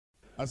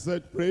I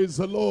said, praise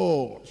the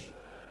Lord.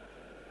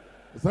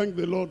 Thank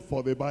the Lord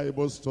for the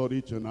Bible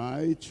study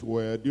tonight.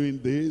 We're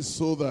doing this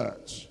so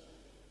that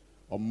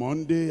on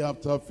Monday,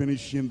 after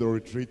finishing the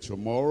retreat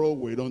tomorrow,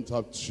 we don't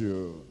have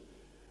to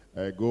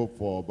go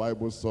for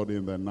Bible study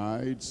in the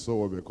night,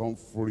 so we become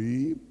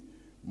free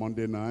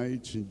Monday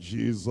night in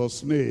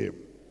Jesus' name.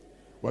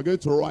 We're going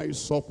to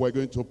rise up, we're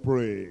going to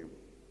pray.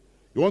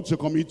 You want to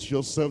commit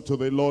yourself to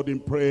the Lord in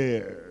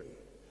prayer,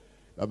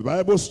 that the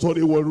Bible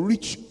study will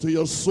reach to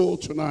your soul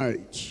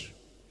tonight,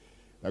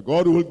 that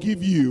God will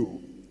give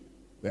you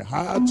the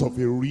heart of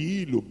a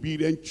real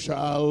obedient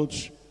child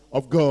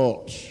of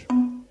God,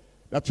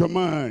 that your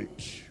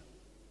mind,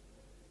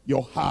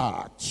 your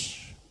heart,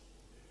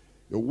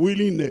 your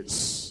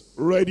willingness,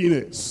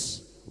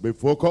 readiness will be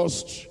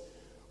focused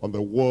on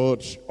the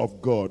word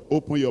of God.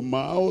 Open your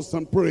mouth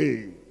and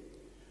pray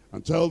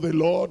and tell the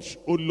Lord,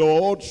 oh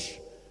Lord,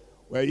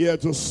 we're here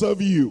to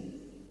serve you,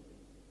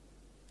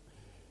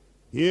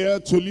 here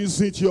to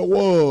listen to your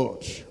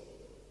word,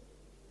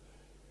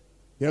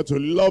 here to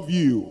love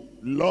you,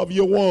 love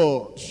your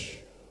word,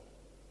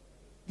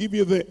 give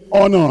you the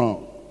honor,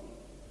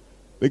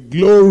 the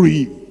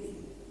glory,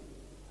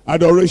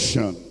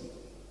 adoration,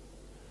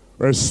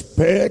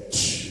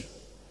 respect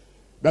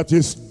that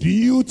is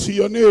due to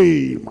your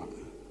name,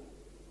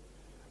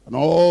 and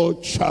all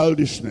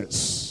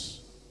childishness,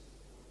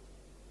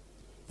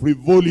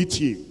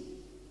 frivolity,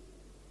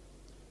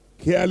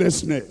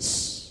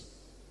 carelessness,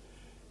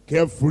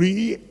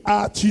 carefree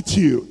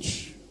attitude,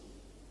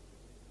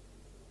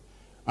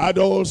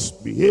 adults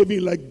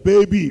behaving like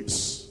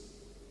babies,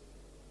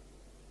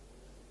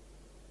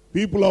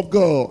 people of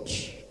God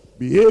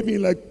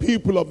behaving like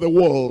people of the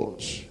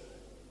world,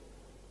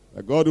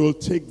 that God will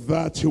take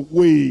that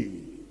away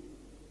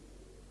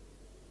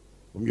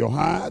from your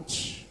heart,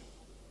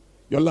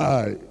 your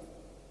life.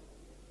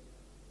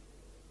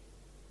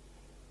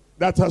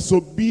 That as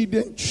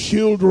obedient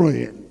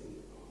children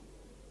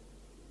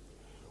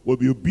will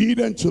be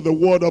obedient to the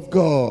word of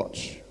God.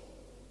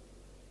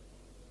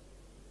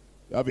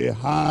 You have a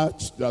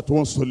heart that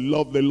wants to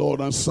love the Lord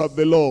and serve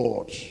the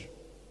Lord,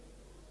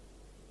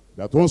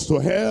 that wants to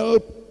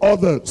help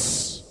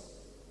others,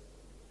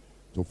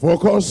 to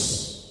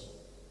focus,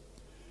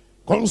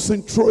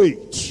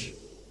 concentrate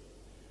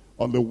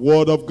on the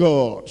word of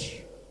God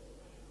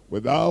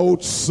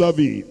without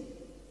serving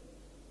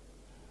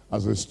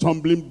as a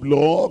stumbling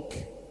block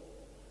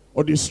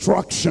or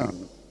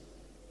distraction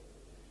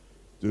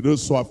to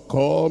those who have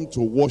come to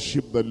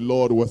worship the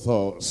Lord with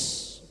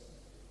us.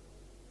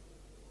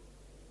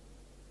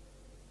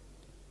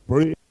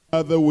 Pray,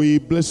 Father, we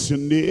bless your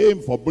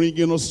name for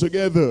bringing us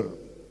together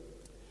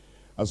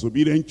as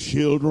obedient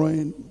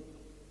children,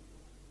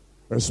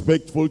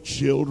 respectful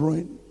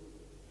children,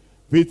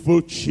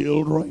 faithful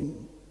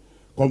children,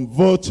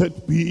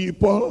 converted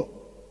people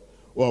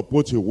who have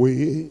put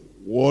away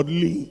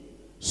worldly,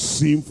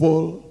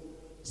 sinful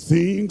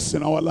things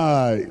in our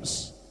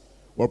lives.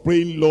 We're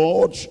praying,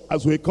 Lord,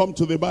 as we come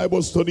to the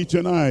Bible study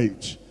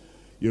tonight,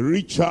 you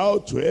reach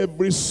out to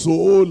every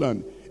soul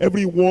and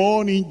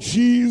everyone in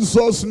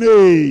Jesus'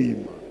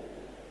 name.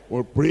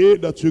 We pray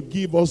that you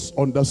give us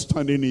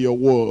understanding in your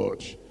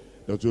word,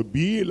 that will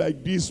be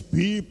like these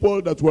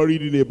people that we're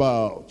reading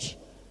about.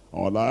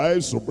 Our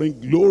lives will bring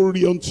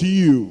glory unto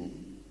you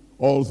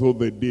all through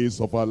the days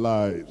of our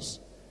lives.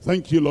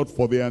 Thank you, Lord,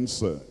 for the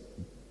answer.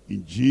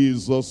 In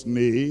Jesus'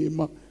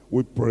 name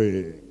we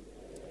pray.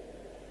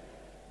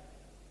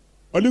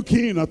 We're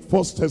looking at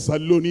 1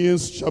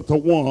 Thessalonians chapter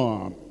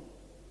 1.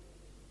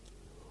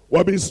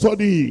 We've been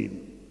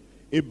studying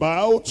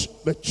about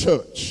the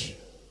church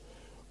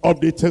of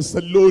the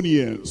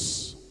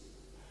Thessalonians.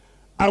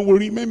 And we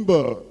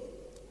remember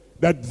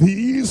that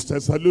these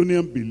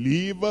Thessalonian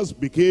believers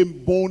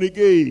became born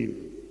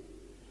again,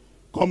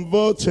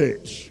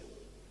 converted,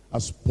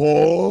 as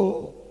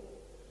Paul,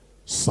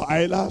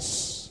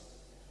 Silas,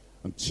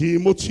 and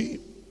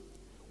Timothy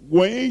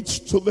went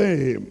to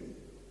them.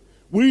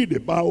 We read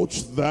about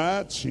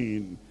that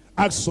in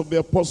Acts of the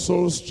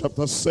Apostles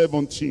chapter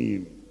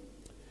 17.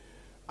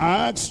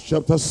 Acts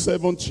chapter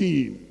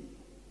 17,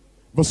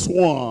 verse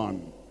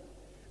 1.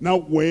 Now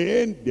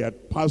when they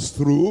had passed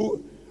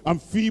through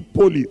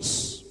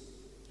Amphipolis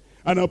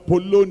and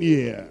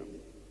Apollonia,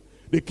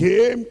 they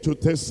came to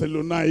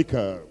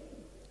Thessalonica,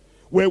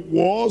 where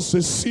was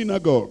a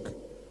synagogue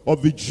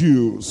of the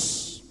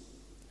Jews.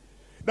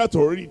 That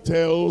already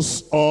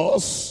tells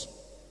us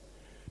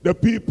the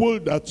people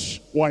that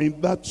were in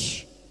that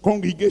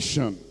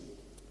congregation,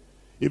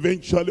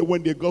 eventually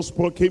when the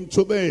gospel came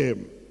to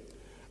them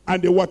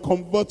and they were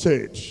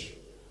converted,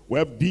 we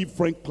have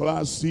different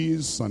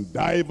classes and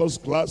diverse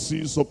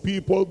classes of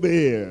people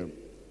there.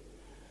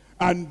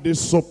 And the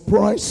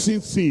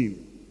surprising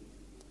thing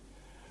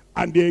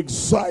and the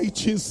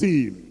exciting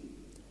thing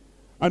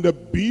and the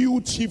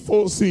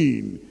beautiful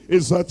thing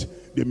is that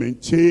they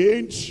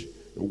maintained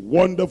a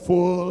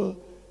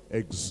wonderful,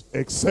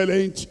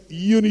 excellent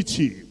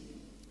unity.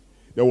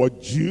 There were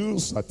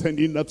Jews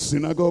attending that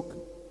synagogue.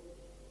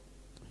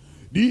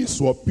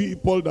 These were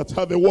people that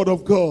had the word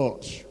of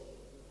God,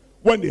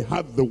 when they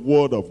had the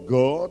word of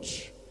God,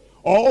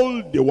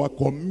 all they were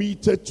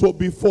committed to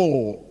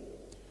before,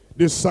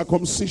 the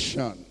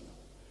circumcision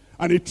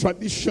and the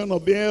tradition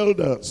of the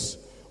elders,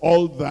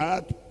 all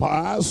that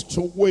passed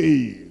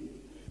away.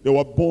 They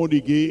were born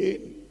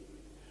again,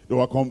 they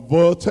were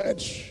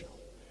converted,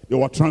 they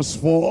were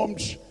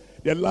transformed,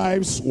 their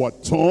lives were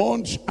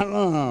turned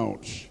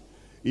around.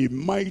 A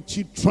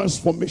mighty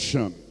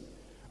transformation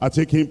had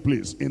taken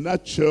place. In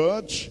that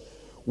church,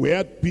 we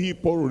had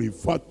people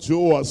referred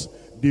to as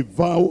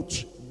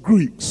devout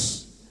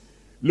Greeks.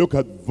 Look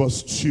at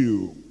verse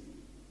 2.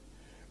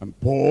 And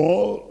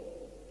Paul,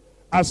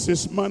 as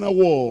his manner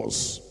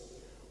was,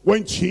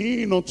 went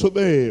in unto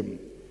them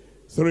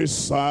 3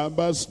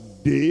 Sabbath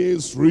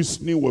days,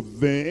 reasoning with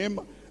them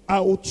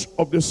out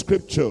of the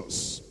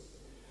scriptures,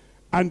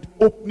 and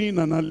opening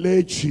and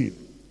alleging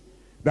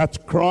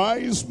that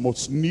Christ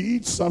must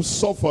needs have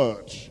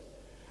suffered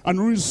and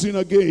risen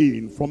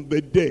again from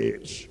the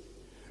dead,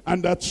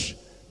 and that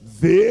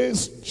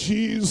this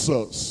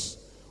Jesus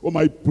whom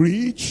I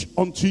preach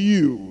unto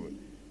you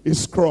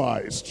is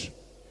Christ.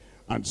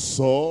 And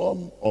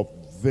some of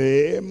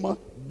them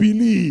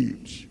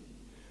believed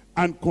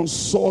and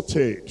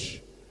consulted.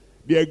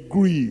 They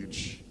agreed,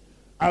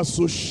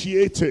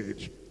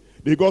 associated,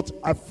 they got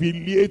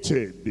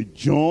affiliated, they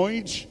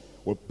joined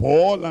with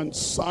Paul and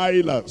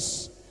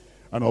Silas.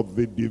 And of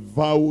the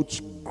devout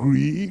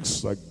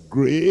Greeks, a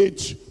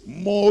great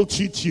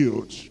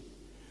multitude.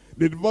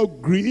 The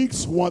devout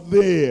Greeks were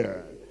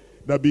there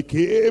that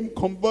became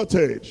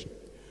converted.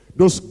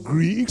 Those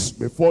Greeks,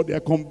 before their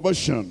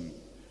conversion,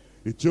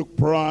 they took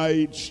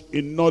pride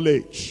in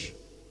knowledge.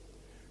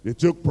 They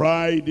took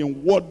pride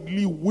in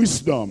worldly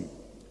wisdom.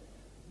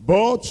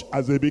 But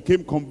as they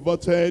became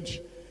converted,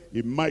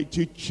 a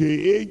mighty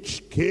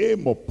change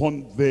came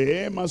upon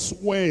them as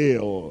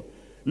well.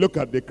 Look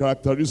at the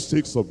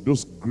characteristics of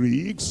those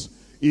Greeks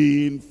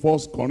in 1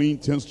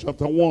 Corinthians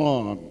chapter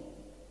 1.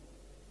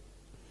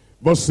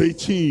 Verse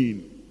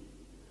 18.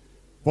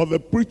 For the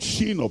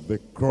preaching of the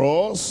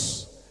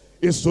cross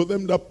is to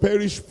them that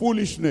perish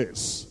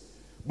foolishness,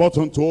 but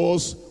unto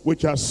us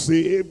which are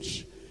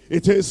saved,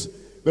 it is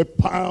the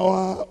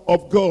power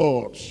of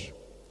God.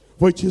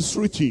 For it is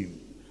written,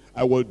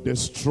 I will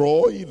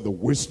destroy the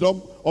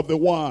wisdom of the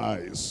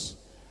wise,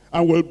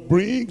 and will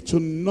bring to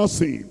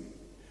nothing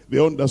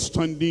the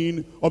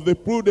understanding of the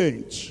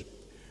prudent.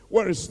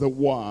 Where is the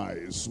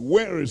wise?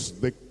 Where is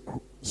the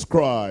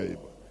scribe?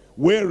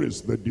 Where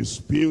is the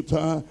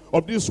disputer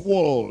of this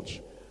world?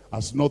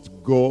 Has not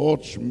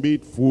God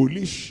made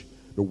foolish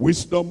the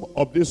wisdom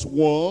of this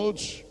world?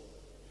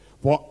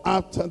 For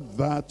after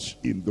that,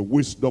 in the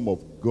wisdom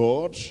of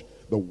God,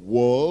 the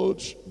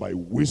world by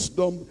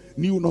wisdom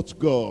knew not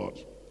God.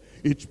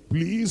 It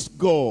pleased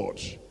God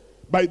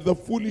by the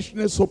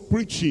foolishness of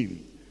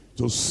preaching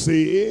to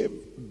save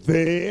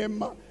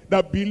them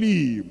that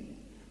believe.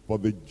 For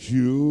the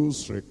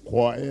Jews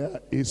require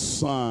a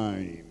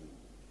sign,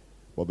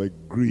 for the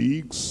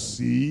Greeks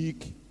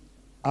seek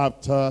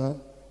after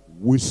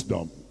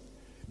wisdom.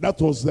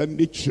 That was their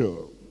nature.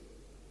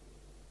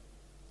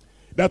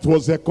 That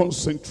was their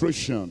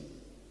concentration.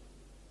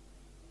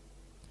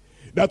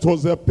 That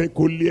was their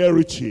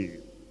peculiarity.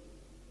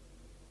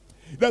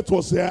 That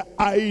was their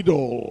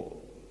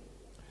idol.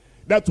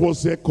 That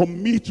was their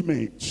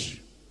commitment.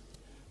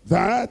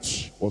 That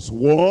was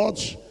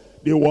what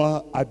they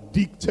were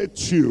addicted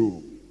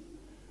to.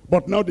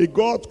 But now they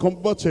got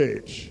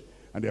converted,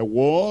 and there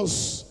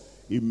was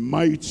a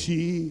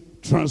mighty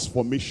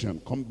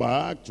transformation. Come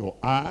back to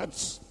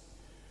Acts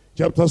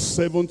chapter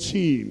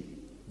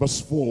 17,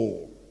 verse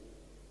 4.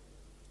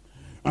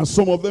 And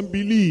some of them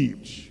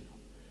believed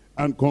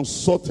and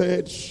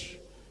consulted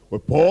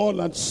with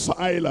Paul and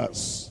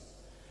Silas.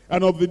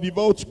 And of the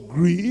devout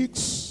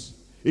Greeks,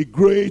 a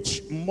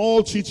great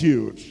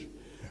multitude.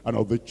 And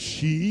of the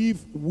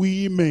chief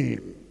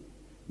women,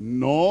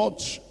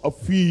 not a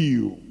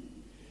few.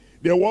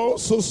 There were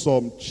also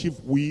some chief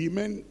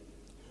women,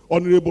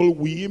 honorable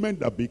women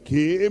that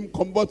became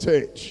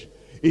converted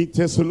in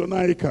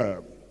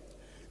Thessalonica.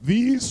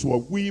 These were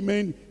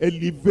women,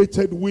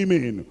 elevated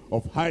women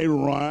of high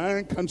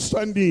rank and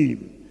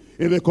standing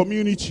in the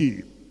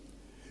community.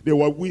 They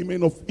were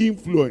women of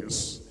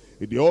influence.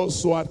 They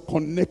also had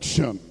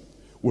connection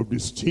with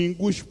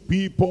distinguished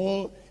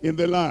people in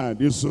the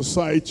land, in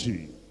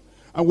society.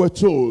 And we're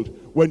told,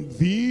 when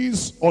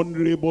these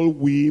honorable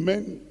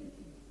women,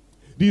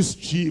 these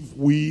chief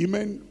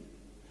women,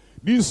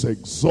 these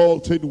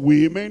exalted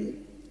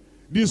women,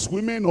 these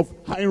women of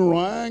high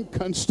rank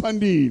and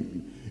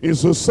standing in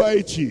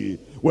society,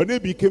 when they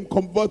became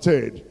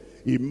converted,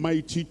 a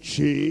mighty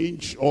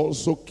change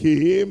also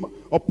came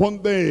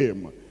upon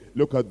them.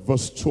 Look at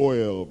verse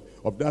 12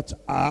 of that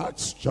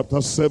Acts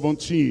chapter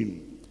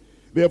 17.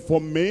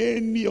 Therefore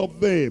many of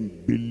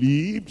them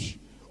believed,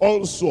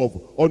 also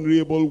of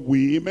honorable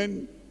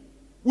women,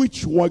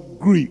 which were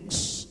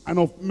Greeks, and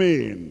of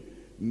men,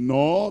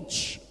 not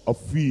a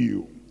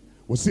few.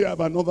 We still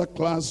have another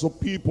class of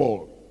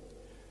people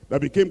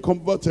that became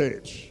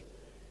converted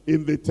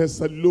in the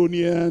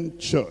Thessalonian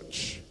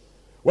church.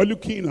 We're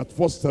looking at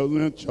 1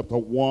 Thessalonians chapter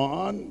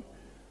 1,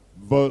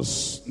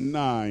 verse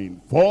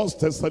 9. 1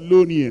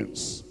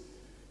 Thessalonians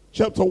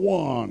chapter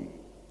 1,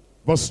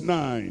 verse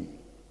 9.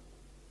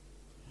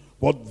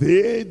 But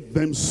they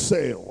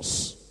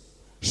themselves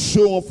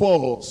show of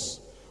us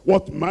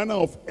what manner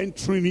of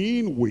entering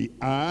in we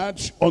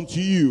had unto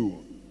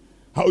you,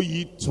 how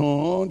ye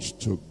turned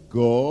to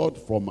God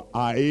from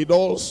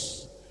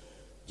idols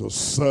to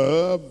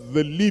serve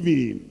the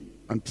living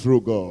and true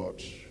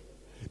God.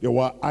 There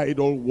were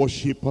idol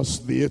worshippers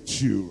there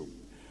too.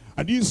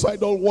 And these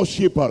idol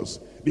worshippers,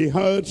 they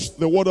heard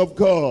the word of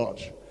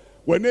God.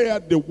 When they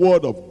had the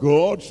word of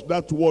God,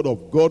 that word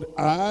of God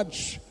had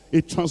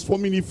a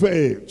transforming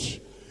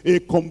effect, a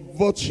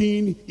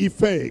converting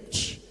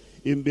effect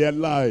in their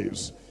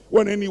lives.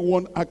 When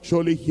anyone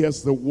actually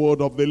hears the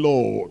word of the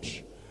Lord,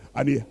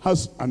 and he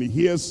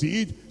hears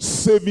it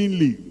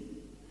savingly,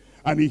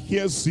 and he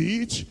hears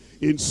it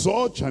in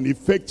such an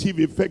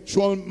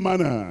effectual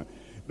manner,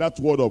 that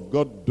word of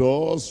God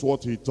does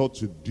what he taught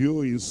to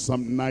do in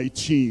Psalm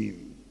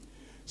 19.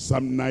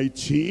 Psalm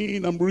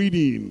 19, I'm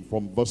reading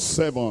from verse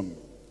 7.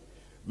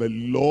 The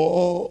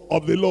law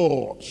of the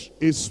Lord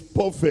is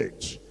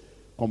perfect,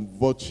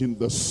 converting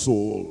the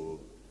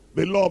soul.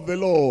 The law of the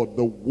Lord,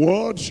 the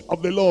word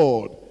of the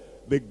Lord,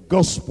 the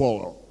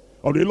gospel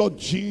of the Lord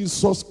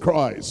Jesus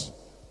Christ,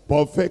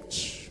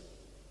 perfect,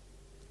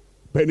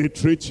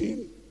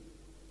 penetrating,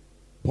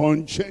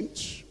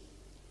 pungent,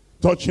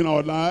 touching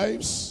our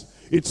lives.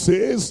 It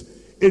says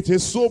it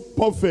is so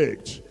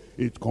perfect,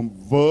 it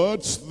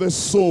converts the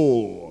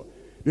soul.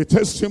 The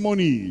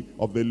testimony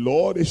of the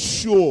Lord is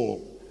sure,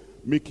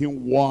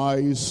 making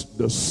wise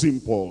the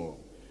simple.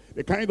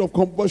 The kind of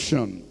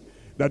conversion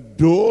that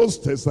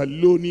those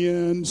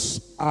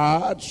Thessalonians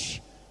had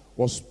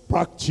was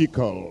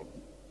practical,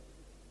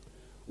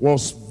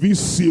 was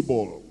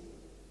visible,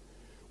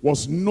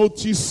 was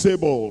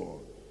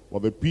noticeable for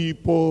the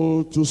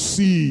people to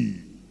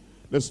see.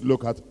 Let's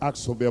look at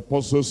Acts of the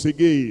Apostles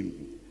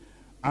again.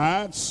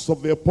 Acts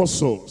of the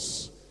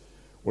Apostles.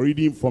 We're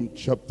reading from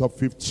chapter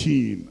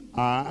 15.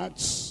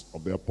 Acts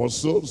of the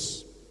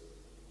Apostles.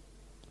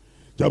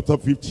 Chapter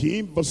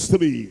 15, verse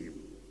 3.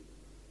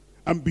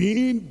 And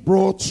being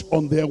brought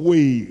on their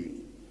way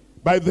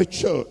by the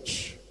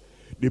church,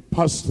 they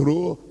passed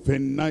through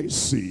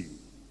Phoenicia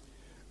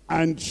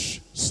and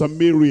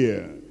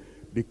Samaria,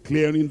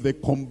 declaring the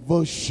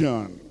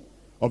conversion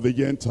of the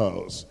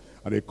Gentiles.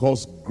 And they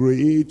caused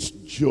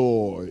great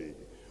joy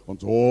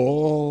unto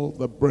all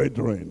the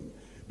brethren,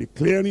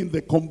 declaring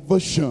the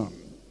conversion,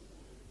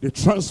 the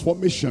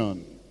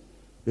transformation,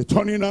 the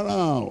turning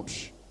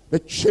around, the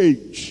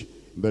change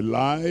in the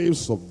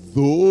lives of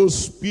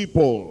those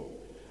people.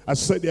 I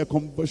said their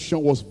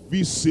conversion was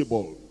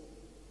visible.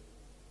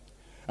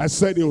 I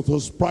said it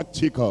was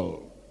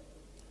practical.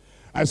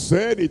 I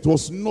said it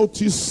was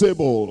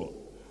noticeable.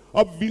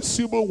 How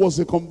visible was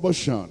the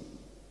conversion?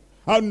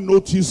 How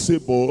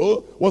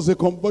noticeable was the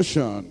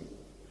conversion?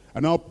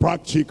 And how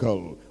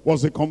practical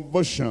was the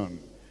conversion?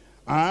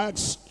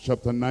 Acts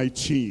chapter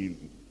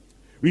 19,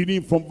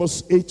 reading from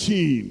verse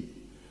 18.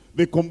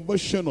 The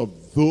conversion of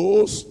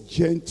those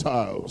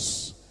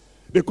Gentiles,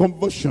 the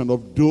conversion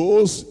of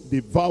those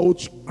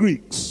devout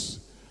Greeks,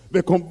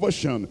 the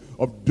conversion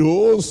of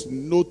those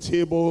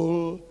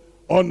notable,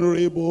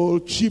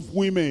 honorable chief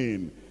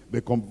women,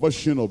 the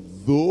conversion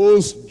of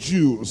those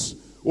Jews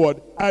who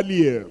had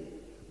earlier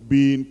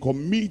been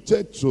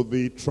committed to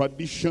the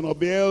tradition of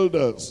the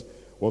elders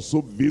was so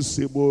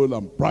visible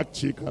and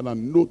practical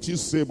and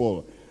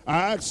noticeable.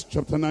 Acts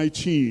chapter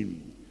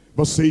 19,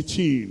 verse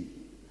 18.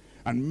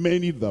 And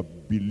many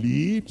that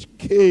believed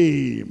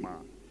came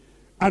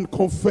and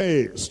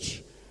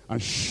confessed and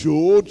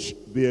showed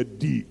their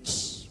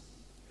deeds.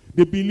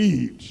 They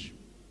believed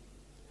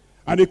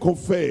and they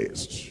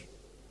confessed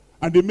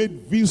and they made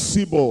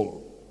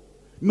visible,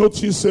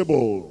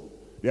 noticeable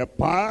their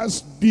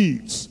past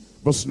deeds.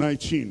 Verse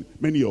 19,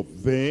 many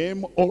of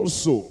them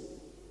also,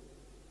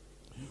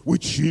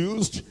 which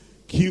used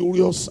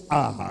curious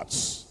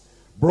arts,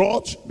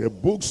 brought their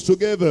books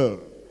together,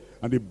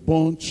 and they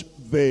burnt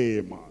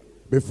them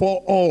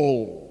before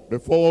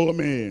all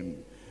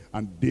men.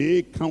 And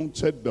they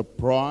counted the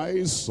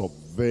price of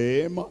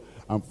them,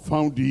 and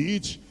found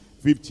it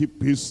 50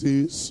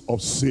 pieces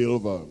of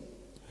silver.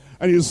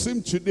 And it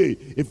seems today,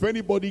 if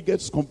anybody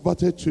gets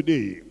converted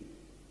today,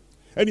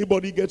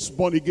 anybody gets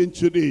born again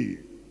today,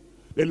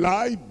 the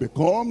life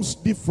becomes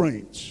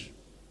different.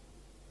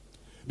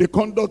 The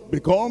conduct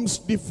becomes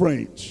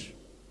different.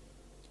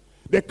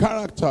 The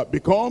character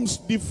becomes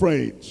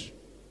different.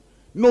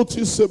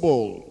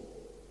 Noticeable,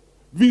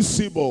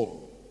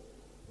 visible,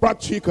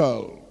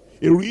 practical.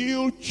 A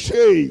real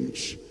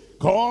change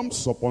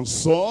comes upon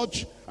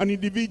such an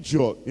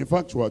individual. In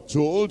fact, we are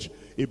told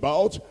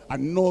about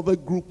another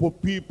group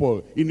of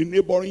people in a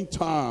neighboring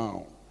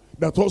town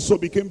that also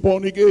became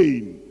born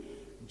again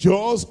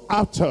just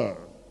after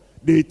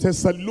the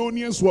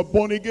Thessalonians were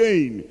born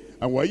again.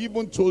 And we're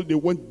even told they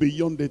went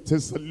beyond the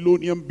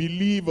Thessalonian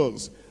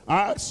believers.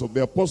 Acts of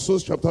the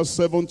Apostles chapter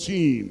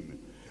 17.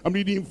 I'm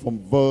reading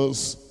from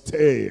verse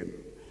 10.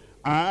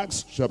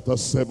 Acts chapter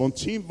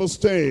 17, verse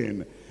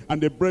 10.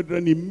 And the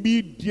brethren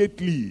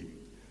immediately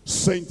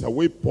sent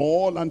away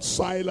Paul and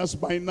Silas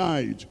by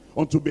night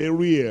unto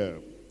Berea,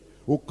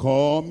 who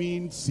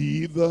coming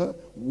thither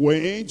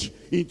went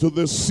into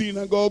the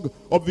synagogue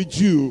of the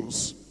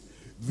Jews.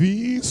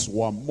 These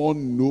were more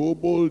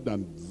noble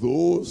than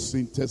those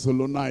in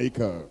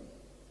Thessalonica.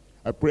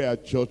 I pray our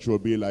church will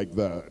be like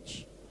that.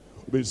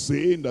 We'll be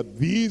saying that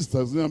these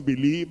Thessalonian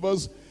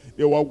believers,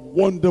 they were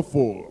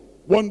wonderful,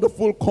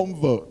 wonderful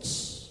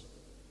converts.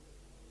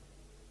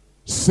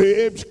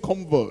 Saved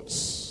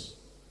converts.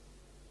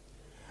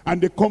 And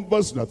the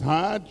converts that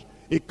had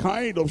a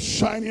kind of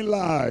shining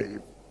light,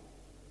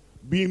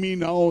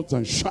 beaming out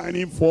and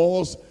shining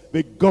forth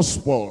the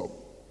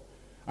gospel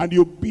and the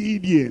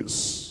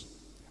obedience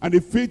and the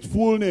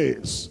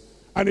faithfulness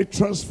and the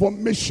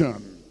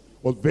transformation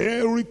was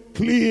very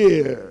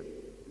clear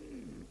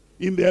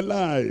in their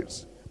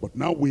lives. But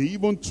now we're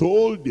even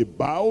told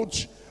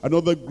about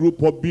another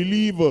group of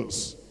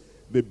believers,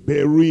 the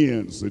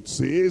Bereans. It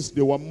says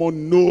they were more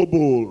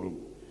noble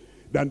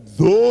than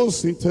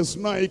those in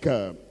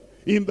Thessalonica,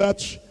 in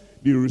that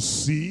they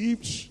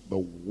received the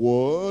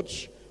word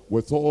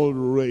with all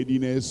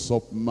readiness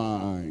of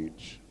mind.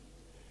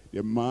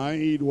 Their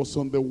mind was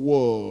on the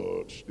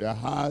word. Their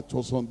heart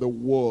was on the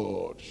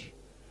word.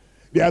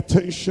 Their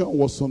attention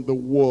was on the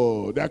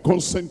word. Their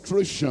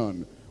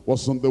concentration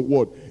was on the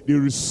word. They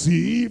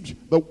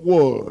received the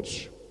word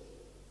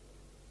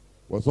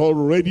with all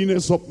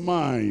readiness of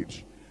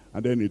mind.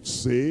 And then it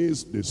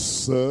says they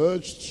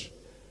searched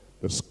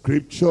the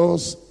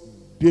scriptures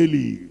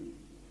daily,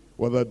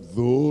 whether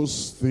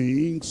those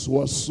things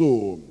were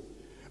so.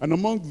 And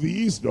among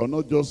these, there are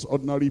not just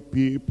ordinary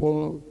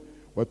people,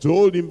 but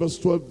told in verse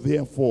 12,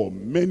 therefore,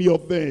 many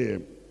of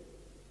them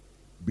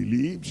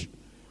believed,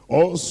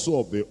 also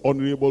of the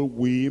honorable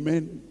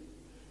women,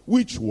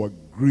 which were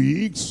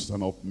Greeks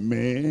and of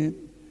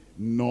men,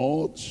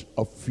 not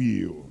a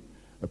few.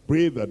 I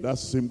pray that that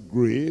same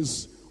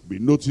grace will be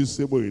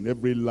noticeable in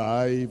every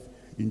life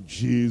in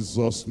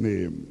Jesus'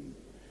 name.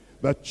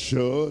 The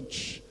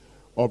church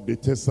of the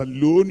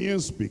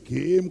Thessalonians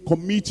became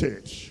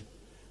committed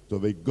to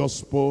the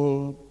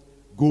gospel,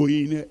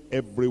 going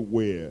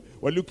everywhere.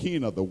 We're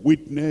looking at the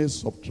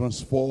witness of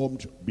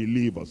transformed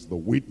believers. The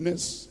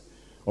witness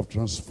of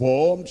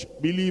transformed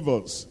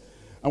believers.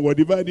 And we're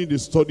dividing the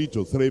study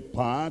to three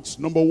parts.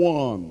 Number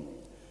one,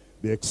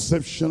 the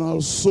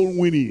exceptional soul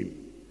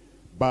winning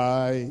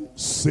by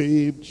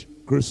saved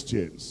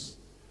Christians.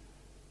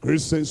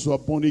 Christians who are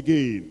born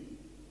again.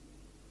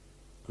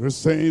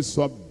 Christians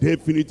who have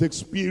definite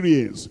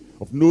experience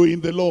of knowing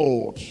the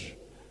Lord.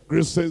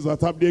 Christians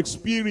that have the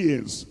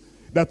experience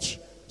that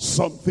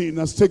something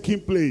has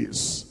taken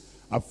place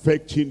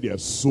affecting their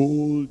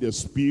soul, their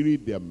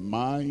spirit, their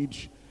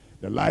mind,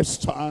 their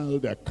lifestyle,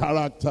 their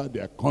character,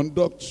 their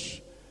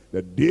conduct,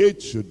 their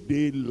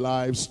day-to-day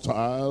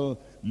lifestyle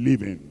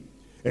living.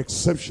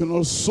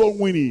 Exceptional soul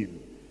winning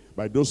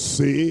by those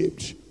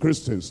saved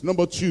Christians.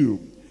 Number two,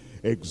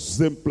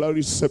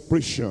 exemplary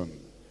separation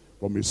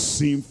from a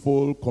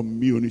sinful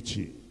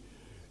community.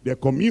 Their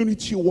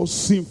community was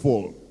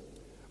sinful,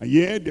 and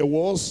yet there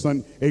was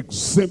an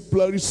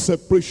exemplary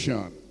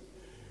separation.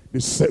 They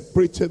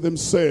separated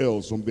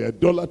themselves from the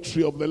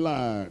idolatry of the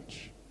land,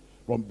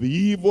 from the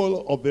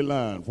evil of the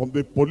land, from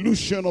the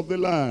pollution of the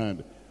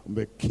land, from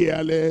the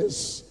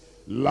careless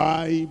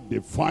life,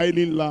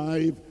 defiling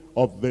life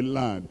of the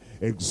land.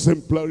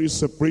 Exemplary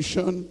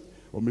separation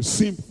from a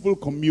sinful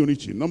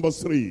community. Number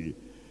three,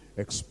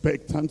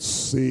 expectant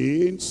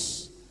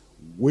saints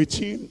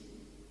waiting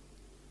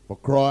for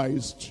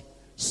Christ's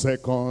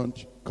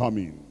second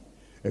coming.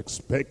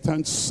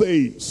 Expectant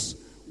saints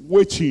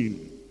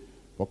waiting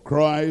for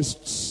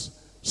Christ's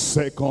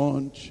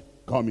second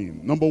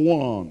coming. Number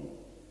one,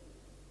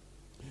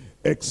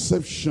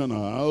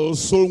 exceptional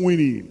soul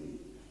winning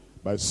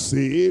by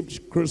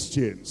saved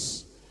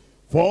Christians.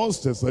 1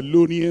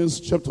 Thessalonians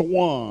chapter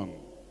 1.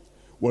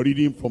 We're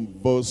reading from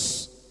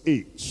verse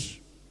 8.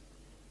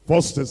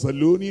 1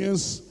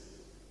 Thessalonians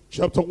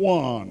chapter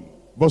 1,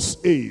 verse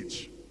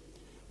 8.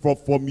 For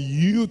from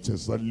you,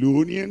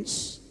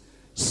 Thessalonians,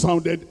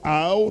 sounded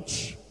out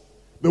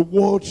the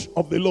word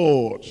of the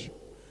Lord,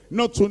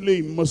 not only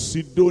in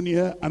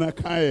Macedonia and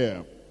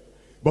Achaia,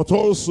 but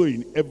also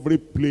in every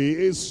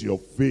place your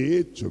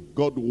faith to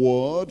God's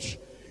word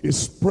is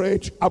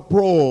spread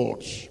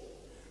abroad,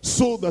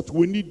 so that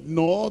we need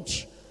not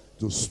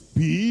to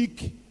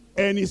speak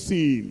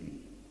anything.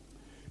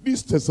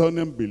 These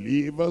Thessalonian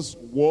believers,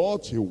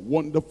 what a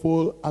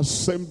wonderful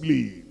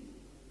assembly.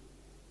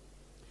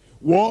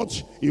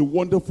 What a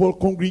wonderful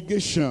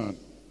congregation.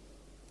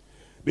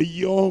 The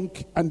young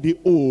and the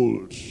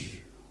old,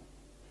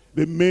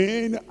 the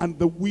men and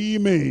the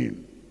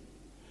women,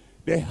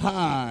 the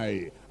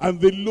high and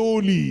the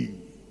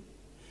lowly,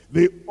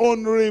 the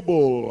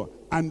honorable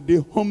and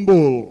the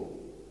humble,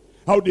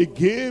 how they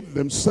gave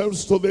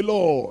themselves to the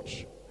Lord.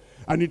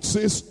 And it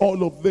says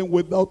all of them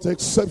without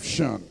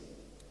exception.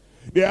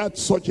 They had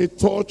such a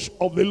touch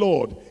of the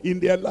Lord in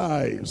their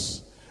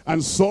lives,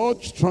 and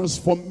such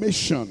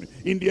transformation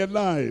in their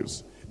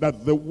lives,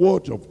 that the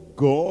word of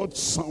God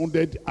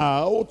sounded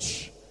out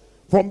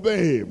from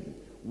them.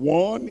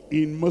 One,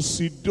 in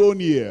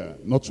Macedonia,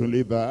 not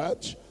only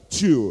that.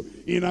 Two,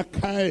 in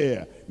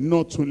Achaia,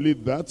 not only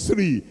that.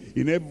 Three,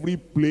 in every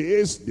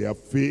place their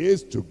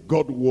faith to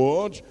God's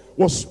word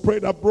was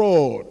spread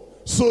abroad,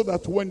 so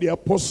that when the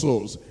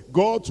apostles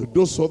got to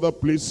those other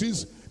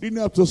places, they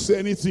didn't have to say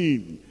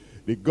anything.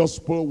 The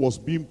gospel was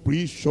being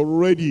preached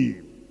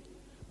already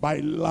by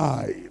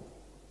life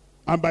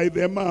and by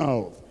their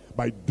mouth,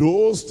 by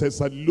those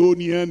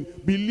Thessalonian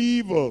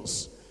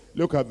believers.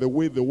 Look at the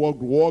way the word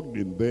walked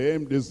in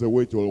them. This is the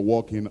way it will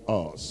walk in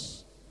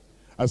us.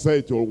 I say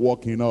it will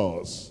walk in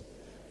us.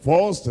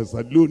 1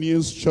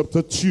 Thessalonians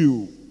chapter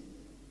 2,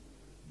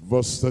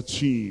 verse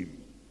 13.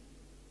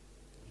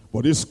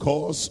 For this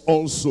cause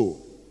also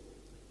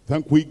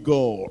thank we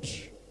God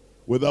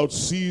without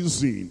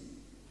ceasing,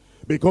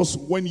 because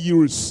when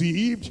you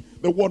received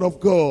the word of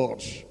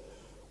God,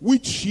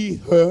 which ye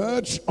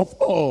heard of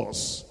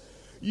us,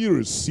 ye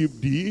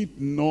received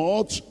it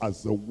not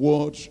as the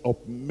word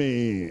of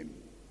men.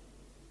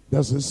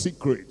 That's the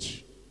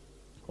secret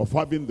of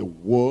having the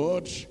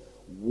word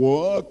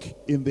work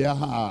in their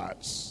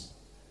hearts.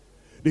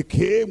 They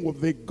came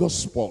with the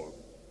gospel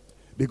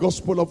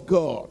of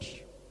God,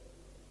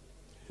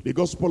 the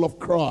gospel of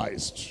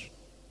Christ,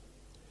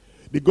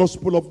 the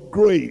gospel of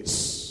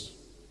grace,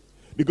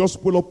 the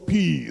gospel of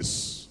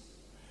peace,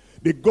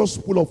 the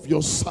gospel of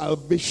your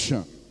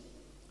salvation,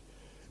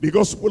 the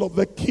gospel of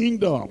the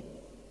kingdom,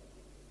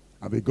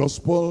 and the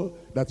gospel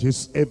that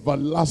is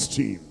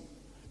everlasting,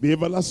 the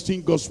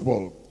everlasting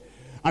gospel.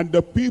 And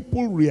the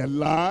people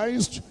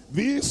realized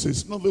this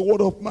is not the word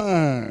of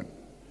man.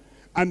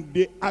 And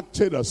they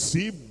acted as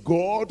if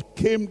God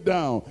came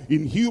down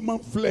in human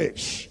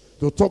flesh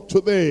to talk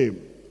to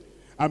them.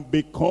 And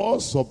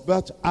because of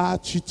that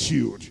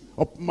attitude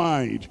of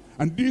mind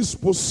and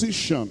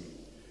disposition,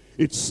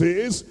 it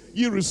says,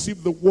 ye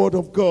received the word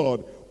of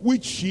God,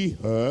 which ye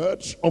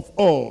heard of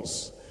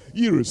us.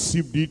 Ye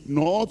received it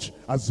not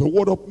as the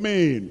word of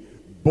men,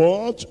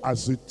 but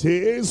as it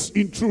is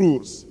in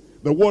truth,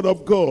 the word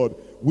of God,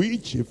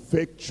 which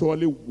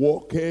effectually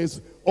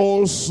worketh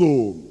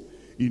also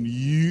in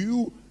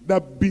you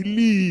that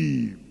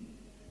believe.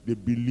 They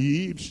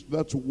believed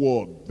that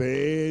word.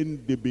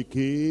 Then they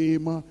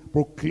became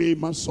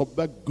proclaimers of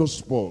that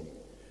gospel.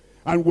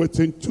 And with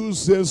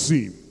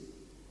enthusiasm,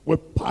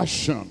 with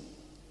passion,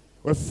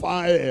 with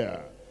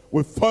fire,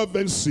 with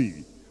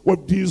fervency,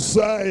 with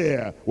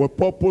desire, with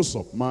purpose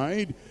of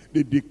mind,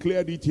 they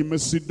declared it in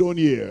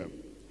Macedonia,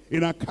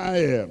 in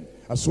Achaia,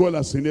 as well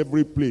as in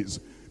every place.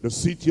 The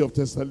city of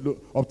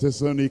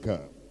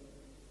Thessalonica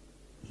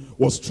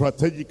was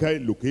strategically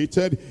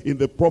located in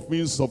the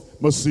province of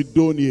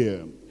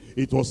Macedonia.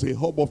 It was a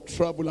hub of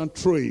travel and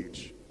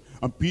trade,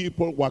 and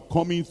people were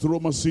coming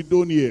through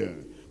Macedonia,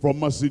 from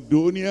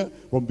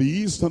the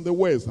east and the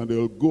west, and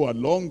they'll go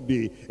along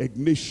the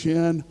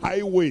Egnatian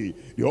highway.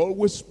 They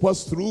always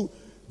pass through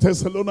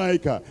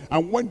Thessalonica,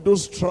 and when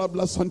those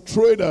travelers and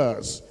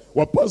traders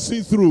were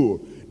passing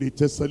through, the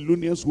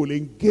Thessalonians will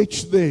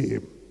engage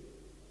them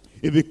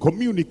in the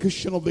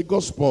communication of the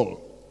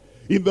gospel,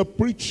 in the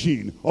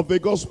preaching of the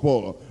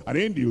gospel, and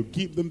then you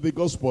give them the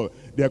gospel.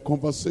 Their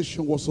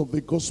conversation was of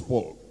the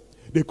gospel.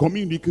 Their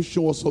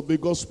communication was of the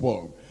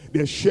gospel.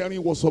 Their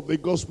sharing was of the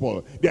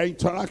gospel. Their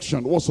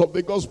interaction was of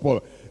the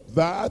gospel.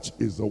 That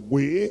is the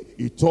way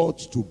it ought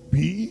to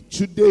be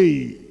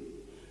today.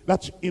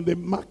 That in the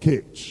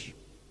market,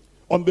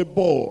 on the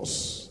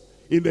bus,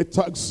 in the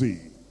taxi,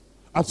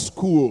 at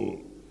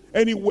school,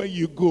 anywhere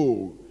you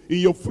go, in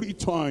your free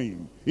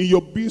time, in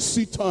your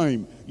busy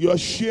time, you are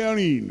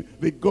sharing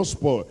the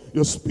gospel.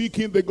 You're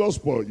speaking the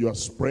gospel. You are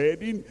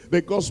spreading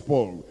the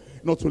gospel.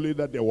 Not only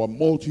that, there were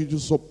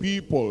multitudes of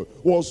people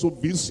who also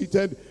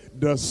visited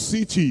the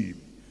city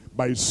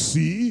by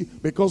sea,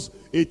 because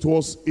it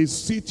was a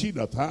city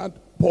that had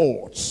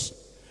ports.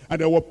 And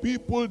there were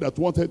people that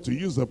wanted to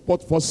use the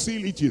port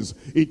facilities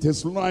in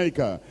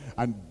Thessalonica.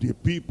 And the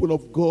people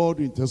of God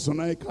in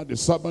Thessalonica, the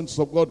servants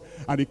of God,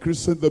 and the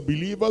Christians, the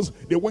believers,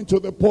 they went to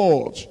the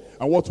port.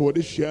 And what were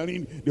they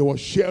sharing? They were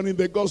sharing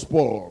the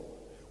gospel.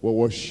 We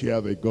will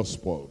share the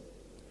gospel.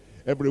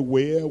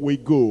 Everywhere we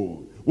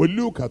go, we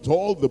look at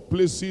all the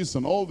places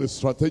and all the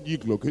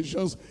strategic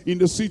locations in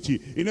the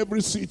city, in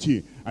every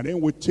city, and then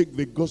we take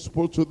the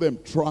gospel to them.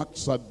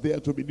 Tracts are there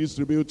to be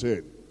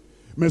distributed.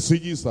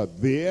 Messages are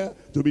there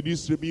to be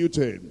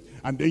distributed.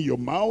 And then your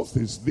mouth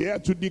is there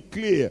to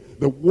declare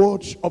the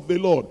words of the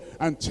Lord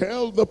and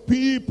tell the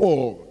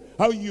people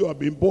how you have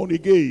been born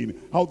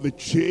again, how the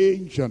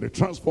change and the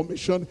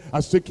transformation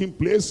has taken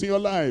place in your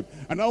life,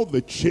 and how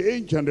the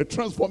change and the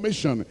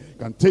transformation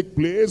can take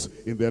place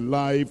in their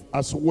life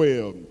as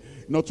well.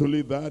 Not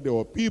only that, there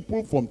were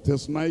people from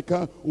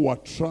Thessalonica who were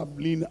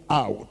traveling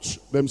out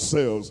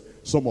themselves.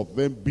 Some of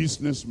them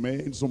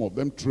businessmen, some of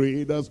them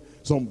traders,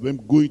 some of them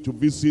going to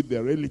visit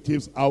their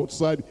relatives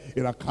outside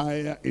in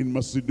Achaia, in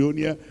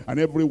Macedonia, and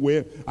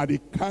everywhere. And they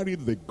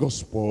carried the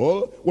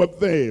gospel with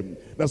them.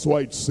 That's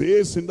why it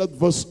says in that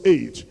verse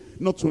 8,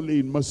 not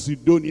only in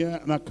Macedonia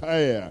and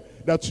Achaia,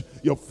 that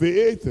your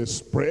faith is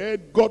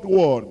spread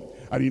Godward.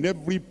 And in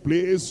every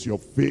place your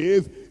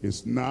faith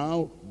is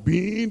now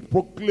being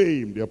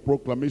proclaimed. The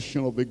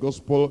proclamation of the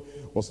gospel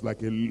was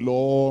like a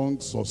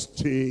long,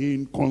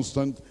 sustained,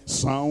 constant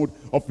sound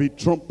of a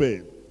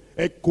trumpet,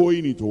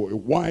 echoing into a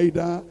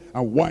wider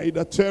and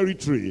wider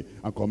territory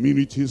and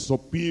communities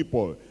of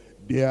people.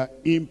 Their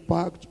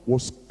impact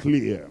was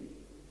clear.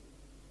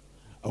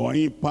 Our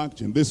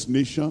impact in this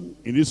nation,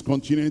 in this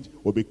continent,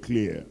 will be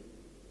clear.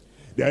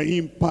 Their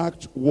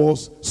impact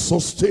was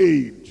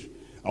sustained.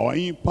 Our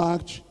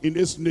impact in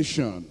this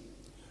nation,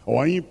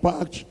 our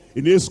impact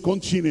in this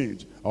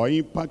continent, our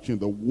impact in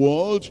the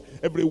world,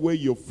 everywhere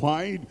you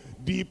find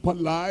Deeper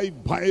Life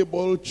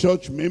Bible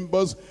Church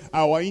members,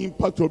 our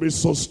impact will be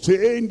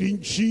sustained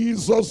in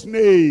Jesus'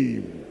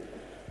 name.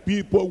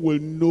 People will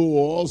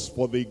know us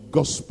for the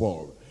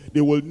gospel.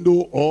 They will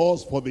know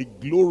us for the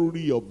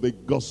glory of the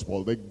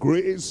gospel, the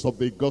grace of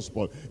the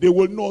gospel. They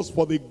will know us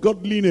for the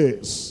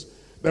godliness,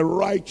 the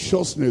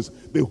righteousness,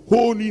 the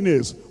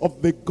holiness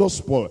of the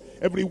gospel.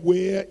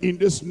 Everywhere in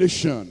this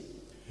nation,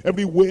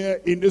 everywhere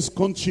in this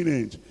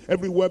continent,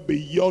 everywhere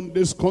beyond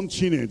this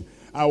continent,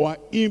 our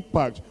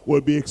impact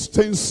will be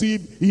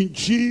extensive in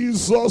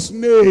Jesus'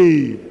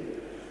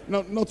 name.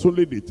 Now, not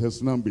only the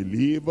Thessalonian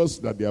believers,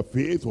 that their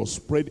faith was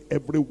spread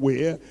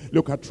everywhere.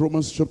 Look at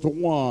Romans chapter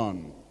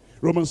 1.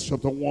 Romans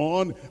chapter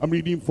 1, I'm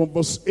reading from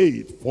verse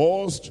 8.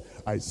 First,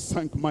 I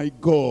thank my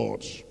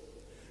God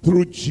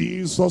through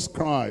Jesus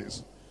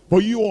Christ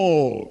for you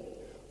all.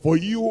 For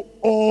you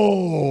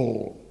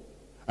all.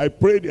 I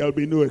pray there'll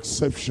be no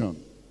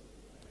exception.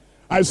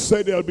 I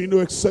said there'll be no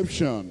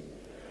exception.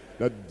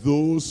 That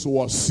those who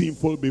are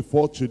sinful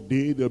before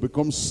today, they'll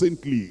become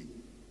saintly.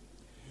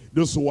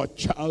 Those who are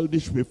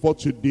childish before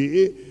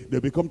today, they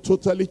become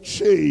totally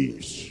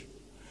changed.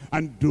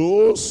 And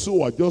those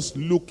who are just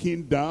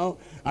looking down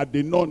at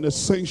the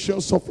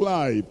non-essentials of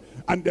life,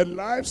 and their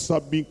lives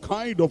have been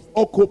kind of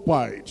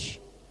occupied,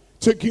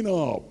 taken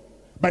up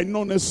by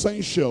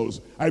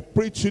non-essentials, I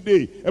pray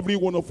today every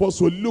one of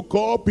us will look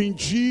up in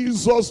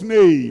Jesus'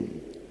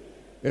 name.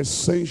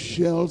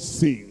 Essential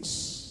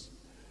things,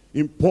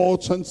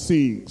 important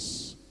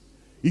things,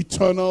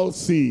 eternal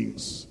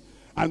things,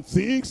 and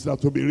things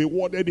that will be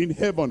rewarded in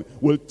heaven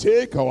will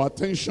take our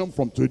attention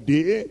from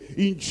today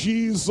in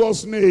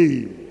Jesus'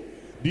 name.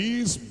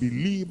 These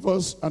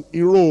believers and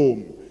in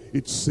Rome,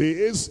 it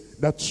says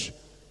that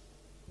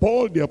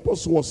Paul the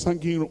apostle was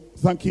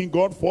thanking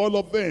God for all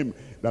of them,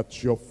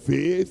 that your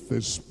faith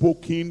is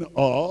spoken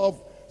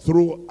of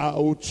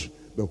throughout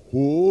the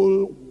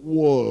whole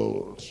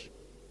world.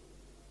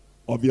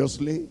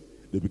 Obviously,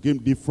 they became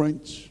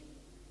different.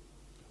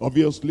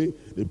 Obviously,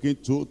 they became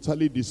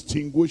totally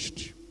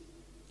distinguished.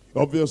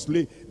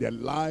 Obviously, their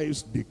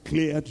lives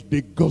declared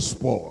the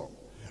gospel.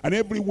 And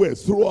everywhere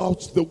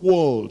throughout the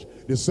world,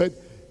 they said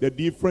they're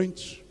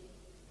different.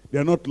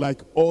 They're not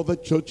like other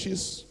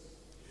churches.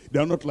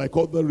 They're not like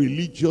other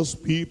religious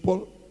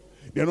people.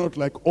 They're not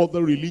like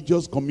other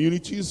religious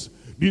communities.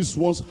 These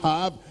ones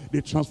have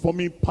the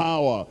transforming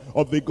power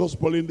of the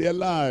gospel in their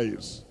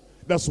lives.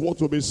 That's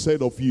what will be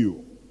said of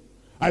you.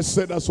 I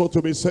said that's what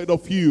will be said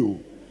of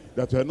you.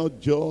 That you're not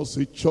just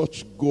a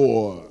church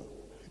goer.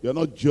 You're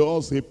not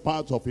just a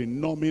part of a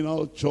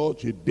nominal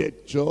church, a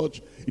dead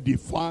church, a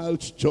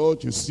defiled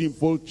church, a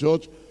sinful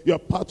church. You're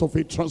part of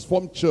a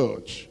transformed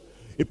church,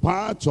 a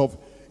part of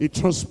a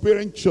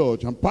transparent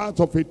church, and part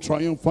of a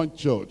triumphant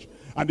church.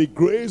 And the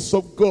grace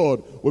of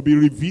God will be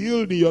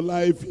revealed in your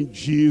life in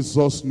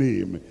Jesus'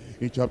 name.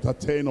 In chapter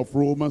 10 of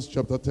Romans,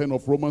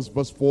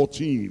 verse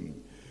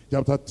 14.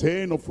 Chapter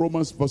 10 of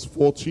Romans, verse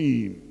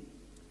 14.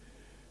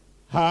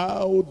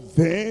 How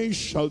then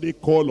shall they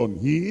call on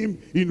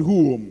him in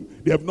whom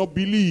they have not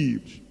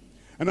believed?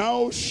 And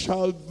how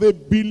shall they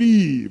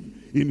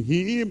believe in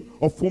him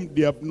of whom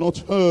they have not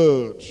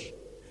heard?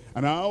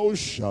 And how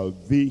shall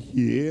they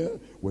hear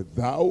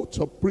without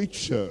a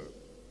preacher?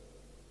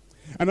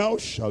 And how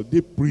shall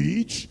they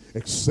preach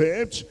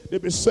except they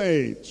be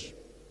sent?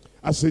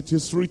 As it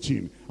is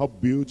written, how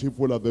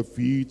beautiful are the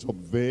feet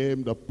of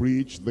them that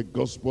preach the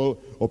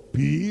gospel of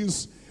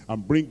peace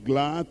and bring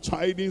glad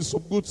tidings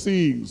of good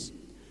things.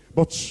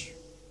 But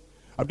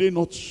have they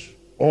not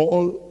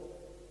all?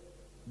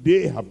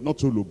 They have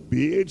not all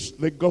obeyed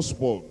the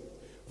gospel.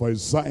 For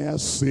Isaiah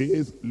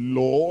says,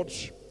 Lord,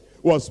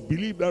 who has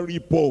believed the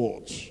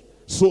report?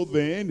 So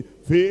then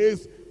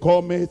faith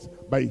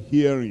cometh by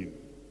hearing,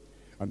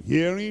 and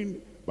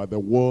hearing by the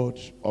word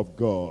of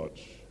God.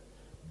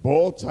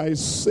 But I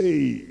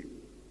say,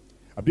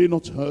 have they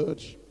not heard?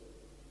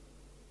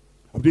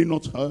 Have they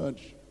not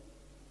heard?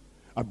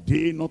 Have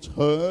they not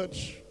heard?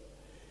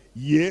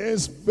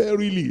 Yes,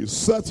 verily,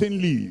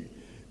 certainly,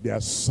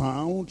 their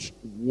sound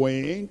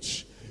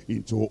went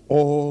into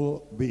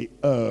all the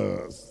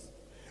earth,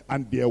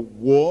 and their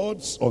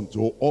words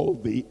unto all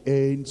the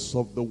ends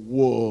of the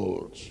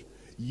world.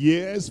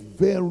 Yes,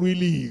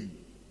 verily.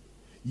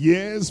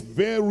 Yes,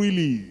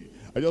 verily.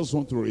 I just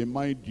want to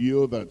remind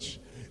you that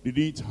they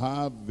didn't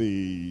have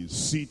the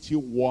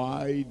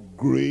city-wide,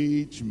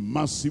 great,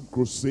 massive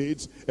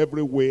crusades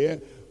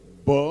everywhere,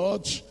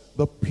 but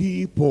the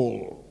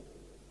people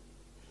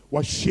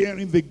were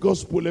sharing the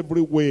gospel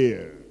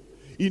everywhere.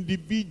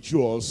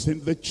 Individuals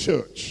in the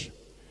church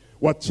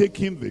were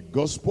taking the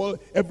gospel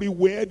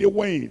everywhere they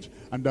went,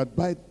 and that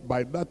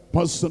by that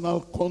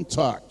personal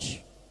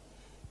contact,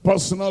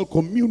 personal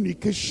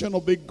communication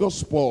of the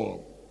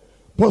gospel,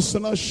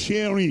 personal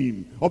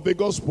sharing of the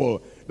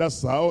gospel,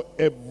 that's how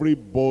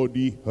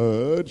everybody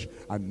heard.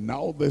 And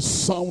now the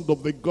sound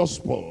of the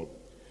gospel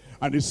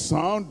and the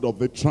sound of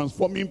the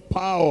transforming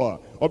power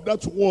of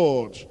that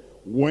word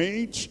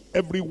went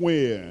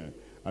everywhere,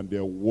 and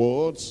their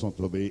words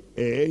unto the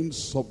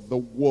ends of the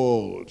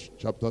world.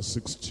 Chapter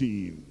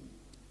 16.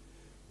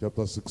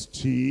 Chapter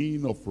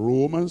 16 of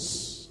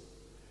Romans.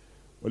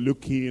 We're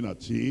looking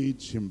at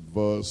it in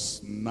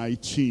verse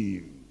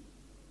 19.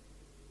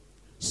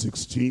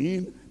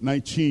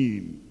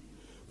 16:19.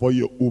 For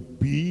your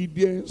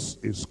obedience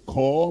is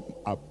come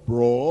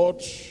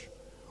abroad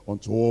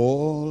unto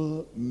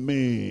all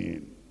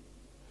men.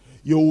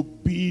 Your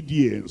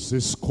obedience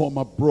is come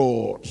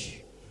abroad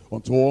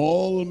unto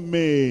all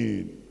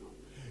men.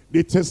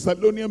 The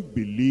Thessalonian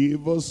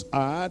believers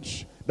had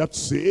that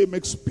same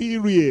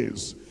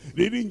experience.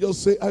 They didn't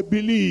just say, I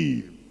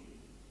believe,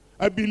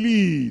 I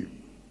believe,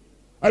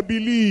 I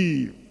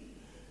believe.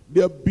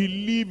 Their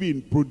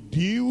believing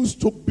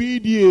produced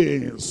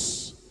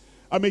obedience.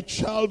 I'm a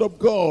child of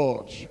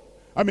God.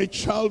 I'm a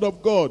child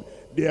of God.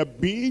 Their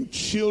being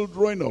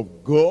children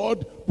of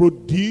God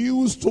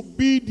produced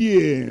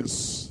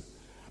obedience.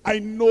 I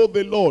know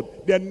the Lord.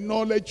 Their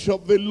knowledge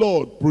of the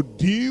Lord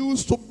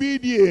produced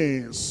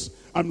obedience.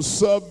 I'm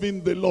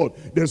serving the Lord.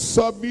 The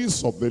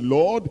service of the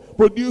Lord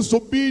produced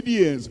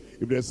obedience.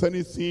 If there's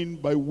anything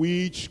by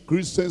which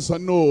Christians are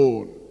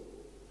known,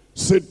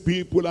 saved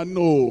people are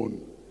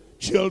known,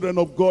 children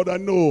of God are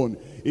known,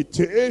 it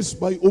is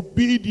by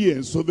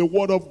obedience to the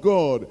word of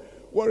God.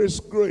 Where is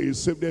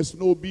grace if there's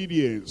no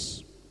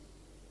obedience?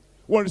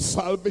 Where is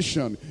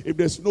salvation if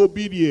there's no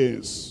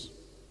obedience?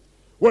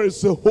 Where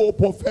is the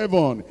hope of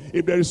heaven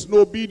if there is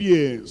no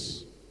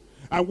obedience?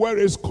 And where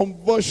is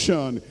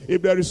conversion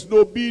if there is no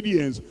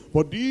obedience?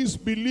 For these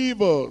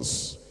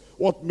believers,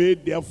 what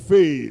made their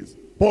faith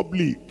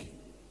public?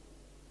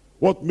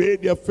 What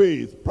made their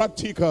faith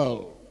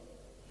practical?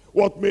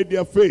 What made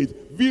their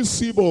faith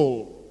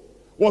visible?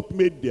 What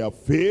made their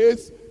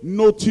faith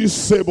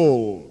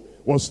noticeable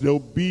was the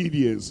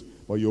obedience.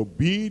 For your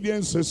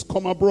obedience has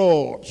come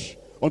abroad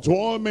unto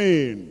all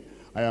men.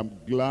 I am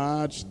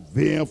glad,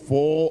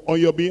 therefore, on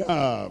your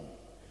behalf.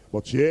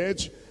 But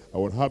yet, I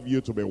will have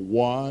you to be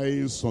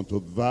wise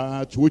unto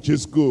that which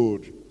is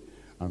good,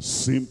 and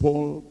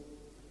simple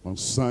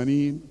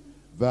concerning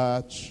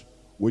that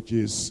which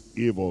is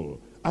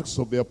evil. Acts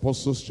of the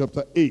Apostles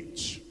chapter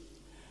 8.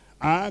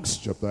 Acts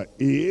chapter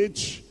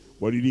 8,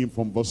 we're reading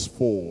from verse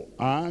 4.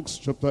 Acts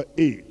chapter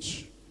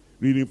 8,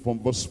 reading from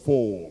verse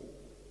 4.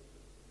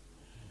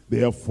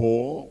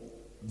 Therefore,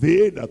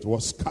 they that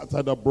were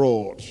scattered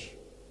abroad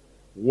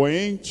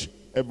went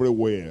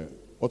everywhere.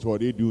 What were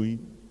they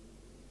doing?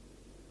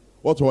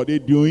 What were they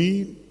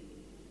doing?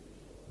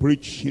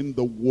 Preaching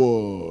the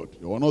word.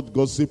 They were not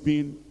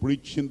gossiping,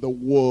 preaching the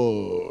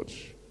word.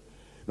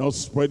 Not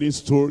spreading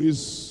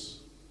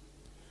stories.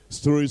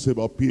 Stories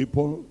about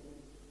people.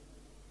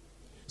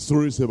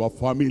 Stories about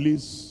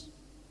families.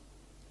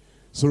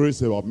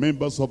 Stories about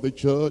members of the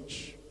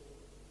church.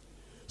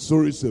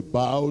 Stories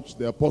about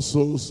the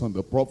apostles and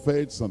the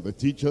prophets and the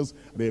teachers,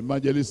 the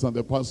evangelists and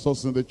the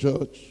pastors in the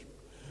church.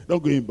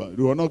 They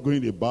were not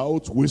going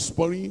about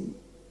whispering,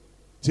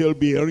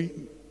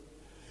 tale-bearing.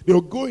 They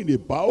were going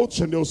about,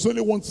 and there was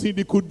only one thing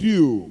they could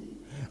do,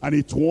 and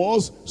it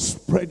was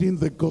spreading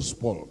the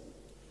gospel,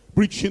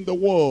 preaching the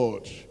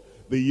word.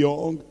 The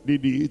young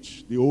did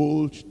it, the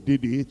old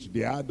did it,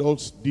 the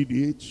adults did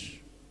it,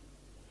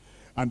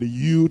 and the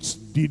youths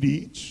did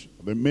it,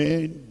 the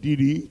men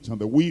did it, and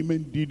the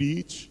women did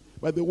it.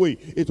 By the way,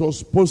 it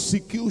was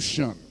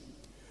persecution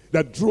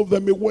that drove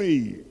them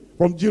away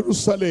from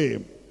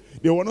Jerusalem.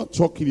 They were not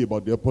talking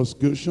about their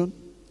persecution.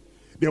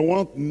 They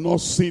weren't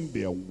nursing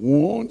their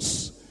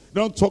wounds.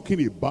 They're not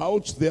talking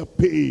about their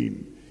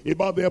pain,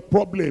 about their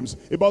problems,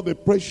 about the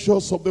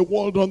pressures of the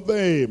world on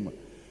them.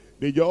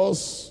 They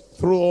just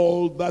threw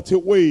all that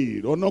away.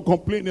 They were not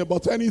complaining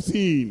about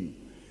anything.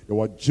 They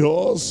were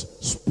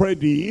just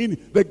spreading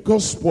the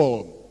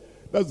gospel.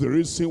 That's the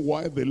reason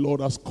why the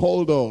Lord has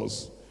called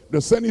us. If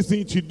there's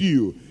anything to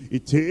do,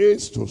 it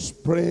is to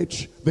spread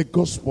the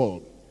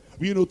gospel.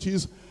 Have you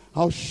noticed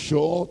how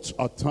short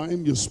a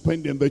time you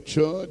spend in the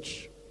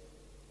church?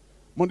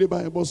 Monday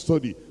Bible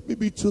study,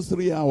 maybe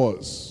 2-3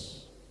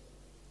 hours.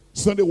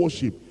 Sunday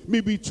worship,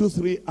 maybe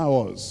 2-3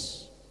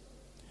 hours.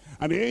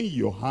 And then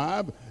you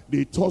have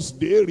the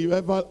Thursday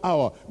revival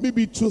hour,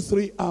 maybe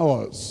 2-3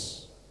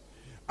 hours.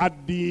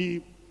 At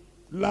the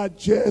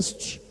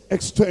largest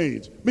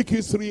extent, make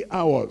it 3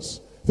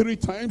 hours. 3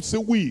 times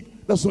a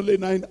week, that's only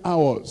 9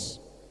 hours.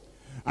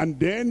 And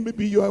then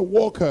maybe you're a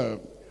worker,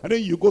 and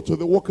then you go to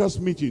the workers'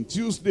 meeting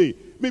Tuesday,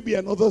 maybe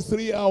another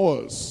 3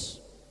 hours.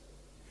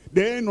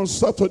 Then on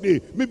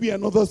Saturday, maybe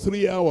another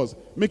 3 hours,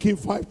 making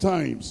 5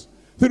 times.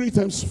 3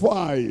 times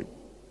 5,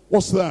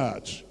 what's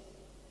that?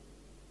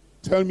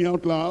 Tell me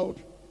out loud.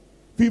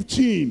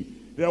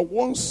 15. There are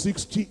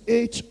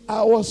 168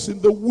 hours in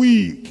the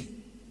week.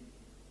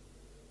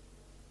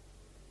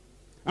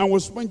 And we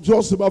spend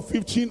just about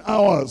 15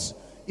 hours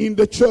in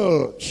the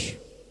church.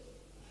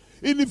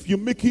 Even if you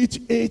make it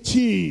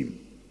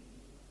 18,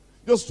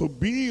 just to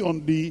be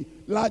on the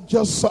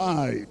larger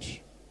side,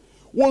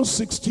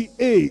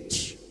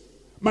 168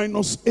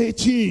 minus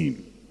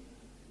 18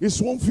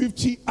 is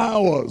 150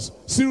 hours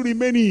still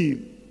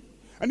remaining.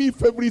 And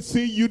if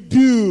everything you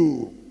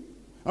do,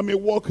 I'm a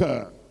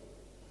worker,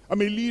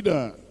 I'm a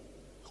leader,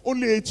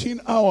 only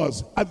 18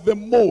 hours at the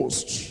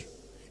most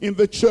in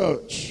the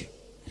church,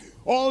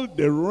 all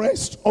the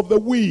rest of the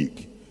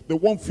week, the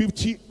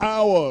 150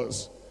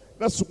 hours.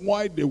 That's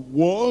why the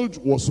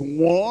world was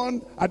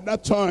one at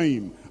that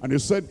time. And he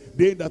said,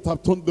 they that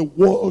have turned the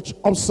world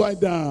upside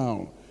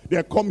down,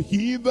 they come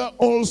hither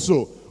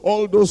also.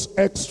 All those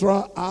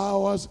extra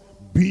hours,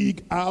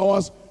 big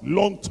hours,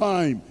 long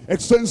time,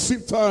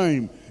 extensive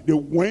time, they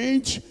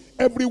went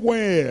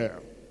everywhere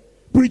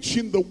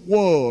preaching the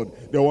word.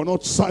 They were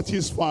not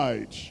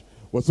satisfied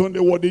with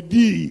only what they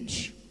did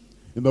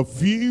in the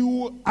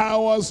few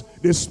hours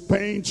they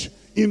spent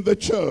in the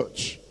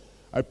church.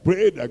 I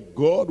pray that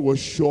God will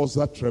show us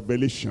that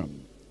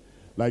revelation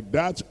like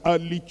that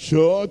early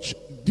church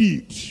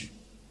did.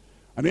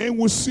 And then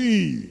we'll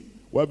see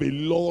we have a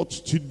lot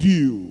to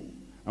do,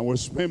 and we'll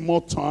spend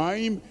more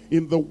time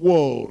in the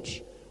world.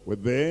 We'll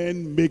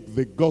then make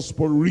the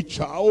gospel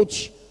reach out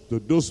to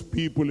those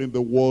people in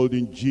the world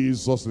in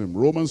Jesus' name.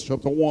 Romans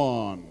chapter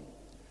 1.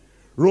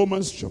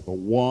 Romans chapter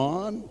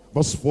 1,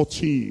 verse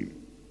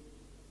 14.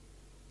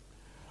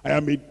 I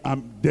am a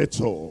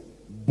debtor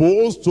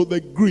both to the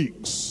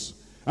Greeks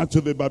and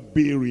to the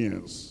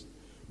barbarians,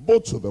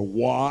 both to the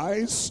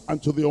wise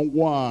and to the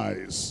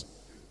unwise.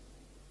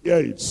 Here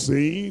it's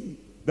saying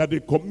that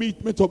the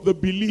commitment of the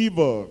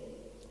believer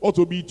ought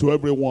to be to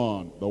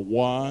everyone. The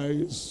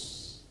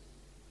wise,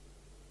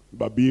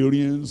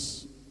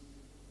 barbarians,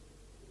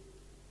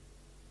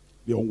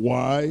 the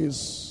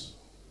unwise,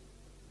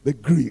 the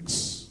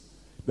Greeks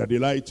that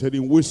delighted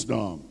in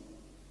wisdom.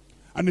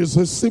 And it's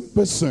the same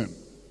person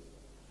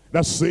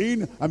that's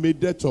saying, I'm a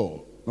debtor,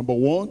 number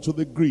 1, to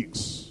the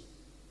Greeks.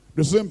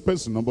 The same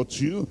person, number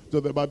 2,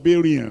 to the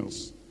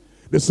barbarians.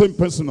 The same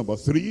person, number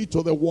 3,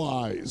 to the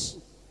wise.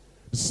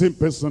 The same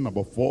person,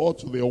 number 4,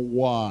 to the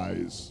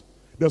unwise.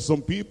 There's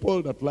some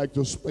people that like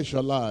to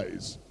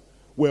specialize.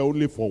 We're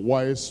only for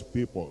wise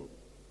people.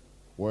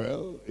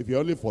 Well, if you're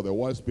only for the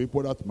wise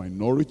people, that's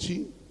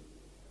minority.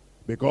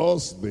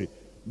 Because the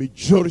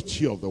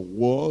majority of the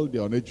world,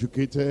 they're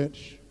uneducated,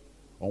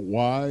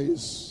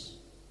 unwise,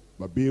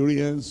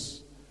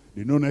 barbarians.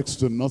 They know next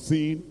to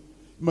nothing.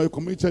 You might be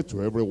committed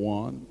to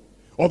everyone.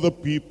 Other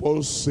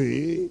people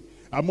say,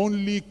 I'm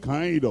only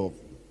kind of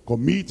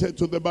committed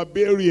to the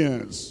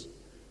barbarians,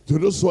 to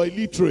those who are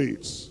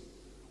illiterate.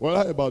 Well,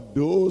 how about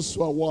those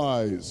who are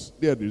wise?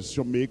 They are the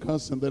decision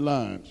makers in the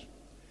land.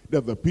 They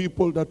are the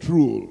people that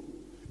rule.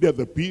 They are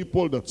the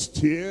people that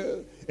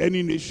steer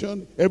any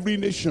nation, every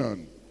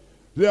nation.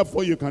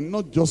 Therefore, you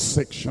cannot just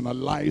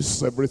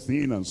sectionalize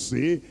everything and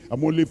say,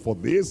 I'm only for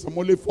this, I'm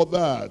only for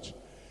that.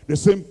 The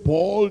same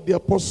Paul the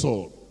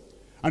apostle,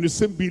 and the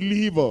same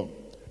believer,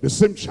 the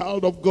same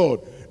child of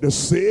God, the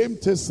same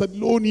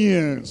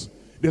Thessalonians.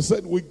 They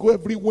said we go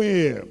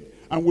everywhere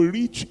and we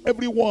reach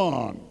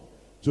everyone,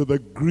 to the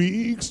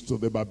Greeks, to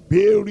the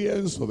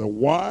barbarians, to the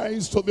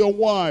wise, to the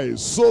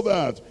unwise, so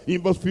that,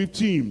 in verse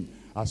 15,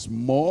 as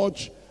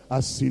much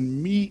as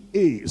in me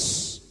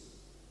is,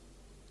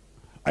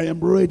 I am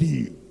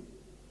ready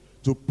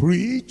to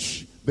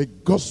preach the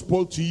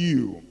gospel to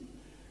you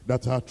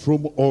that are at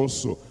Rome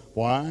also.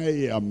 For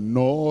I am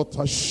not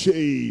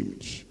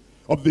ashamed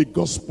of the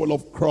gospel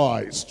of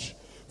Christ,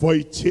 for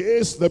it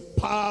is the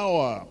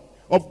power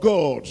of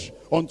God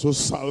unto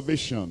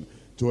salvation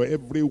to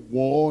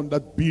everyone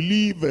that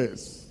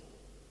believeth.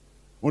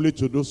 Only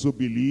to those who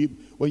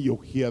believe. When you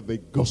hear the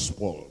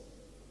gospel,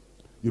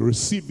 you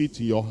receive it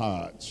in your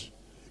heart,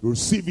 you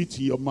receive it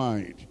in your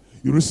mind,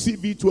 you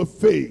receive it with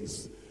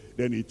faith,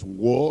 then it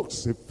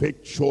works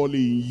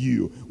effectually in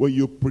you. When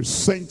you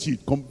present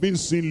it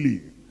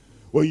convincingly,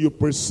 when you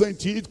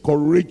present it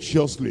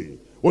courageously,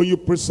 when you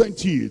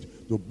present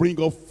it to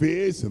bring up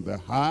faith in the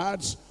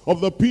hearts of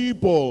the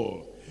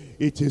people,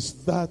 it is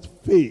that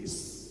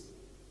faith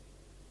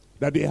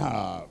that they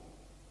have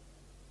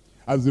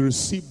as they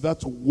receive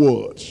that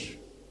word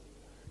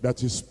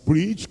that is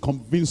preached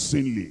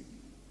convincingly,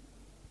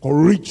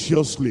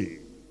 courageously,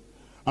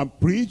 and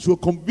preached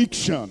with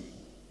conviction.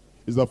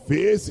 Is the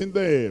faith in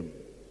them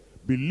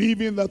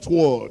Believing that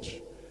word,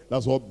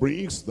 that's what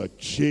brings the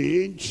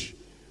change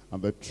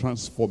and the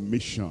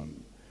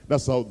transformation.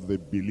 That's how the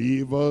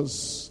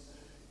believers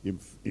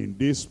in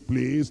this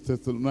place,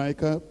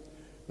 Thessalonica,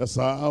 that's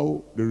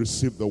how they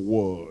receive the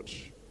word.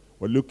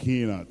 We're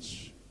looking at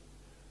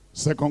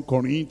 2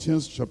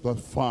 Corinthians chapter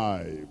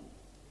 5.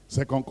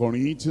 2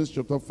 Corinthians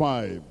chapter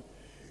 5.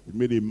 It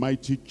made a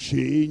mighty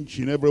change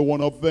in every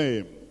one of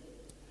them.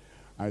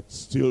 It's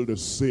still the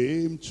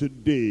same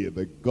today.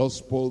 The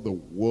gospel, the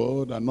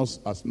word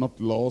has not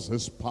lost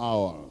its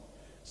power.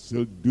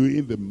 Still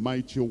doing the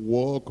mighty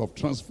work of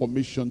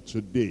transformation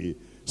today.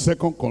 2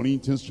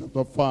 Corinthians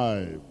chapter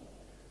 5,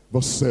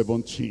 verse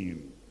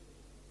 17.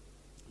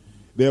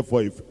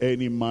 Therefore, if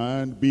any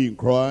man be in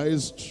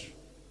Christ,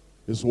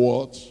 is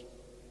what?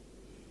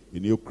 A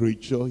new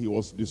creature. He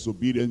was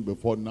disobedient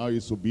before, now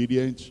he's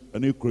obedient. A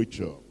new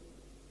creature.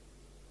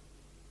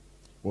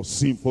 Was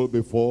sinful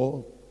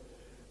before,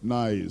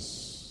 now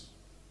is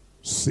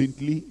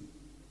saintly.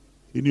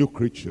 A new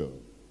creature.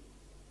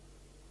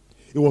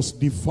 It was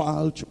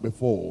defiled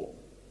before,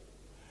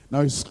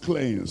 now it's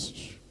cleansed.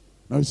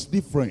 Now it's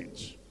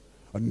different.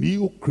 A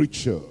new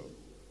creature.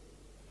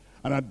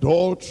 An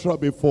adulterer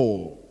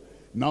before,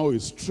 now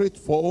is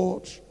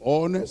straightforward,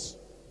 honest,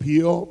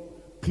 pure,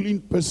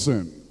 clean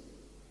person.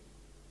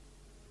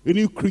 A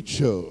new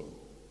creature.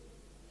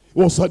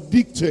 Was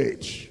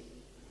addicted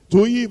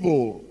to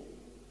evil,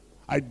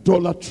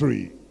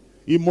 idolatry,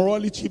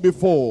 immorality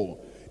before.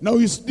 Now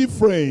it's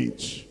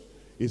different.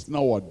 It's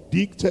now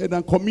addicted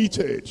and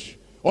committed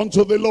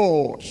unto the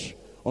Lord,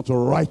 unto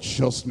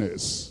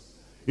righteousness.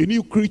 A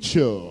new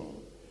creature.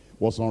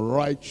 Was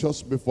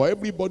unrighteous before.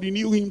 Everybody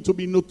knew him to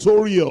be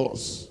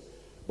notorious.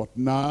 But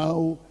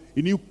now,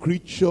 a new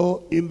creature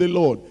in the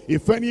Lord.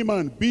 If any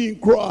man be in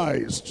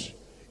Christ,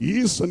 he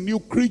is a new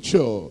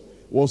creature.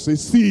 Was a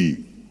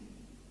thief.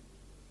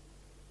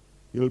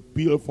 He'll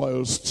pilfer,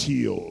 he'll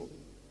steal.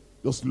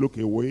 Just look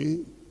away.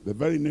 The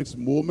very next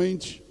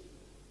moment,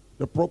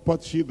 the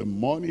property, the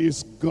money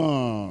is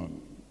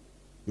gone.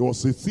 He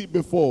was a thief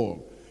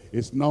before.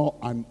 He's now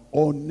an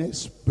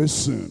honest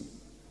person,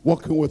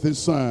 working with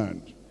his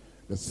hand.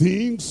 The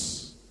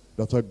things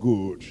that are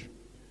good.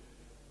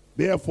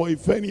 Therefore,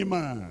 if any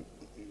man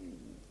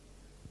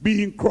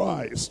be in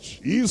Christ,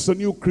 he is a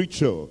new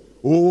creature.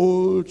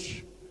 Old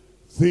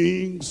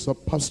things are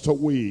passed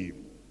away,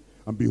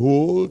 and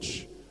behold,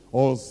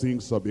 all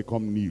things have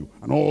become new.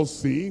 And all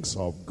things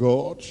are of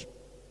God,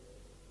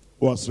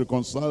 who has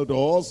reconciled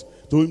us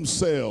to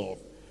himself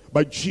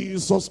by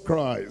Jesus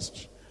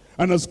Christ,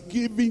 and has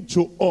given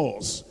to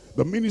us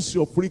the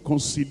ministry of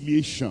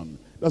reconciliation.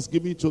 That's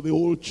given to the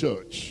whole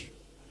church.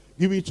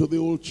 Give it to the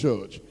whole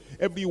church.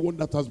 Everyone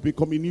that has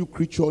become a new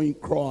creature in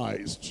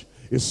Christ,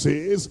 it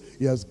says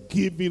he has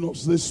given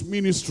us this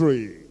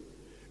ministry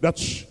that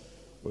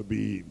will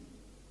be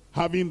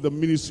having the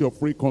ministry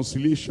of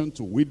reconciliation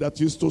to wit. That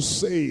is to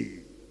say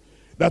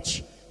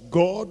that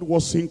God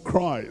was in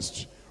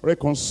Christ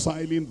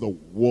reconciling the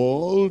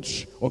world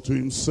unto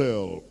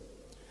himself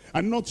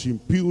and not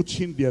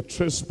imputing their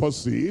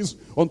trespasses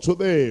unto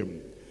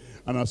them,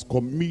 and has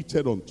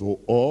committed unto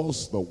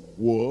us the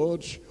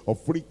word of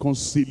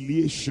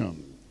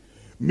reconciliation.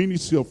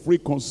 Ministry of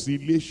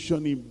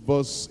reconciliation in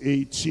verse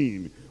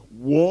 18.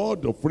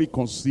 Word of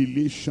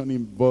reconciliation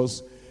in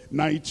verse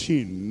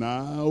 19.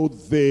 Now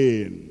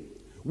then,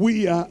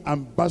 we are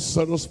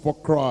ambassadors for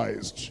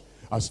Christ,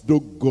 as though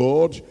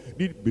God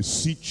did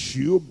beseech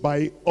you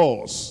by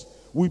us.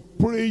 We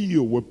pray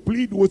you, we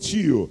plead with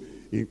you,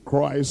 in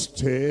Christ's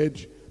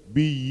stead,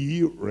 be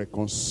ye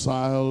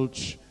reconciled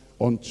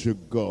unto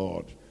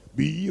God.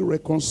 Be ye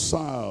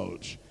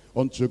reconciled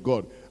unto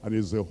God. And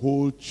it's the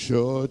whole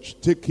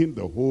church taking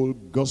the whole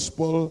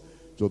gospel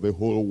to the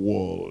whole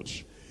world.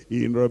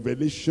 In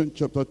Revelation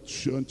chapter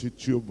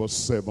 22 verse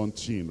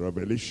 17.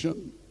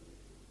 Revelation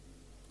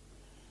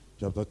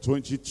chapter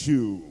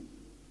 22.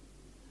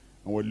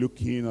 And we're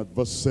looking at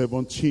verse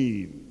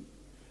 17.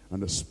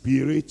 And the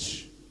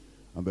Spirit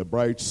and the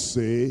bride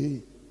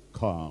say,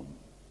 come.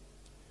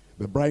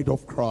 The bride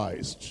of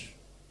Christ,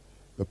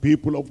 the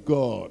people of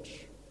God,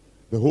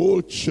 the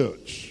whole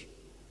church,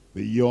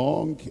 the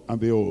young and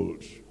the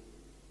old,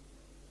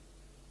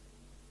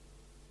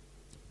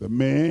 the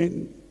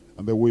men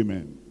and the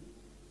women,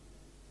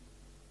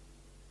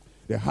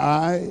 the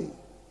high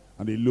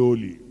and the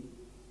lowly,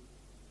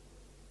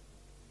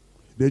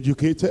 the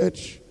educated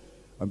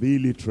and the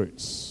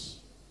illiterates,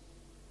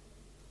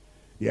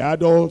 the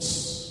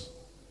adults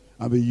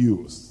and the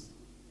youth,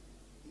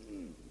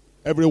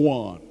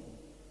 everyone,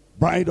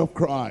 bride of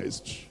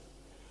Christ,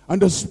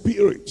 and the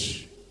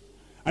Spirit.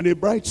 And the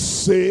bride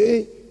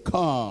say,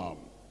 come.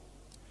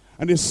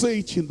 And they say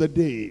it in the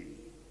day.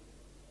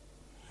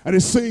 And they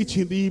say it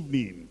in the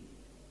evening.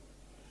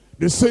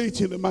 They say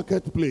it in the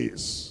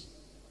marketplace.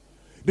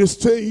 They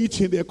say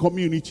it in their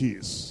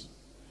communities.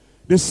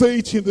 They say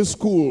it in the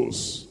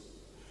schools.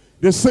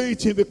 They say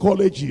it in the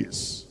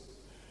colleges.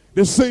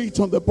 They say it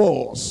on the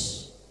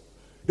bus.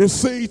 They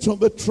say it on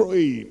the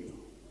train.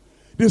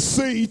 They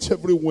say it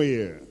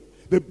everywhere.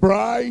 The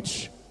bride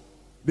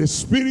The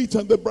Spirit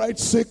and the bride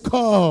say,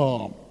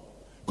 come.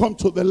 Come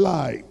to the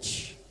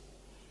light.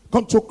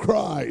 Come to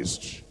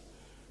Christ.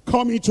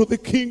 Come into the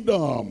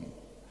kingdom.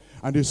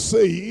 And they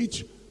say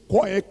it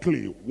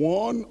quietly,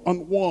 one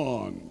on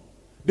one.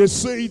 They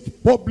say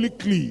it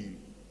publicly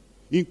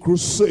in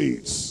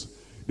crusades.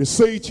 They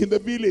say it in the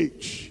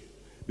village.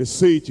 They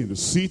say it in the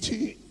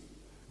city.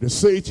 They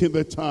say it in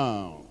the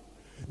town.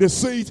 They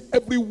say it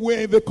everywhere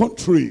in the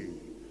country.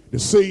 They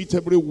say it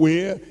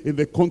everywhere in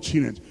the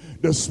continent.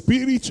 The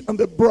Spirit and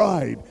the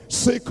bride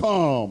say,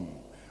 come.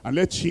 And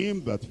let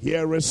him that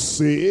heareth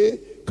say,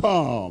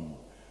 come.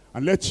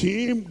 And let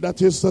him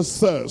that is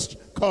athirst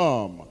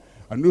come.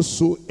 And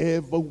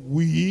whosoever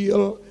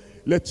will,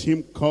 let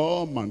him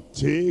come and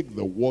take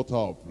the water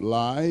of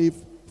life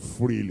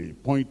freely.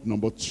 Point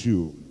number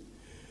 2.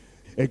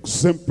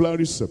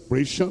 Exemplary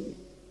separation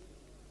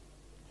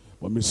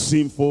from a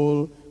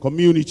sinful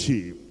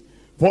community.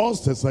 1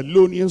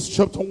 Thessalonians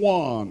chapter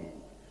 1,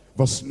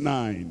 verse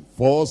 9.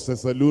 1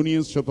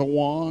 Thessalonians chapter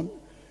 1,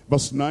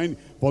 verse 9.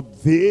 For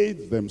they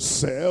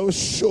themselves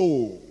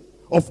show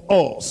of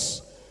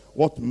us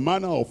what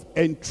manner of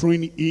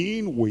entering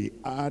in we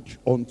add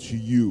unto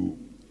you.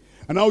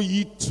 And how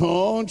ye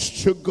turned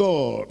to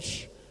God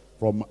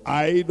from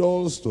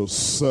idols to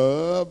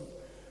serve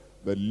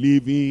the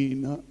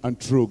living and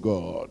true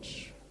God.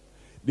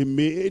 They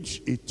made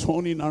a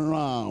turning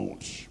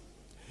around.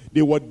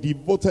 They were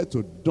devoted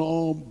to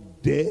dumb,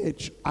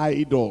 dead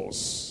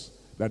idols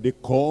that they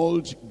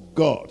called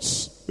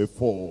gods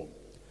before.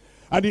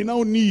 And they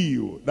now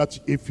knew that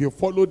if you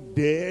follow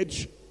dead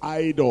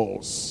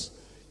idols,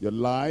 your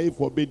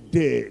life will be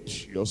dead,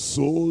 your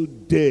soul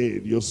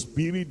dead, your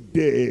spirit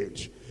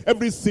dead,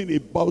 everything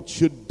about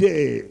you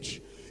dead.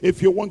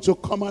 If you want to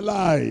come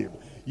alive,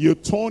 you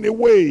turn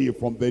away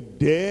from the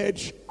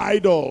dead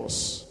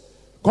idols.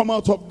 Come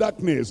out of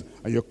darkness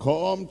and you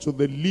come to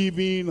the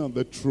living and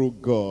the true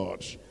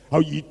God. How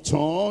ye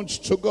turned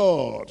to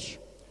God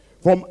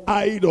from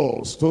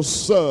idols to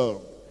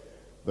serve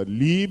the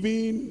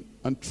living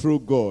and true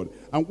God.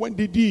 And when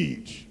they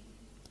did,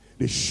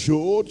 they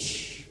showed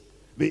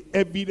the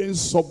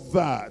evidence of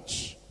that.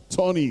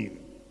 Turning.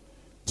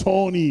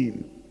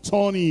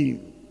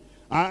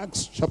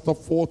 Acts chapter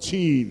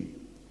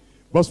 14,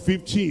 verse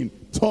 15.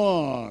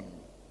 Turn.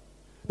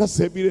 That's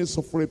evidence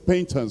of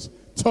repentance.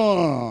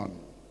 Turn.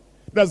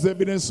 That's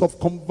evidence of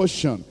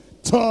conversion.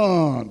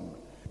 Turn.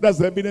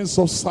 That's evidence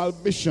of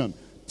salvation.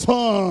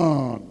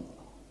 Turn.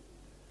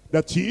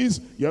 That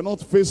is, you're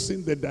not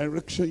facing the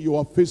direction you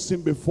are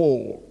facing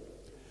before.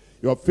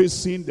 You are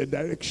facing the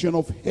direction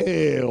of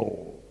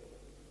hell,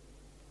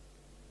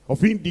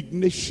 of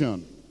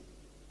indignation,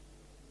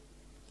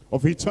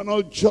 of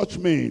eternal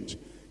judgment.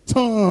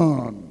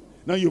 Turn.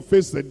 Now you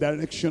face the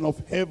direction of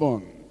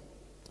heaven,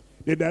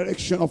 the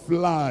direction of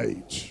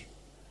light,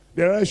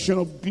 the direction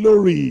of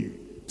glory.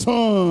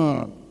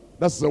 Turn.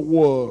 That's the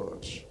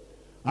word.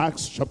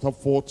 Acts chapter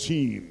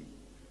 14,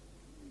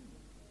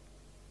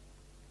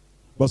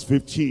 verse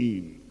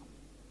 15.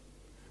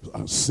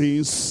 And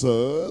saying,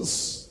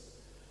 sirs,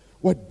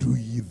 why do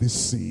ye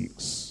these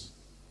things?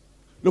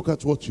 Look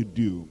at what you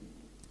do.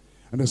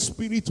 And the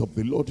Spirit of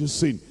the Lord is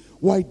saying,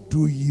 why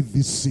do ye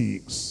these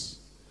things?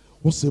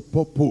 What's the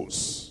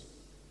purpose?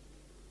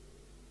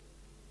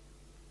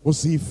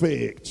 What's the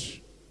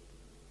effect?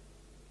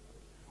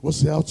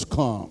 What's the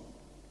outcome?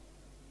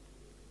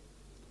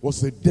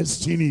 What's the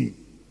destiny?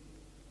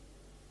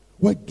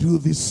 Why do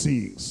these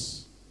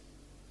things?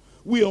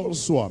 We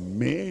also are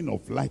men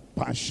of like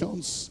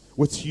passions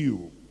with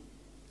you,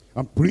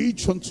 and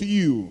preach unto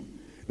you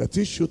that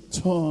ye should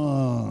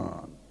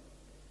turn.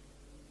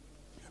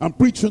 And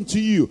preach unto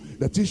you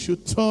that ye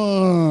should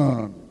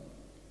turn.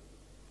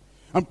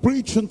 And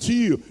preach unto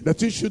you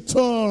that ye should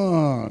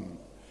turn.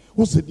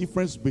 What's the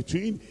difference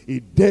between a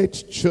dead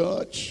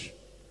church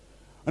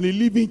and a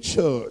living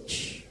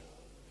church?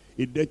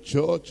 A dead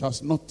church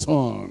has not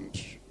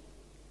turned.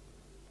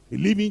 A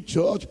living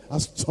church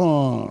has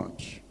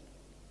turned.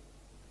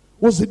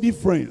 What's the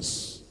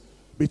difference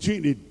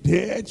between a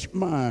dead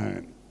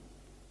man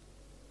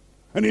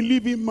and a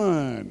living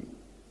man?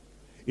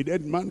 A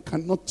dead man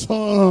cannot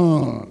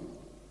turn.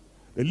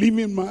 The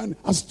living man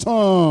has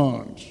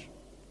turned.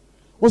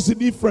 What's the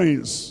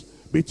difference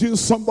between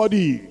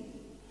somebody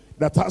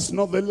that has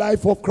not the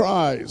life of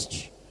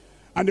Christ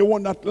and the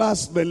one that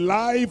has the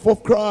life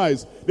of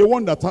Christ? The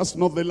one that has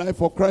not the life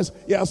of Christ,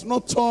 he has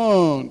not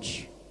turned.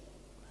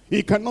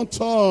 He cannot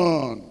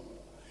turn.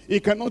 He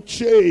cannot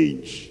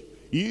change.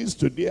 He is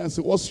today as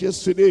he was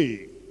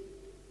yesterday.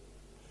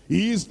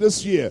 He is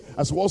this year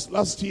as he was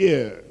last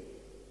year.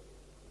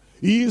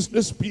 He is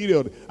this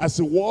period as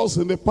he was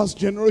in the past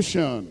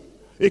generation.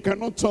 He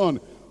cannot turn.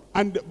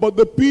 But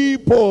the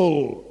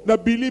people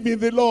that believe in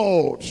the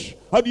Lord,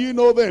 how do you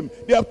know them?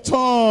 They have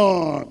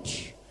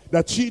turned.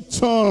 That ye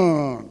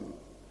turn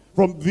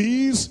from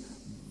these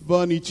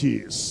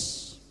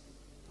vanities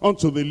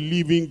unto the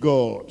living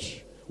God,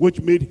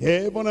 which made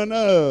heaven and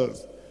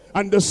earth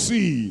and the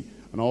sea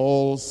and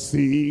all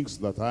things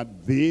that are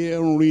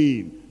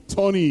therein.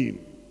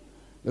 Turning.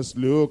 Let's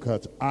look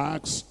at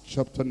Acts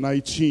chapter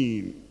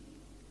 19.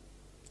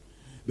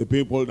 The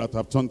people that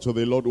have turned to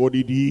the Lord, what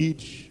he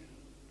did.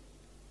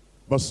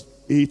 Verse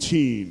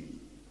 18.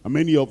 And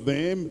many of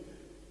them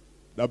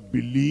that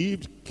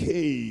believed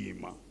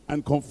came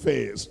and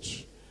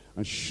confessed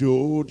and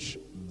showed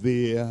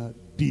their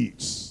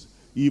deeds,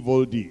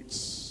 evil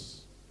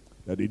deeds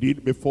that they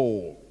did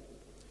before.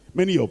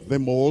 Many of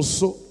them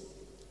also,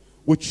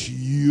 which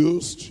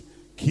used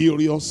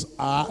curious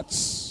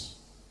arts,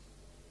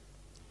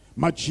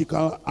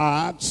 magical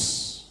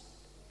arts,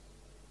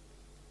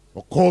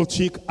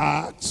 occultic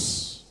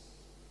arts,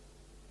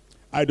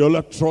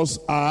 idolatrous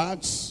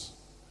arts,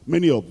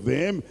 many of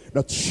them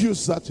that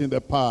used that in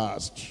the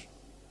past.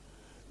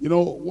 You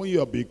know, when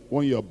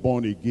you're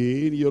born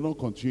again, you're not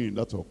continuing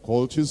that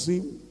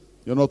occultism.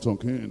 You're not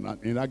continuing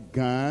in that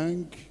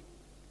gang.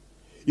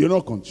 You're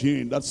not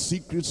continuing in that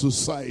secret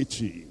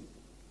society.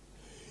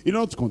 You're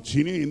not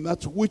continuing in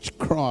that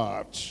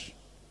witchcraft.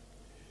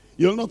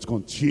 You'll not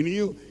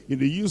continue in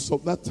the use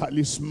of that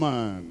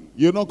talisman.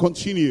 You'll not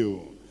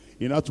continue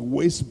in that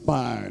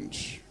waistband,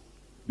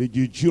 the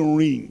juju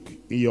ring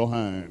in your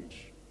hand.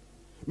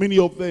 Many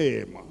of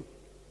them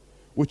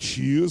which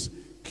use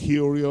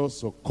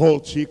curious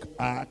occultic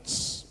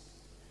acts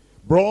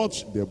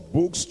brought their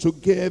books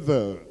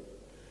together.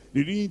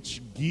 They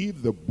didn't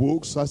give the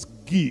books as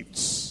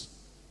gifts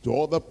to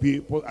other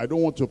people. I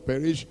don't want to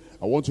perish.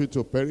 I want you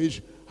to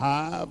perish.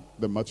 Have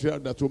the material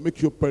that will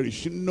make you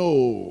perish.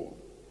 No.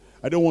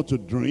 I don't want to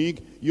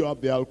drink. You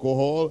have the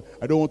alcohol.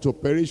 I don't want to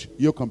perish.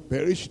 You can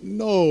perish.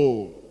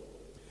 No.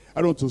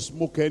 I don't want to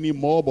smoke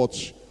anymore,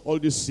 but all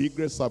these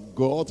cigarettes I've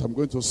got, I'm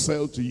going to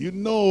sell to you.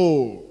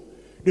 No.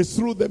 They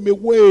threw them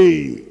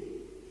away.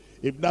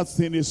 If that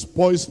thing is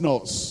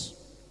poisonous,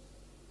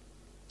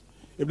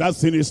 if that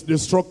thing is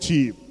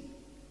destructive,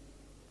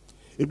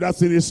 if that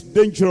thing is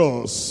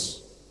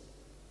dangerous,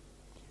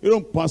 you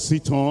don't pass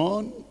it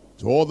on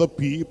to other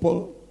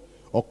people.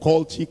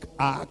 Occultic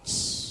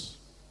acts,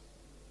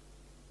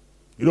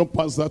 you don't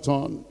pass that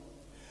on.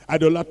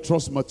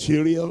 Idolatrous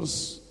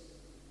materials,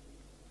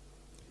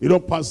 you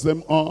don't pass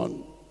them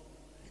on.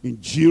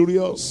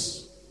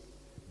 Injurious,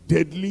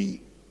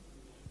 deadly,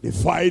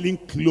 defiling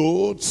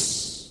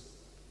clothes,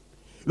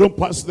 you don't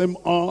pass them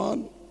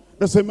on.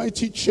 That's a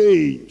mighty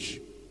change.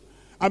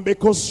 And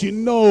because you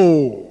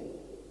know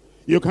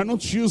you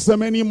cannot use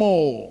them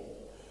anymore,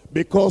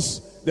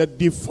 because they're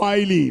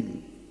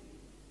defiling,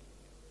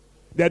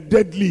 they're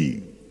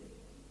deadly,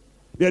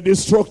 they're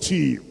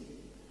destructive.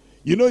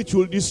 You know it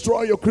will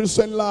destroy your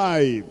Christian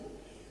life.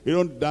 You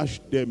don't dash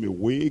them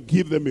away,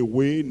 give them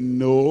away.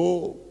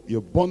 No, you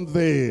burn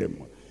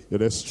them, you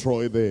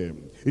destroy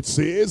them. It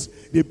says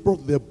they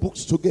brought their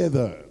books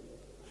together.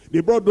 They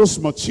brought those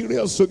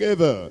materials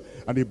together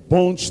and they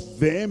bunched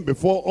them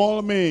before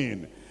all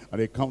men. And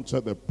they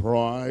counted the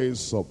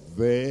price of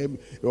them.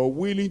 They were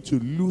willing to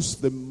lose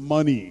the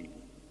money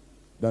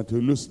than to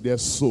lose their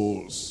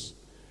souls.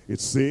 It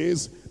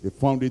says they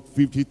found it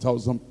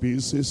 50,000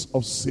 pieces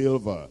of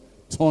silver,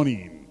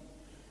 turning.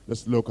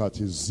 Let's look at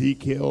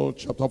Ezekiel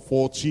chapter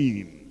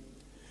 14.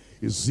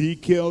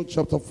 Ezekiel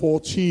chapter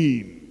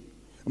 14.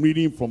 I'm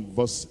reading from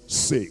verse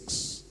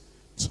 6.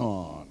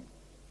 Turn.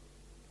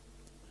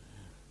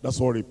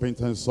 That's what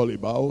repentance is all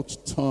about.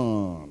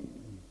 Turn.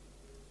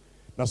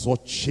 That's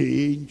what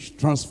change,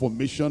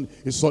 transformation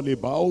is all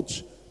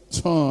about.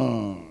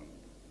 Turn.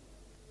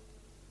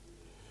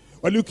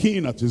 We're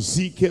looking at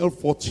Ezekiel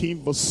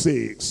 14 verse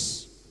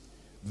 6.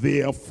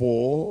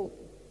 Therefore,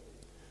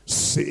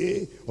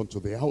 say unto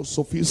the house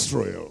of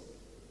Israel,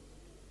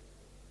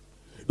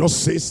 thus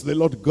says the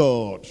Lord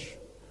God,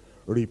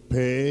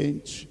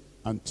 repent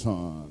and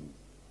turn.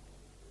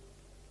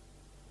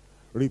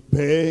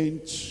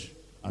 Repent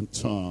and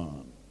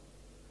turn.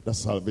 That's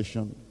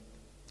salvation.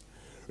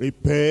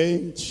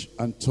 Repent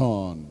and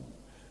turn.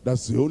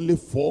 That's the only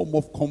form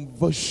of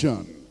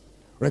conversion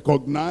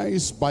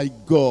recognized by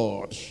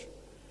God.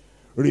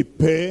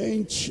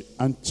 Repent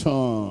and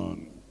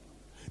turn.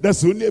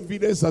 That's the only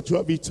evidence that you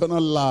have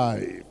eternal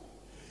life.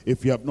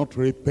 If you have not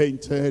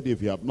repented,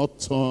 if you have not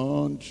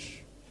turned,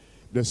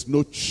 there's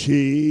no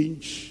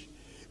change.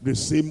 The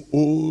same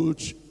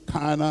old,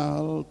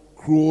 carnal,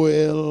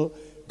 cruel,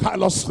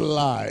 callous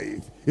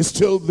life is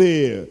still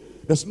there.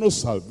 There's no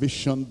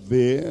salvation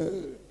there.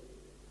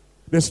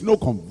 There's no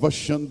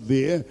conversion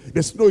there.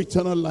 There's no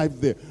eternal life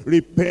there.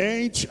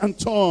 Repent and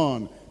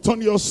turn.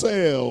 Turn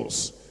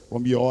yourselves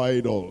from your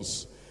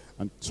idols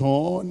and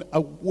turn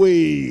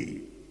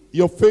away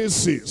your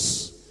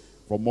faces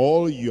from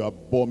all your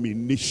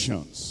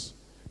abominations.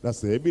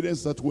 That's the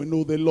evidence that we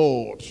know the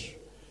Lord.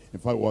 In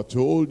fact, we're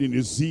told in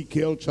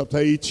Ezekiel chapter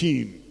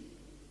 18.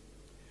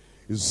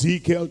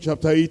 Ezekiel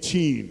chapter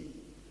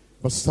 18,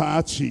 verse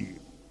 30.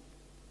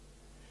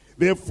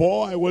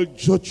 Therefore I will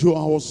judge your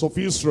house of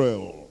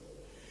Israel,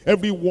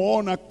 every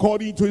one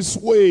according to his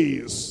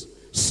ways,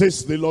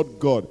 says the Lord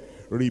God.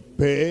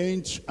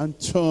 Repent and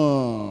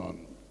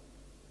turn.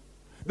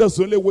 That's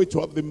the only way to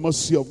have the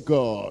mercy of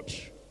God.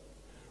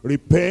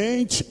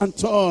 Repent and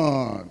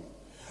turn.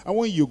 And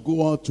when you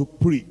go out to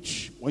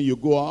preach, when you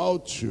go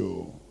out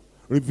to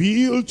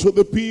reveal to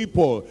the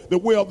people the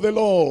way of the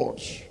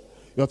Lord,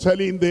 you're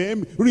telling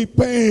them,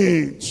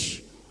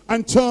 repent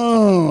and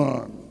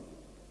turn.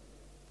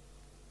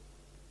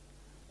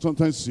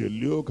 Sometimes you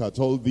look at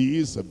all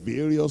these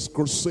various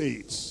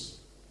crusades,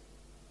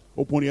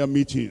 open air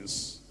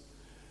meetings,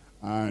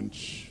 and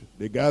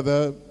they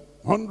gather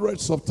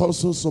hundreds of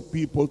thousands of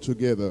people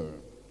together.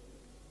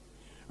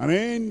 And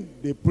then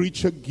the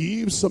preacher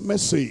gives a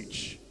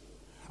message.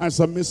 And it's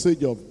a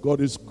message of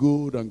God is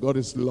good, and God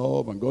is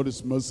love, and God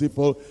is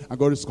merciful, and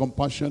God is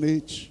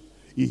compassionate.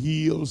 He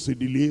heals, he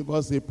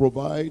delivers, he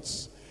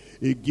provides.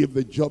 He'll give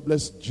the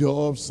jobless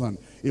jobs, and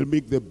he'll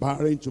make the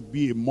barren to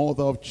be a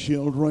mother of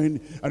children,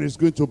 and he's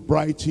going to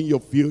brighten your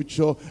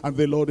future, and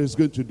the Lord is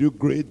going to do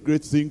great,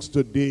 great things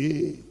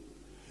today.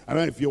 And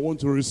if you want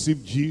to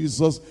receive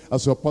Jesus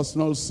as your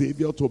personal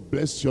Savior, to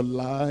bless your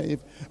life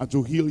and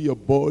to heal your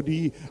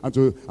body and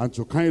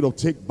to kind of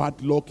take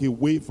bad luck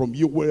away from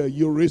you, where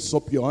you raise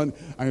up your hand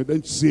and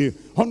then see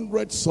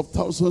hundreds of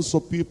thousands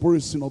of people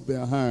raising up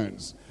their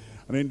hands.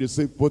 And then they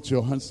say, put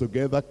your hands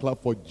together,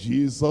 clap for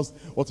Jesus.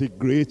 What a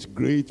great,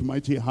 great,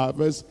 mighty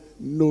harvest.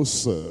 No,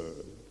 sir.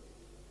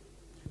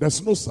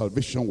 There's no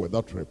salvation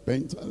without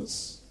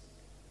repentance.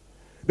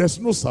 There's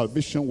no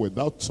salvation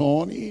without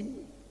turning.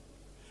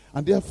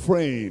 And dear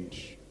friend,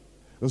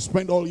 you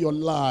spend all your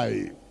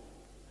life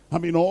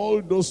having all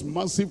those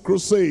massive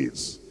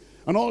crusades,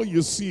 and all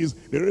you see is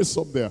they raise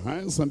up their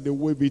hands and they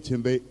wave it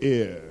in the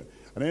air.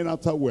 And then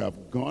after we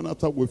have gone,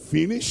 after we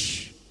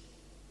finish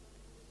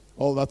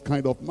all that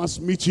kind of mass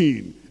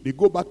meeting, they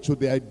go back to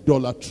their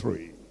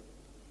idolatry.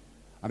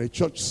 And the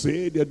church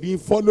say they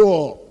didn't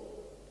follow up.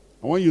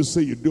 And when you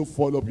say you do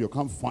follow up, you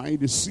can't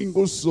find a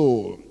single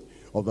soul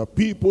of the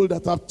people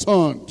that have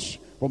turned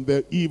from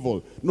their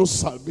evil. No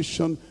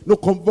salvation, no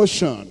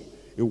conversion.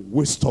 A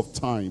waste of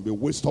time, a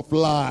waste of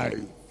life.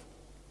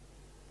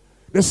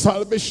 The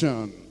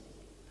salvation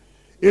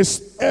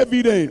is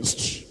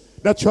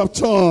evidenced that you have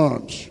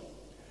turned,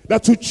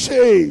 that you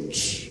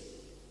change,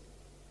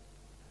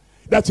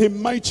 that a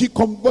mighty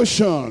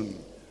conversion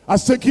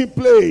has taken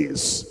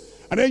place,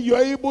 and then you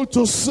are able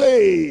to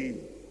say,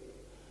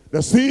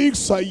 the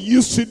things I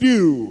used to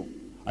do,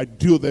 I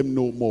do them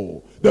no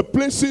more. The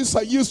places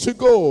I used to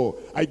go,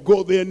 I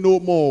go there no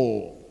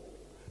more.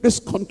 This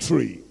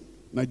country,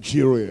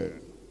 Nigeria,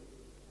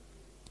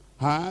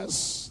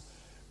 has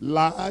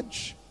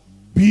large,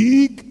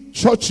 big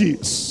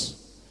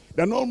churches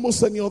than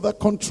almost any other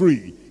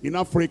country in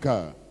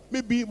Africa,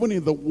 maybe even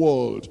in the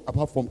world,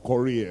 apart from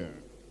Korea.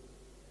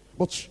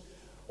 But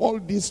all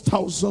these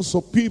thousands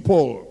of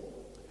people,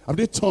 have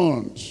they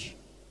turned?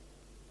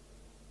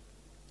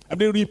 Have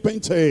they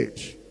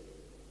repented?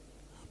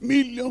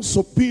 Millions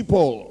of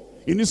people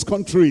in this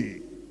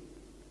country.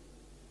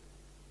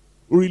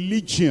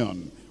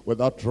 Religion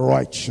without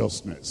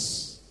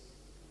righteousness.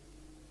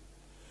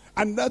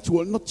 And that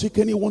will not take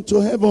anyone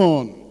to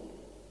heaven.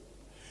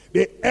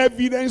 The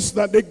evidence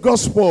that the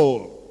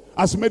gospel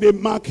has made a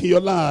mark in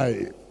your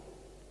life.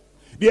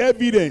 The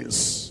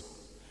evidence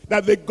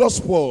that the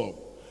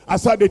gospel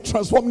has had a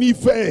transforming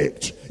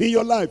effect in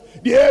your life.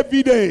 The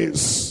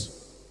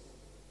evidence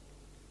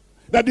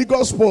that the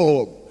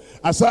gospel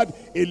has had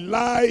a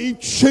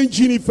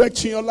life-changing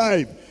effect in your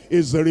life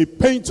is the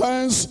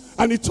repentance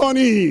and the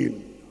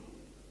turning.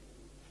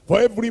 For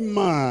every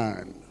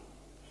man,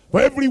 for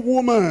every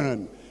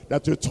woman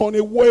that you turn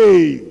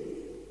away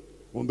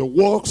from the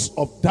works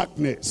of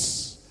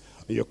darkness,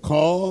 and you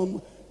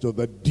come to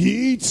the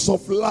deeds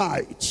of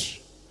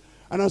light.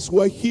 And as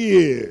we're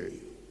here,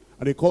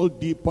 and they call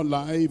Deeper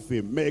Life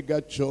a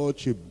mega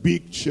church, a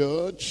big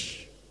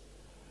church,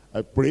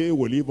 I pray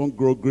we'll even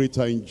grow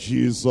greater in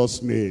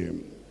Jesus'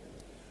 name.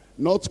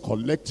 Not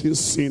collecting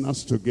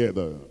sinners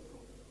together.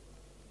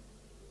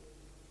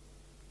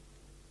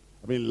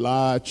 I mean,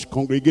 large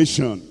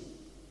congregation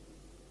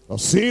of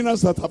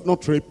sinners that have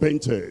not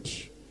repented,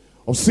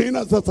 of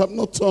sinners that have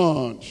not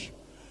turned.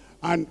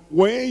 And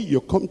when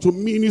you come to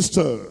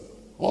minister,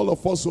 all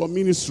of us who are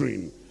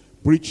ministering,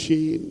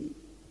 preaching,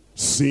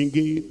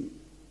 singing,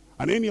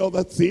 and any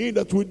other thing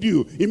that we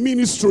do in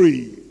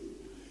ministry,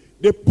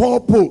 the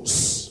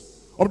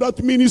purpose of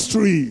that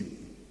ministry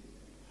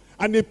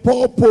and the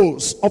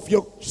purpose of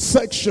your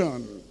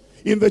section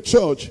in the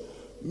church,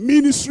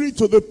 ministry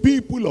to the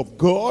people of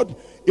God,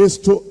 is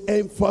to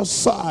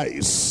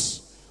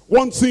emphasize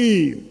one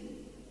thing: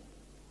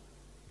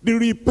 the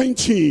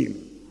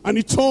repenting and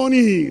the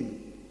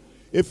turning.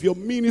 If your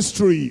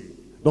ministry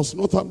does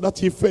not have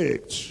that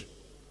effect,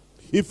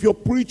 if your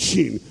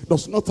preaching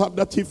does not have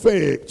that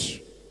effect,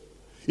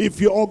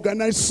 if your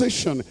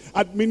organization,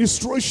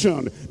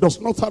 administration does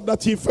not have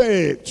that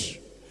effect,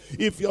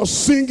 if your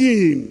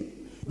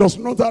singing does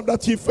not have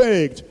that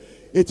effect,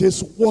 it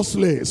is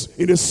worthless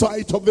in the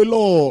sight of the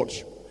Lord.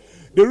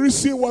 The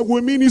reason why we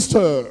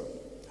minister,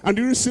 and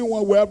the reason why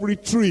we have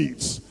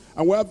retreats,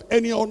 and we have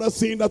any other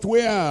thing that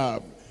we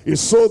have, is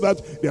so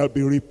that there will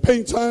be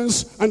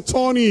repentance and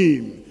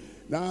turning.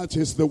 That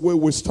is the way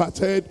we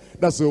started.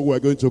 That's the way we're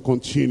going to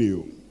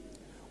continue.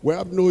 We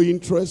have no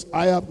interest,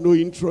 I have no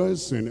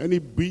interest in any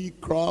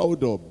big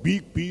crowd or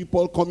big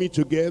people coming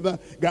together,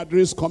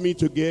 gatherings coming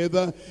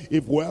together,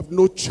 if we have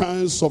no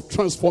chance of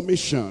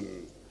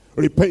transformation,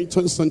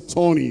 repentance and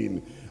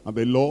turning. And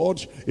the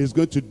Lord is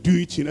going to do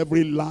it in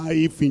every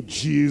life in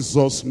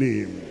Jesus'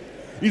 name.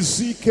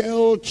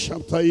 Ezekiel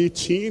chapter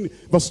 18,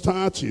 verse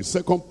 30,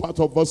 second part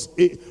of verse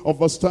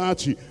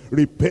 30.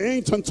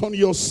 Repent and turn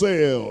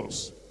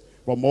yourselves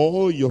from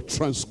all your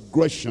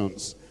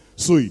transgressions,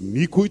 so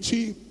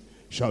iniquity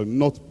shall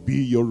not be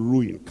your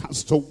ruin.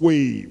 Cast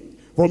away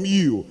from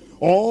you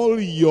all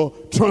your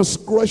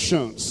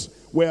transgressions,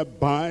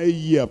 whereby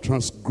ye have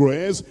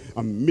transgressed,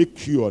 and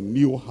make you a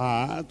new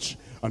heart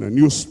and a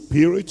new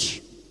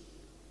spirit.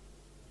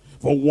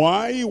 For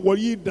why will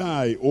ye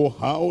die, O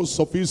house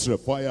of Israel?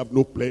 For I have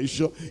no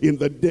pleasure in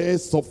the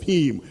death of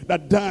him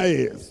that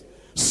dieth,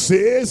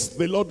 says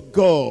the Lord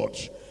God.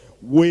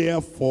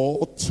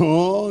 Wherefore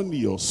turn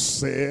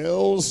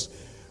yourselves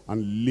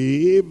and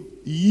live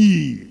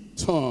ye.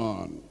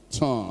 Turn.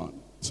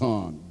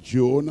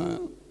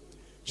 Jonah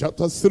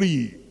chapter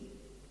 3.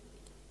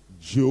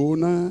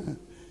 Jonah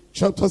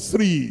chapter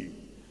 3.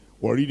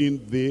 We're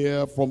reading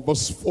there from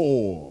verse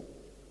 4.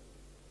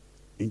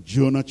 In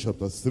Jonah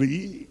chapter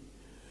 3,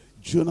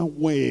 Jonah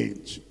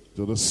went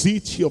to the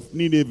city of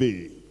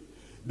Nineveh.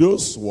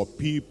 Those were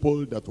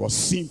people that were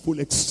sinful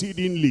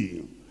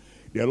exceedingly.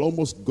 They had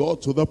almost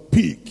got to the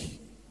peak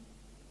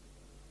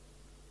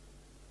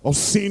of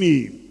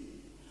sinning.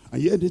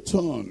 And yet they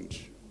turned.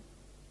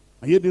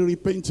 And yet they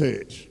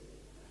repented.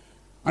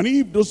 And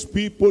if those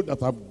people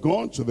that have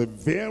gone to the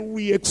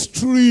very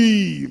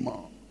extreme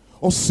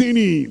of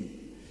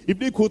sinning, if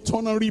they could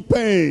turn and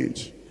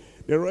repent,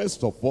 the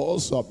rest of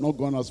us who have not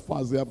gone as far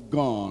as they have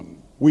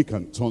gone, we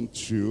can turn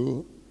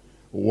too.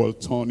 We'll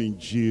turn in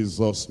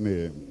Jesus'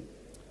 name.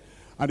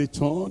 And they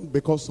turned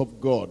because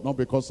of God, not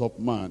because of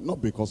man,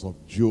 not because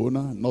of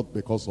Jonah, not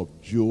because of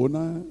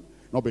Jonah,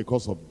 not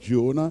because of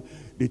Jonah.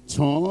 They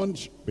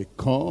turned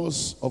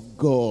because of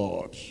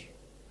God.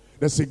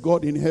 There's a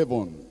God in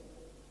heaven,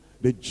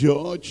 the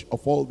judge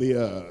of all the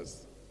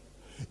earth.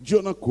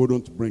 Jonah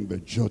couldn't bring the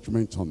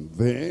judgment on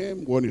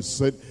them when he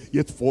said,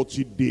 yet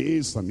 40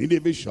 days and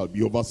Nineveh shall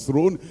be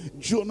overthrown.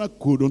 Jonah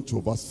couldn't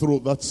overthrow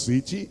that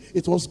city.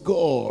 It was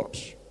God.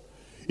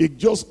 It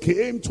just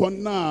came to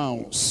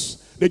announce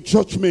the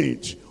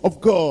judgment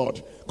of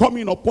God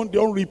coming upon the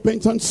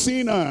unrepentant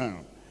sinner.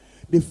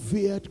 They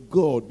feared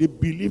God. They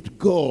believed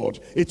God.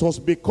 It was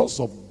because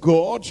of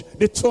God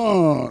they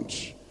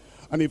turned.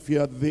 And if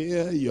you are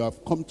there, you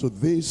have come to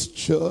this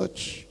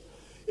church,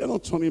 you're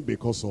not turning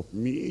because of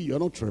me. You're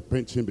not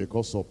repenting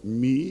because of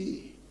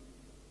me.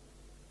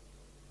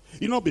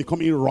 You're not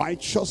becoming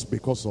righteous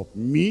because of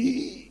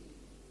me.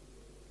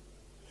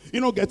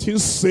 You're not getting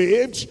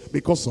saved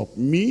because of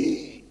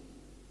me.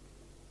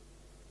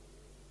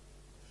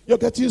 You're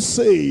getting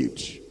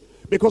saved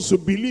because you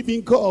believe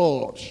in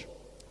God.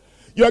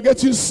 You are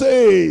getting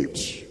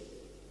saved,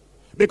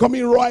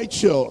 becoming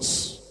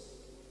righteous,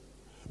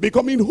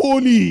 becoming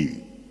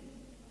holy,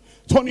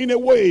 turning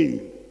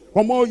away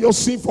from all your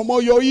sin, from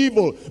all your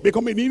evil,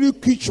 becoming a new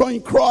creature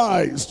in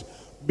Christ,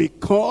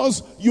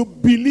 because you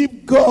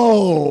believe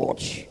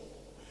God,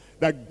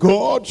 that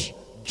God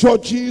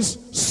judges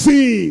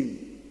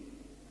sin,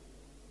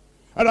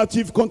 and that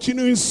if you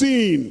continue in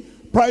sin,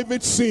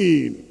 private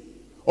sin,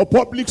 or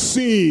public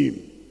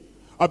sin,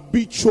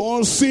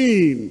 habitual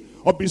sin,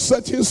 or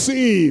besetting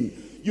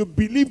sin, you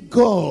believe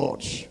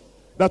God,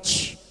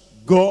 that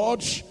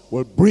God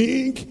will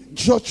bring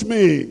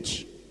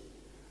judgment.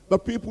 The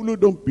people who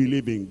don't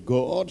believe in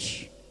God,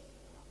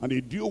 and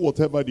they do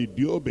whatever they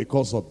do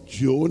because of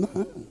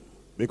Jonah,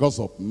 because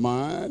of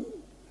man,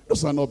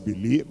 those are not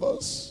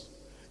believers.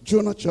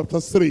 Jonah chapter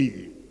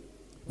 3,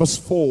 verse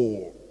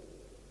 4.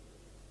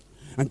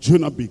 And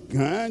Jonah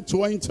began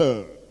to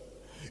enter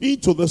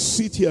into the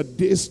city a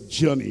day's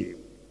journey.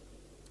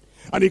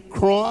 And he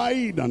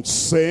cried and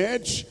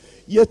said,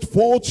 yet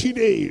 40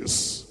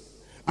 days,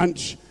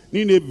 and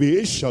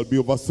Nineveh shall be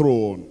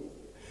overthrown.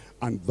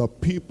 And the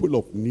people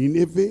of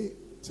Nineveh,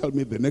 tell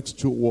me the next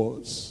two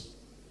words.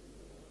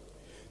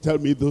 Tell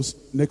me those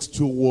next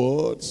two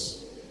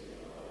words.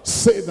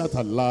 Say that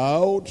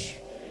aloud.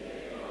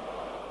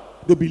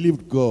 They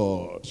believed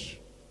God.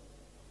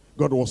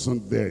 God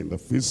wasn't there in the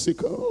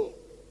physical.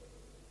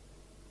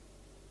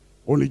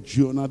 Only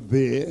Jonah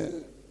there.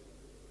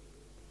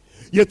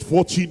 Yet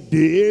 40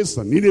 days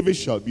and Nineveh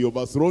shall be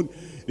overthrown.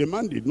 The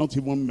man did not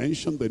even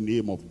mention the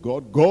name of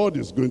God. God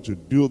is going to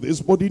do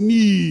this, but he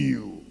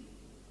knew.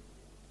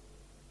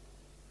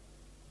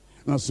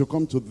 And as you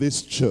come to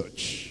this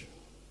church,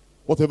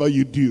 whatever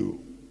you do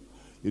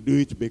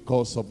it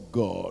because of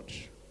God.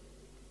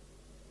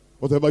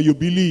 Whatever you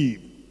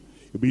believe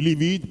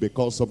it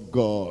because of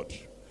God.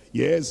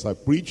 Yes, I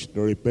preach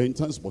the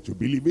repentance, but you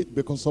believe it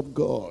because of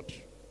God.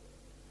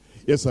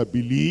 Yes, I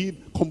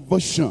believe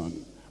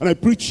conversion, and I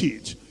preach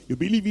it. You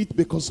believe it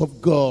because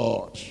of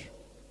God.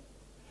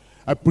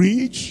 I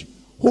preach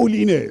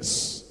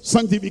holiness,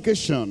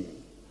 sanctification.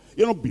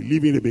 You're not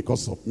believing it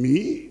because of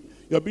me.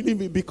 You're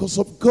believing because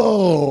of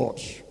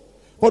God.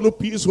 Follow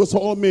peace with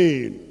all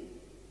men,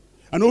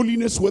 and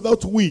holiness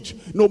without which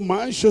no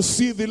man shall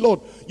see the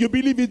Lord. You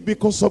believe it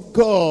because of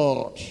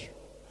God.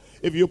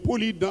 If you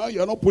pull it down,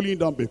 you're not pulling it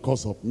down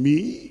because of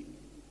me.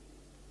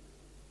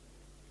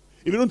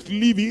 If you don't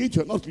live it,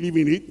 you're not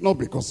living it, not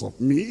because of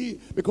me,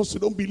 because you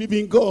don't believe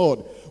in God.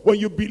 When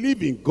you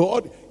believe in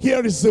God,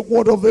 here is the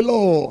word of the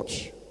Lord.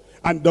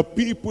 And the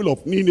people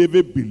of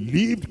Nineveh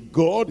believed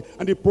God,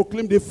 and they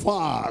proclaimed a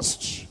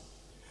fast.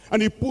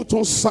 And he put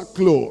on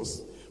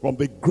sackcloth, from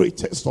the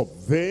greatest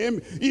of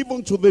them,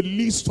 even to the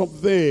least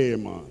of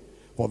them.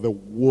 For the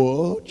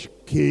word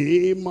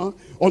came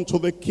unto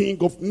the king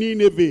of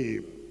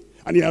Nineveh,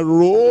 and he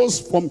arose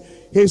from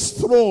his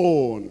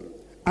throne,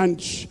 and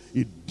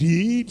he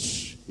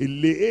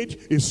laid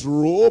his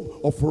robe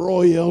of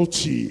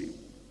royalty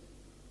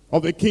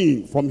of the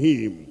king from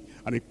him,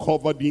 and he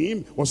covered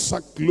him with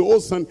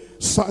sackcloth and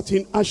sat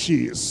in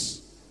ashes.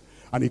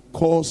 And he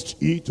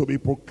caused it to be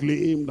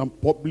proclaimed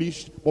and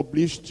published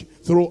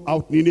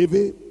throughout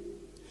Nineveh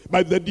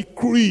by the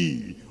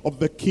decree of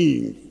the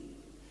king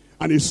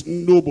and his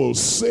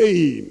nobles,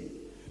 saying,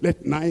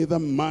 let neither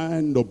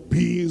man nor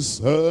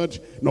beast, herd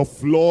nor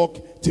flock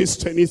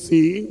taste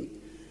anything.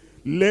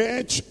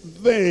 Let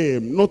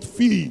them not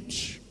feed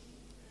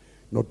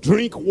nor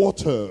drink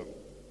water,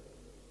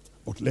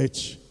 but let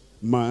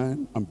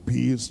man and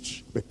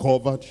beast be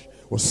covered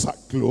with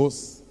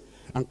sackcloth,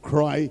 and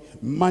cry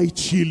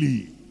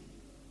mightily.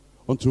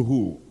 Unto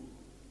who?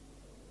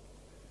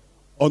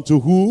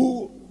 Unto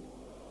who?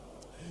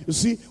 You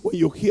see, when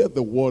you hear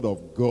the word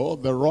of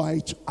God, the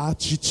right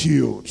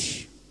attitude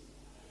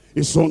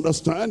is to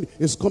understand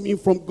it's coming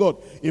from God.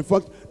 In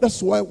fact,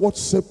 that's why what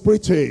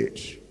separated,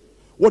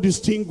 what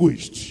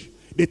distinguished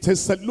the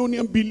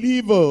Thessalonian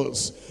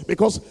believers,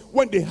 because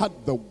when they had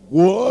the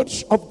word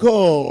of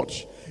God,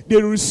 they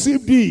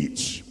received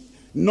it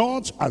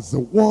not as the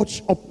word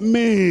of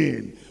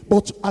men,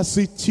 but as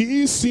it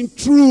is in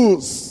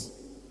truth,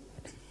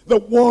 the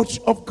word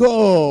of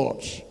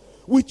God,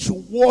 which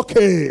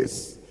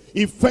worketh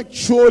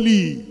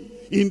effectually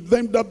in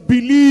them that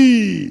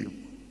believe.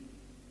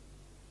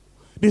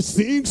 The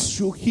things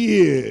you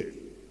hear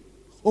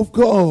of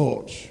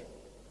God,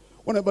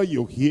 whenever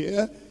you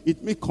hear,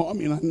 it may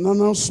come in an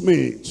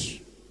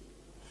announcement.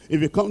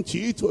 If you come to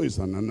it, it's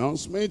an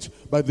announcement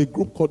by the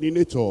group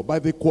coordinator, by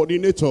the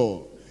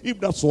coordinator. If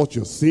that's what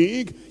you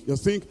think,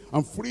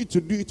 I'm free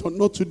to do it or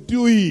not to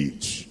do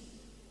it.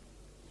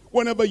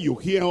 Whenever you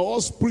hear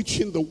us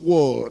preaching the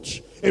word,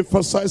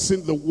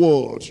 emphasizing the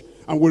word,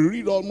 and we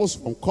read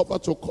almost from cover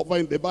to cover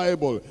in the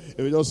Bible, if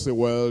you just say,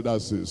 well,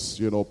 that's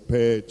his,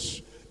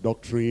 pet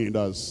doctrine,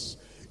 that's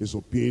his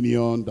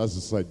opinion, that's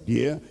his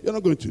idea, you're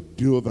not going to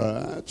do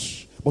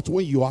that. But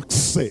when you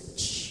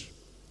accept,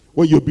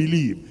 when you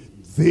believe,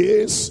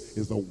 this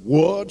is the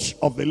word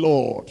of the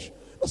Lord,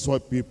 that's why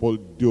people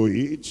do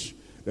it.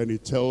 Then he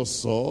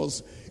tells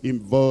us in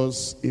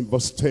verse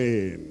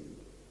 10,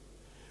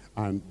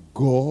 and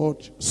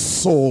God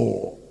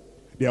saw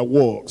their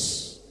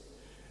works,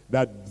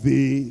 that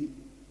they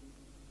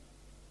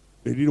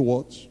did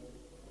what?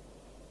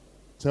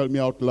 Tell me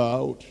out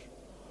loud.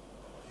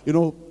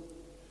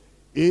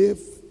 If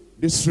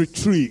this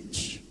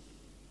retreat,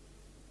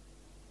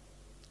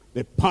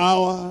 the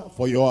power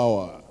for your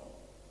hour,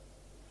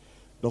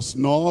 does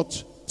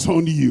not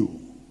turn you,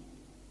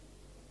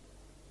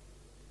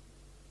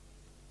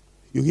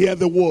 you hear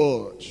the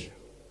word,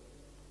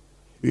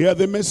 you hear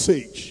the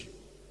message,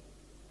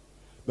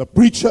 the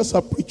preachers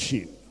are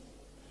preaching,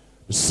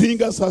 the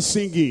singers are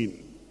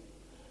singing,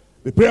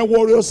 the prayer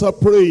warriors are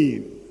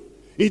praying,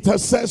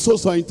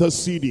 intercessors are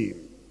interceding,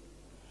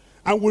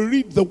 and we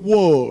read the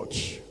word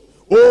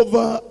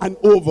over and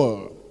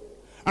over,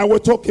 and we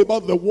talk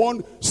about the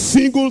one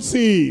single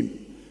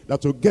thing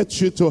that will get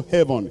you to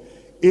heaven.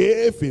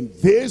 If in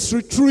this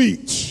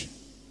retreat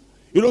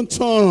you don't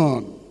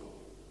turn,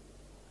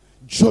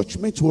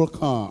 judgment will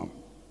come.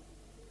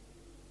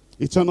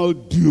 Eternal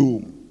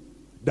doom,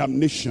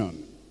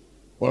 damnation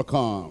will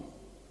come.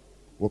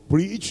 We'll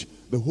preach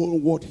the whole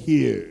word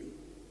here.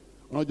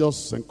 Not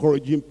just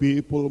encouraging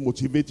people,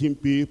 motivating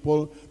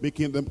people,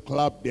 making them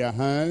clap their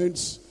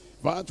hands.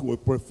 But we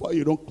prefer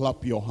you don't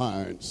clap your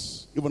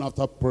hands, even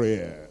after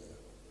prayer.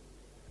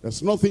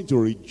 There's nothing to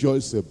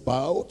rejoice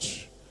about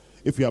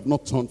if you have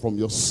not turned from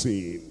your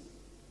sin.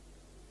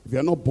 If you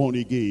are not born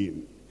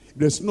again. If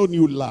there's no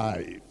new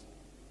life.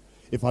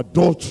 If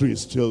adultery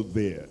is still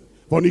there,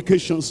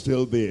 fornication is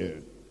still there.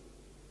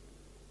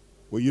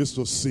 We used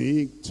to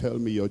sing, tell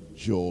me your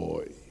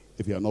joy,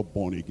 if you are not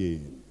born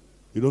again.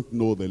 You don't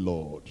know the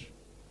Lord.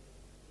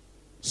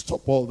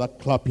 Stop all that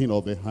clapping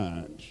of the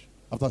hand.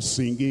 After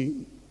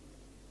singing,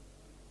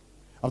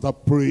 after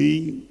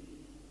praying,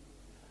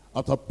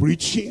 after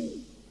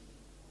preaching,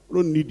 we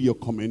don't need your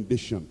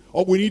commendation.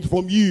 All we need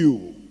from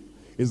you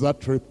is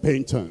that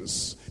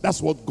repentance.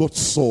 That's what God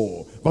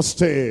saw. Verse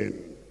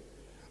 10.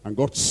 And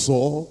God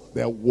saw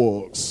their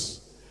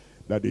works,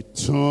 that they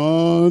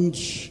turned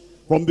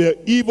from their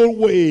evil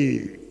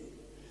way.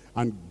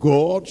 And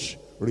God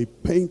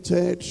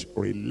repented,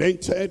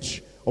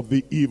 relented of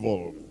the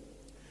evil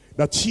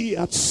that he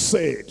had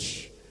said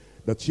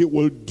that he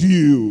will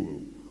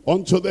do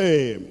unto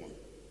them,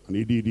 and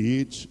he did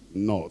it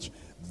not.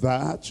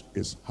 That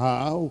is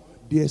how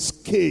they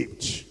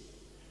escaped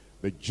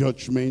the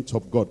judgment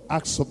of God.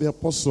 Acts of the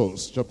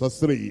Apostles, chapter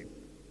 3.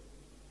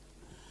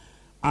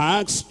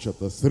 Acts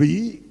chapter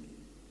 3,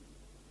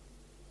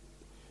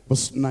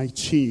 verse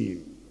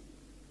 19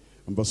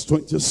 and verse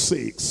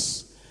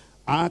 26.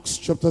 Acts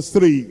chapter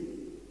 3,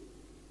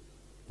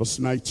 verse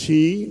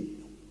 19.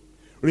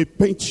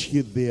 Repent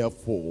ye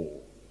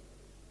therefore.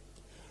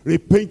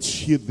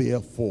 Repent ye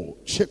therefore.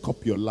 Check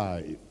up your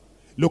life.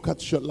 Look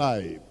at your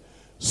life.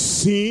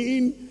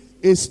 Sin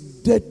is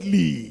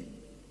deadly.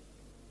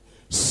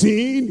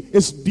 Sin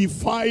is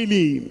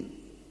defiling.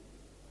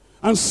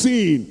 And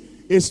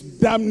sin is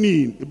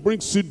damning. It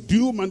brings you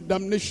doom and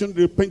damnation.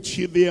 Repent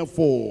ye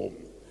therefore,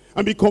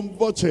 and be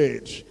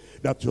converted,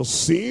 that your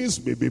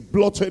sins may be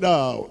blotted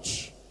out,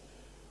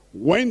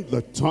 when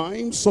the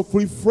times of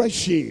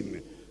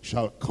refreshing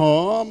shall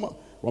come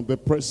from the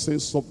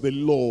presence of the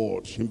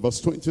Lord. In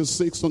verse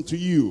 26, unto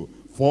you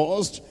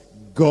first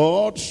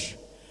God,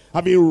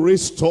 having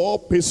raised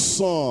up his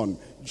Son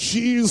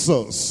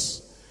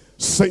Jesus,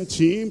 sent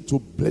him to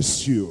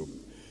bless you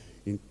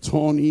in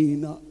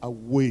turning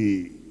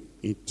away.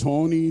 In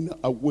turning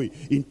away.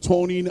 In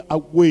turning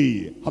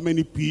away. How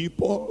many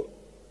people?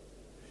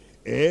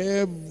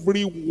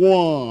 Every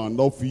one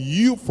of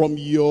you from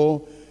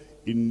your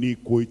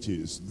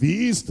iniquities.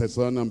 These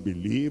Thessalonian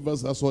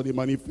believers, that's what they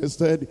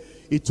manifested.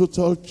 A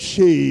total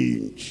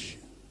change.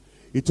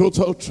 A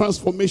total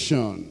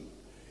transformation.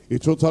 A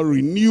total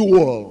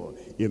renewal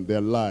in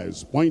their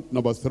lives. Point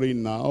number 3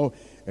 now.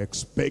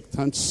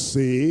 Expectant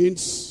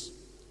saints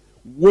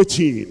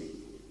waiting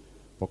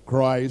for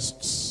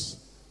Christ's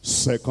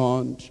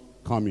second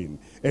coming.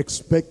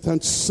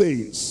 Expectant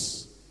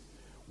saints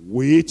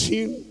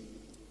waiting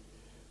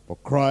for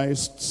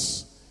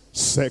Christ's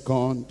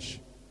second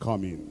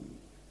coming.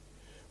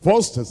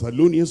 1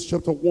 Thessalonians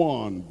chapter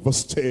 1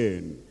 verse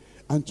 10.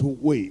 And to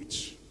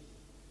wait.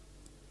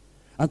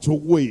 And to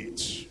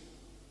wait.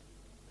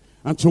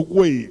 And to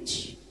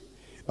wait.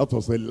 That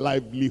was a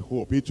lively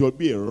hope. It will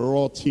be a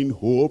rotten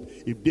hope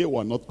if they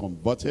were not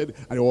converted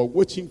and they were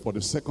waiting for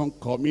the second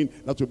coming.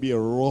 That will be a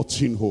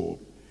rotten hope,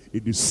 a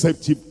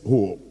deceptive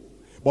hope.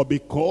 But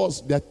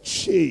because they had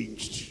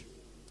changed,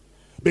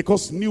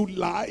 because new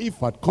life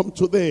had come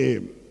to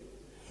them,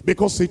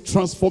 because a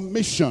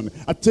transformation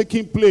had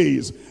taken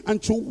place,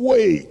 and to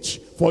wait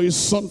for his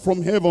Son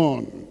from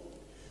heaven,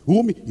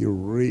 whom he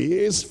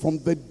raised from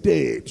the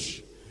dead.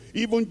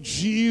 Even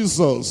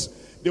Jesus,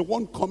 the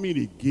one coming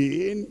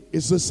again,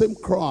 is the same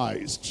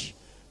Christ,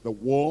 the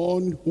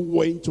one who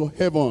went to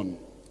heaven,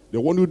 the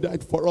one who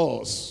died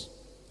for us,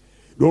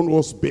 the one who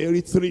was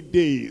buried 3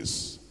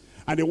 days,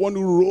 and the one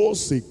who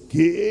rose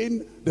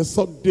again the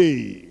 3rd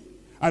day,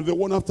 and the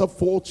one after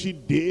 40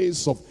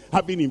 days of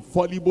having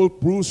infallible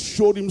proofs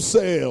showed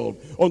himself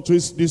unto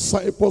his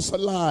disciples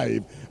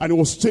alive, and he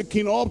was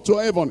taken up to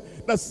heaven.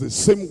 That's the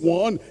same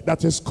one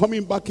that is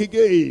coming back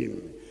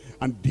again.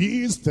 And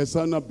these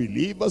Thessalonian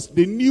believers,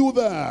 they knew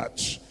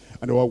that,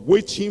 and they were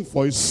waiting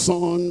for his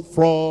Son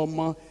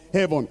from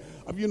heaven.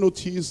 Have you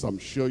noticed? I'm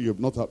sure you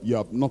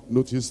have not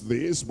noticed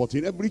this, but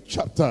in every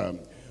chapter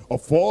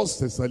of 1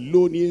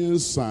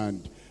 Thessalonians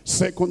and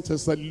 2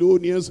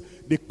 Thessalonians,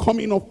 the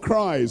coming of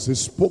Christ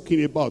is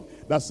spoken about.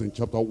 That's in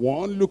chapter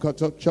 1. Look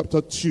at chapter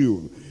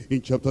 2.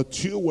 In chapter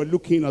 2, we're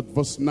looking at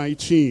verse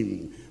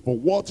 19. For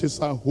what is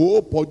our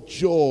hope or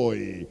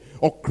joy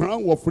or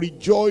crown of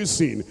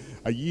rejoicing?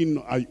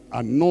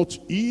 Are not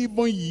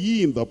even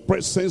ye in the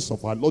presence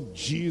of our Lord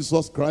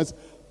Jesus Christ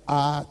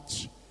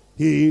at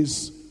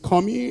his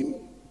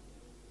coming?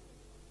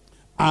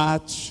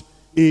 At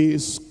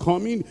his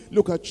coming.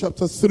 Look at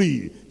chapter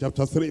 3.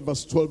 Chapter 3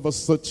 verse 12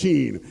 verse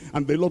 13.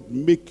 And the Lord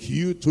make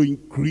you to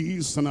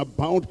increase and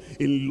abound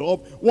in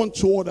love one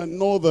toward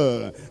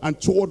another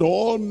and toward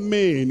all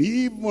men,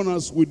 even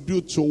as we do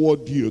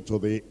toward you, to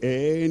the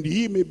end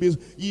ye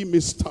may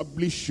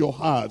establish your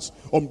hearts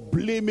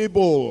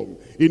unblameable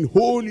in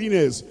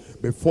holiness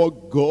before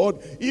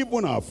God,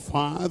 even our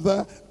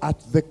Father, at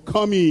the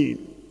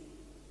coming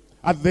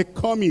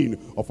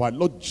of our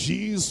Lord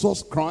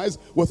Jesus Christ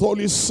with all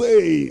his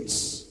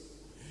saints.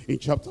 In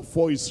chapter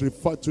 4 is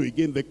referred to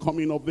again the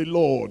coming of the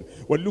Lord.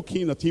 We're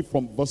looking at it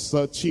from verse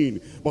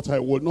 13. But I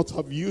will not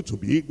have you to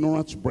be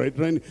ignorant,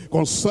 brethren,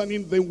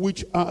 concerning them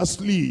which are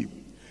asleep,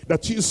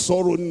 that ye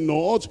sorrow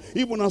not,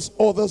 even as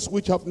others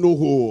which have no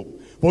hope.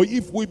 For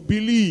if we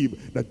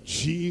believe that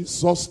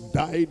Jesus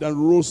died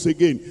and rose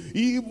again,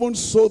 even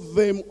so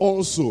them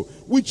also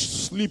which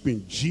sleep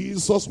in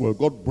Jesus will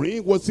God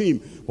bring with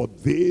him.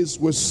 But this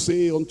will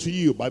say unto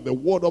you by the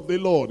word of the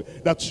Lord,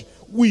 that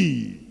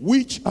we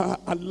which are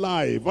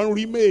alive and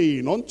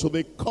remain unto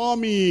the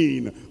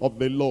coming of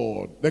the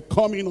Lord, the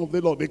coming of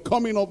the Lord, the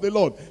coming of the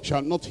Lord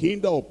shall not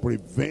hinder or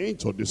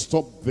prevent or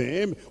disturb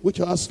them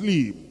which are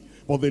asleep.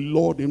 For the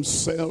Lord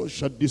himself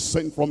shall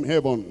descend from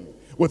heaven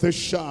with a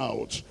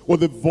shout, with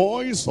the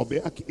voice of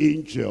the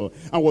archangel,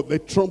 and with the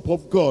trump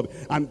of God.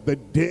 And the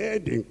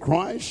dead in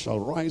Christ shall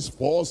rise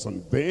first,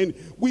 and then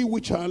we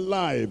which are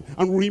alive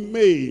and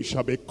remain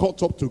shall be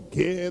caught up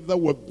together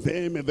with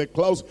them in the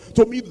clouds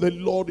to meet the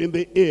Lord in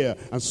the air.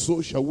 And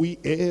so shall we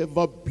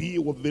ever be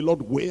with the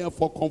Lord.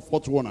 Wherefore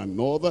comfort one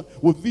another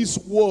with these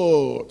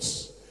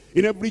words.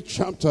 In every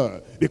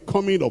chapter, the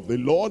coming of the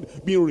Lord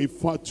being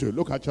referred to.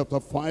 Look at chapter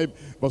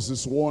 5,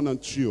 verses 1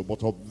 and 2.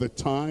 But of the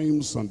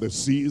times and the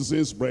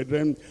seasons,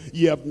 brethren,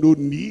 ye have no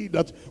need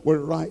that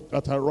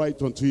I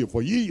write unto you.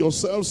 For ye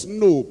yourselves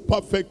know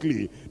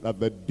perfectly that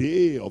the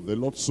day of the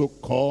Lord so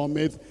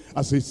cometh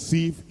as a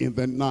thief in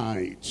the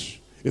night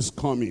is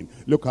coming.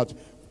 Look at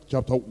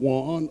chapter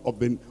 1 of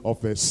 2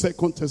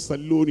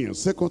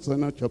 Thessalonians. 2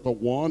 Thessalonians chapter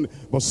 1,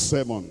 verse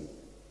 7.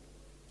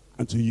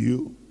 And to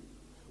you,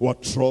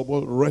 what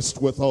trouble,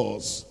 rest with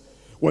us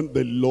when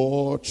the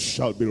Lord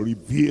shall be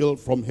revealed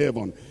from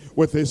heaven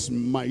with his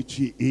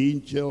mighty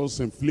angels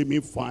and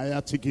flaming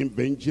fire, taking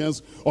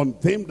vengeance on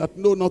them that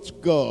know not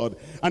God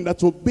and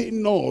that obey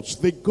not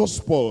the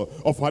gospel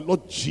of our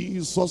Lord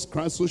Jesus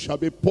Christ, who shall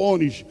be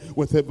punished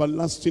with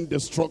everlasting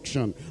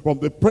destruction from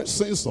the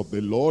presence of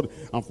the Lord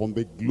and from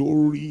the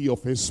glory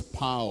of his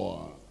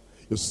power.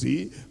 You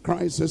see,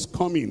 Christ is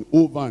coming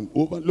over and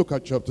over. Look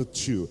at chapter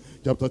 2.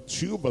 Chapter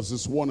 2,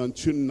 verses 1 and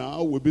 2.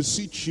 Now we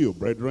beseech you,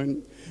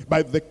 brethren,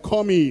 by the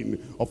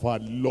coming of our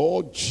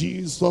Lord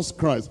Jesus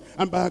Christ,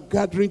 and by our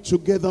gathering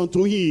together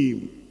unto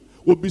him,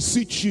 we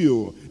beseech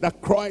you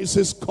that Christ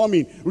is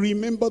coming.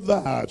 Remember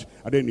that.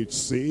 And then it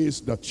says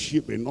that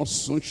ye be not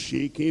so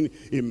shaken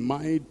in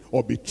mind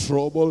or be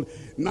troubled,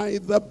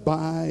 neither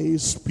by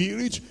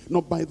spirit,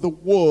 nor by the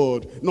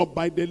word, nor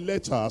by the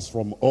letters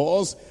from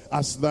us,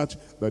 as that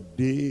the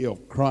day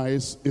of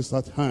Christ is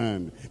at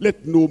hand.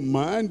 Let no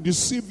man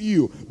deceive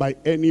you by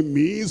any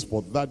means,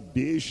 for that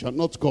day shall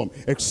not come,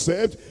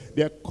 except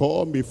there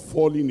come a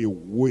falling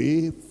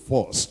away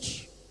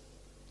first.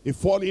 A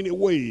falling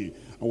away.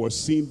 And we're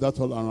seeing that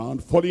all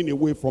around, falling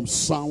away from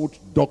sound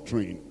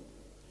doctrine,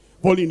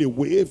 falling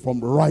away from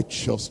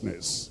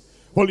righteousness,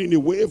 falling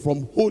away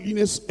from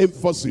holiness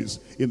emphasis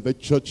in the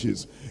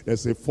churches.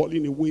 There's a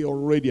falling away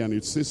already, and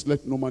it says,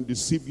 let no man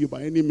deceive you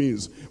by any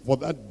means, for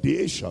that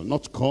day shall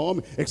not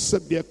come,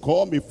 except there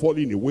come a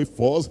falling away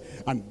first,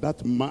 and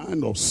that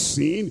man of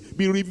sin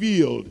be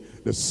revealed,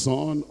 the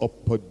son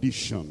of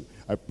perdition.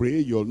 I pray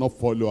you'll not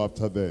follow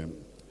after them.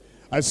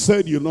 I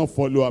said you'll not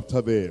follow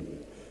after them.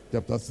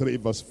 Chapter 3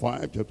 verse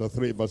 5, chapter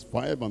 3 verse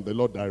 5, and the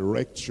Lord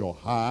directs your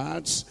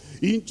hearts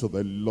into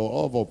the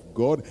love of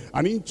God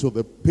and into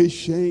the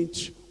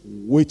patient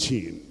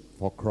waiting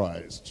for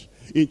Christ.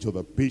 Into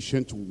the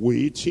patient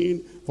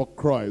waiting for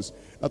Christ.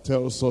 That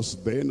tells us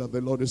then that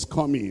the Lord is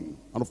coming.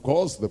 And of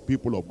course, the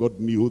people of God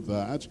knew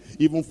that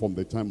even from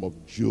the time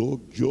of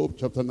Job. Job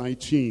chapter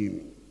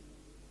 19.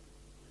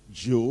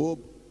 Job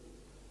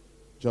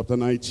chapter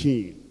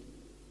 19.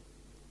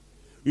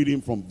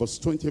 Reading from verse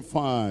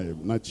 25,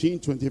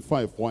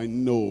 19:25, for I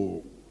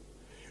know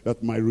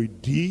that my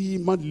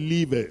Redeemer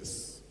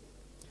liveth,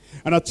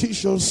 and that he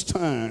shall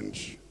stand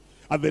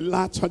at the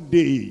latter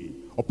day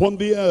upon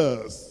the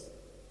earth.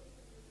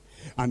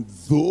 And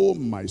though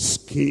my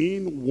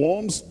skin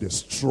once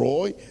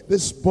destroy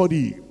this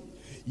body,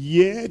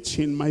 yet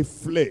in my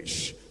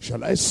flesh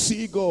shall I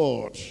see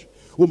God,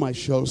 whom I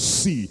shall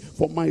see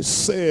for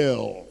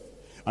myself,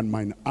 and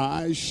mine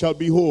eyes shall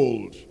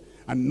behold,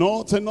 and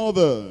not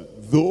another,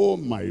 though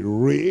my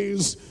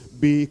race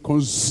be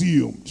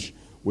consumed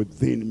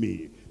within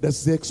me.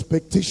 That's the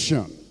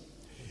expectation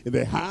in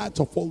the heart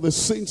of all the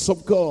saints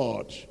of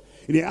God,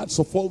 in the hearts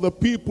of all the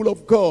people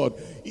of God,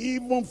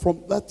 even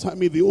from that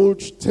time in the Old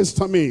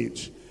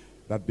Testament,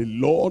 that the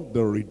Lord,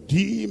 the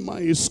Redeemer,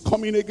 is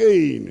coming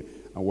again,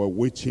 and we're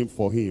waiting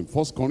for him.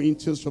 1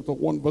 Corinthians chapter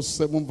 1, verse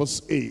 7,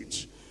 verse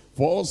 8.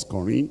 1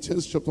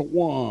 Corinthians chapter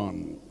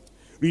 1.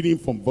 Reading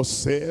from verse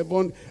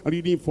 7 and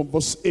reading from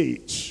verse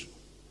 8.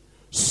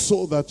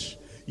 So that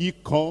ye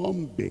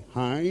come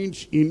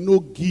behind in no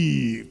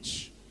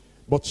gift,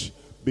 but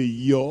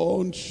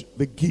beyond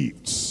the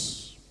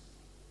gifts,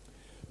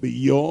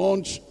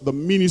 beyond the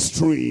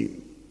ministry,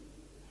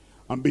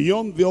 and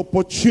beyond the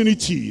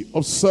opportunity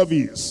of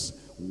service,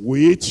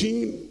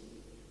 waiting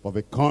for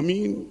the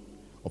coming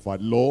of our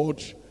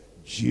Lord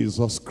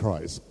Jesus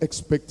Christ.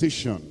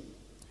 Expectation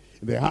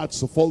in the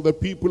hearts of all the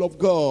people of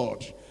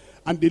God.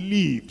 And they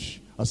lived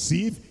as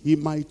if he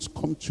might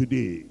come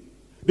today.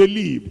 They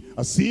lived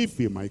as if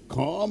he might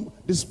come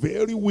this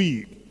very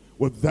week,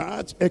 with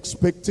that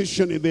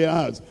expectation in their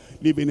hearts,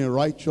 living in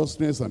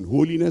righteousness and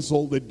holiness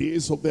all the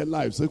days of their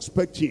lives,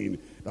 expecting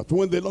that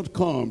when the Lord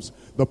comes,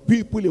 the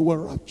people he will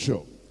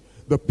rapture,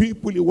 the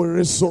people he will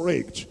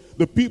resurrect,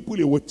 the people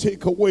he will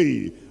take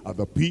away are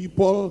the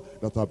people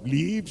that have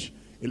lived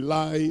a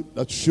life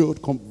that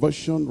showed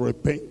conversion,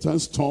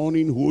 repentance,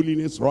 turning,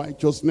 holiness,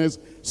 righteousness,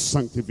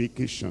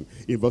 sanctification.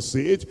 In verse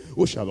 8,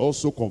 who shall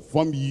also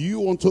confirm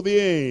you unto the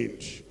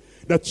end,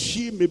 that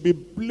ye may be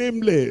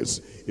blameless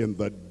in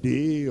the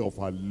day of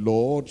our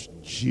Lord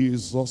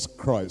Jesus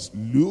Christ.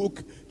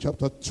 Luke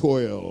chapter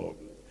 12.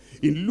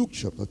 In Luke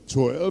chapter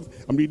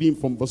 12, I'm reading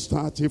from verse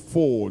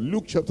 34.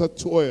 Luke chapter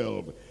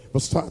 12,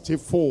 verse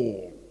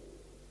 34.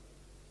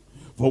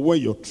 For where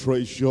your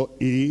treasure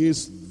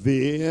is,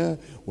 there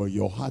will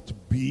your heart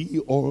be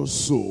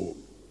also.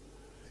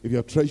 If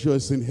your treasure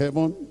is in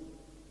heaven,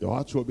 your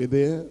heart will be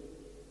there.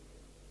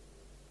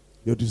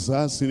 Your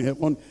desires in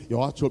heaven, your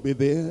heart will be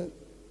there.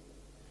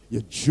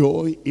 Your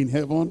joy in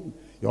heaven,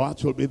 your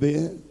heart will be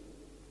there.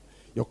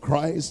 Your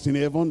Christ in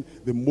heaven,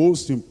 the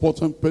most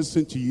important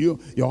person to you,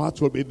 your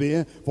heart will be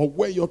there. For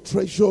where your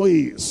treasure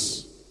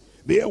is,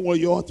 there will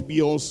your heart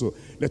be also.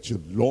 Let your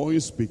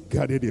loins be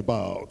girded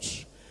about,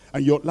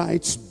 and your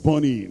lights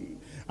burning.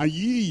 And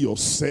ye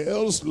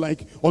yourselves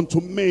like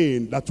unto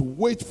men that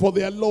wait for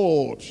their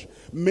Lord.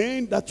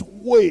 Men that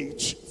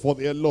wait for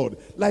their Lord.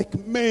 Like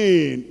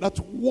men that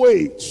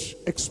wait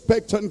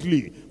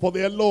expectantly for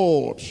their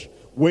Lord,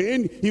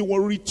 when he will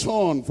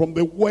return from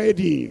the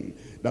wedding,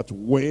 that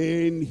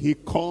when he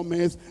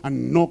cometh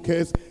and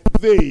knocketh,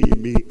 they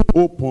may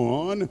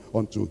open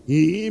unto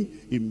him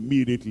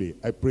immediately.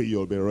 I pray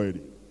you'll be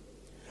ready.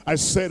 I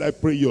said, I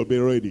pray you'll be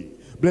ready.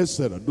 Blessed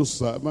are those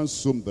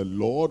servants whom the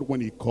Lord,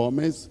 when he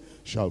cometh,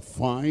 shall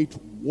find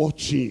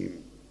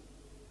watching.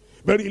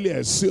 Verily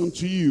I say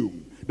unto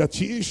you, that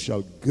he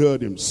shall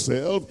gird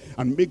himself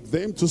and make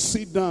them to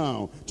sit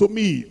down to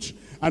meat,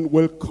 and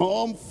will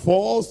come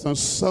forth and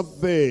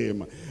serve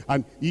them.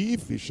 And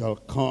if he shall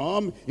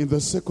come in the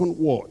second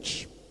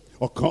watch,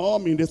 or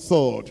come in the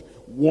third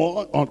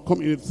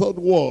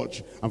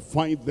watch, and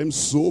find them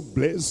so,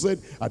 blessed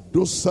are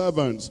those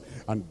servants.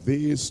 And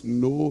these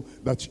know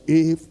that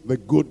if the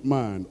good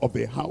man of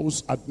the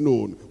house had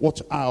known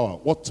what hour,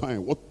 what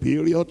time, what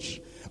period,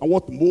 and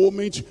what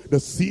moment the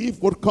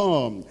thief would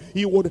come,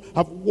 he would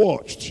have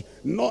watched,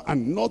 not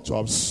to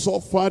have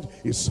suffered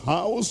his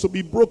house to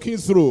be broken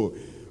through.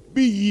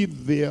 Be ye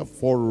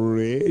therefore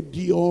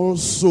ready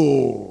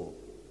also,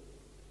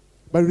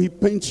 by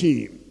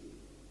repenting,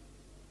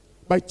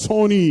 by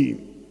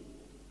turning,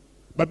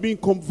 by being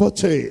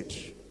converted,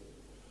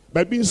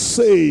 by being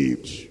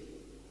saved,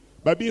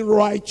 by being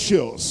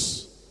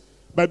righteous,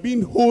 by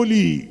being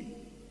holy,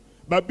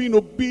 by being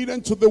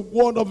obedient to the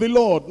word of the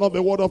Lord, not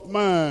the word of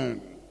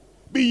man.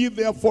 Be ye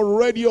therefore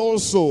ready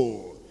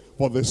also,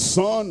 for the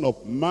Son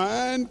of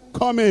Man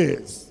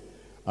cometh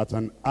at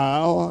an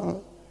hour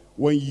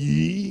when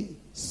ye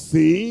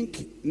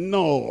think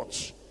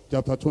not.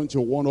 Chapter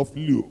 21 of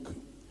Luke.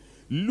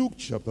 Luke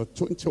chapter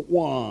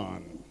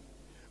 21.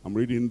 I'm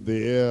reading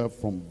there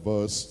from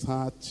verse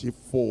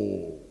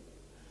 34.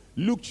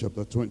 Luke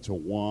chapter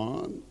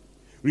 21.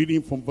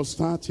 Reading from verse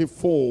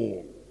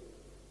 34.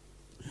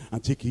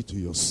 And take it to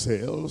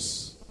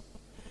yourselves.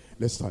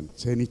 Lest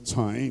at any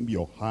time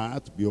your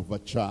heart be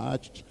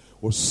overcharged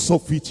with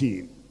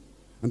surfeiting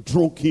and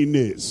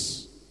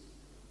drunkenness.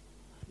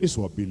 These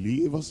were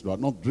believers who are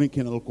not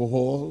drinking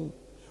alcohol.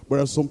 But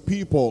there are some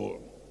people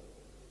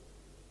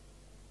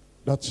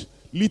that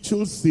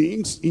little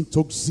things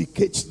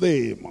intoxicate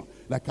them,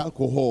 like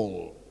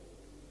alcohol,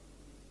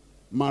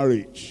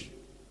 marriage,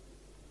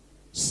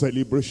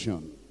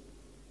 celebration,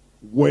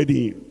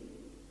 wedding.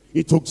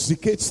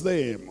 Intoxicates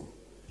them,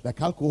 like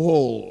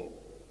alcohol,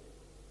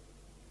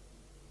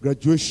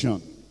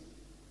 graduation,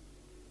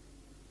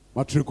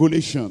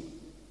 matriculation.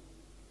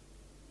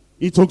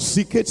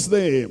 Intoxicates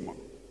them,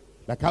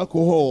 like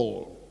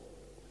alcohol,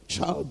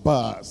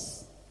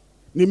 childbirth,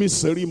 naming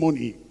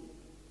ceremony.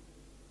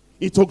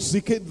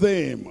 Intoxicate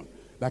them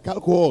like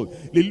alcohol.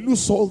 They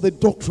lose all the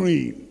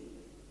doctrine,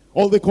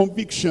 all the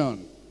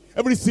conviction,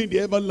 everything they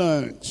ever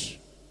learned.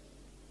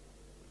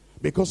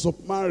 Because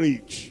of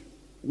marriage,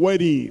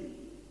 wedding,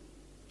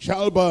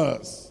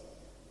 childbirth,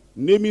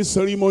 naming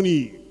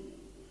ceremony,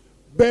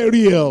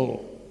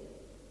 burial,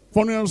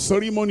 funeral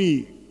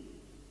ceremony.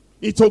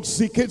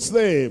 Intoxicates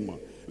them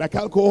like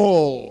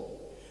alcohol.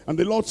 And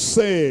the Lord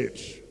said,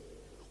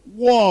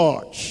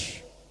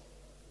 watch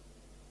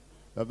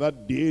that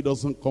that day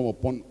doesn't come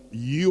upon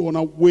you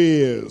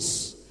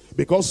unawares,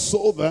 because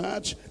so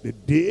that the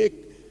day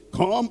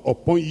come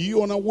upon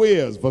you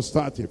unawares. Verse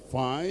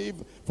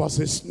 35, for as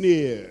a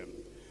snare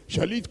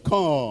shall it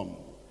come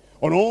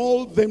on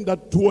all them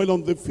that dwell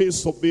on the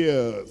face of the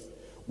earth.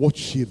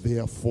 Watch ye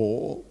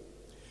therefore,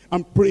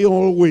 and pray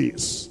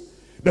always,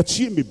 that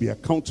ye may be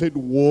accounted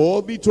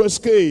worthy to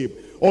escape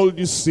all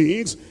these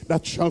things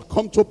that shall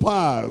come to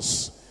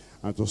pass,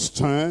 and to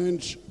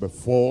stand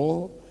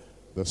before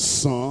the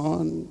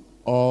Son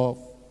of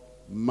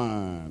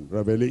Man.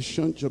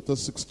 Revelation chapter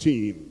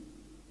 16.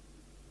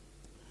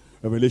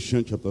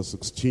 Revelation chapter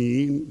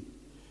 16,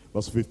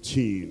 verse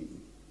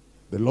 15.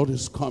 The Lord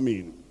is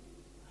coming.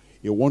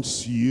 He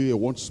wants you, he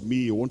wants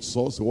me, he wants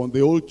us, he wants the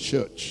whole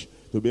church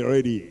to be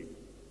ready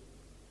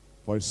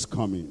for his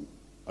coming.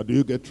 How do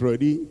you get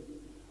ready?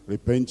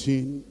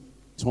 Repenting,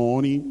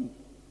 turning,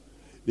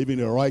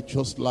 living a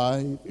righteous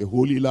life, a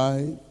holy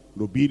life,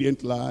 an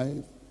obedient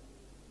life,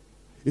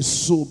 a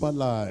sober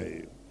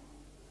life,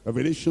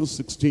 Revelation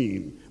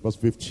 16, verse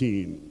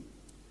 15.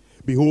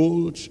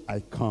 Behold, I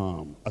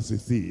come as a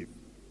thief.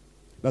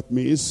 That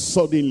means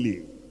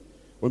suddenly,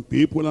 when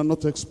people are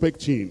not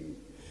expecting.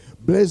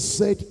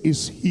 Blessed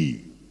is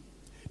he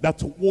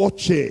that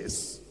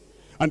watches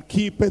and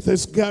keepeth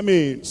his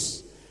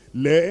garments,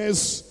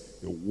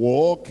 lest he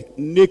walk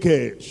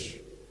naked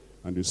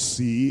and he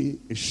see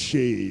a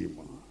shame.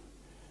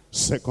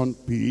 2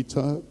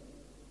 Peter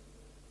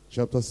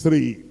chapter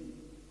 3.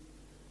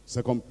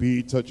 2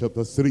 Peter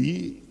chapter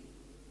 3,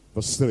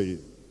 verse 3.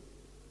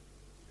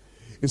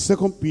 In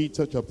 2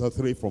 Peter chapter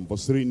 3 from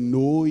verse 3,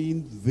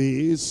 knowing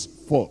this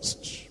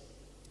first,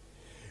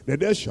 that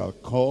there shall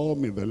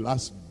come in the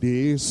last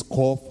days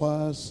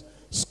scoffers,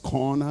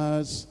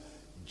 scorners,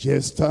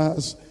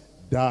 jesters,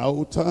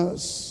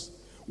 doubters,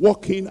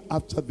 walking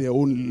after their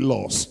own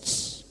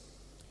lusts,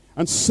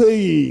 and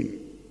saying,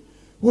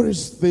 where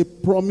is the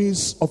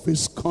promise of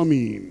his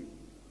coming?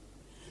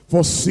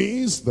 For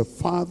since the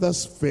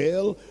fathers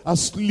fell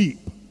asleep,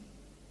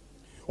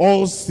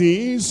 all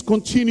things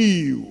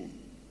continue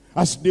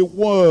as they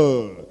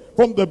were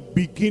from the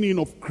beginning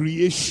of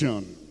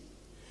creation.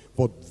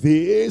 For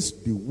this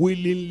they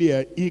willingly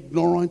are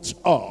ignorant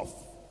of,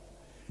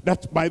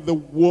 that by the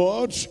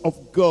word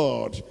of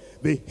God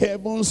the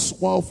heavens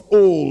were of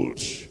old,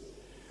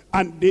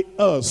 and the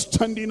earth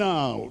standing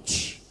out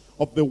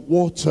of the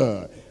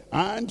water,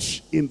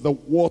 and in the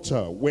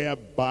water,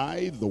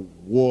 whereby the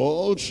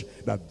world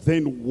that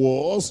then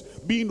was,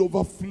 being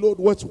overflowed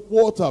with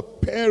water,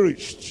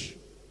 perished.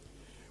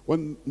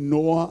 When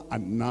Noah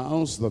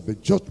announced that the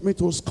judgment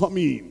was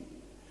coming,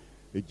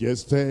 they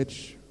jested,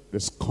 they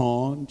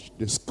scorned,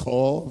 they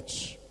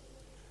scoffed.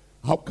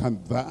 How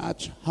can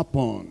that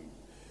happen?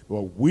 They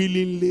were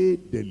willingly,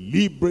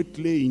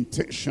 deliberately,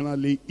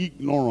 intentionally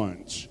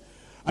ignorant.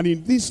 And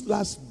in these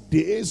last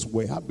days,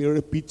 we have a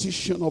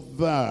repetition of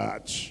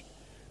that.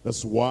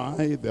 That's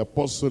why the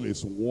apostle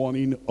is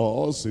warning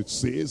us. It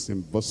says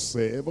in verse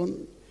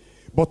 7,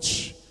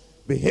 but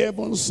the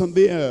heavens and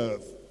the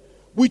earth,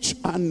 which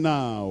are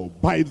now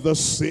by the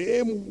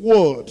same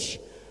word,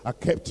 are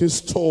kept in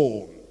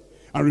store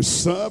and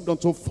reserved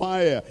unto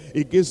fire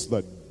against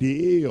the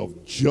day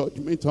of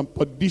judgment and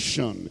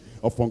perdition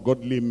of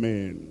ungodly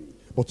men.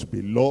 But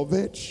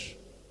beloved,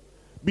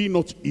 be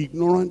not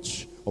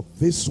ignorant of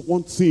this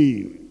one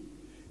thing,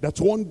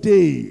 that one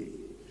day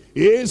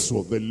is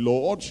with the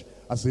Lord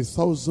as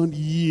 1,000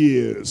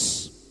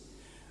 years,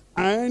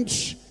 and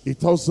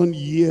 1,000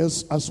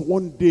 years as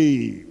one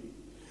day.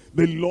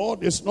 The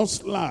Lord is not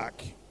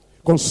slack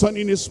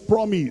concerning his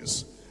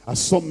promise,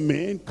 as some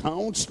men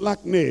count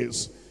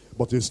slackness,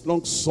 but is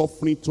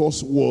long-suffering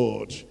towards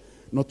word,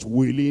 not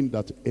willing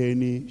that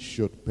any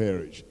should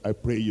perish. I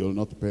pray you'll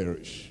not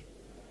perish.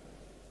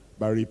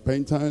 By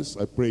repentance,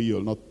 I pray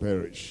you'll not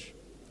perish.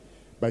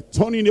 By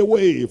turning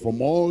away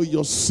from all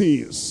your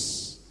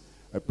sins,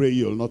 I pray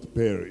you'll not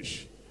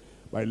perish.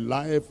 By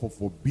life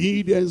of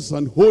obedience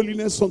and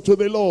holiness unto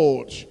the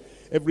Lord,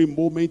 every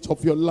moment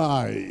of your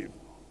life,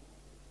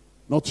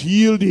 not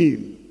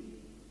yielding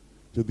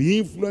to the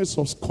influence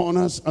of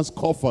scorners and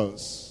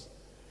scoffers,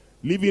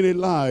 living a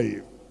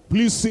life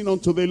pleasing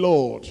unto the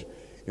Lord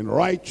in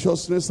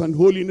righteousness and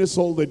holiness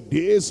all the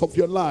days of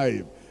your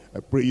life. I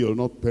pray you'll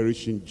not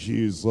perish in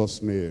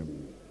Jesus'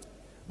 name.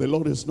 The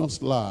Lord is not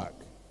slack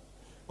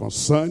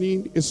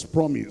concerning his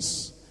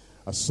promise,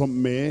 as some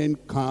men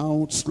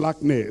count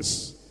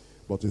slackness,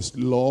 but is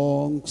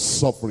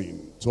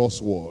long-suffering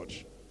towards word,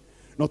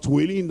 not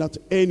willing that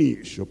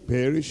any should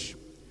perish,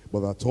 but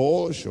that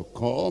all should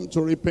come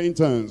to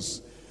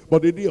repentance.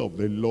 But the day of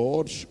the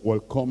Lord will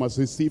come as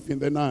a thief in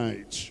the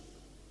night,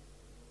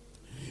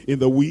 in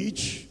the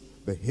which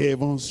the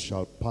heavens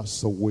shall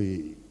pass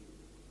away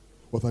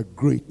with a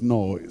great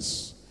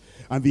noise,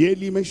 and the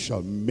elements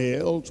shall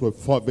melt with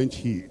fervent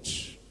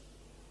heat.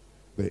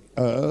 The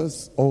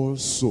earth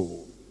also,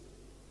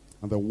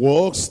 and the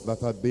works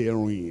that are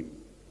therein,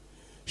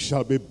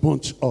 shall be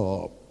burnt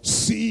up.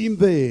 Seeing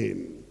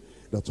then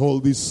that all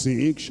these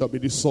things shall be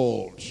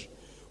dissolved,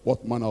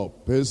 what manner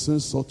of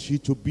persons ought ye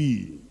to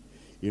be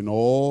in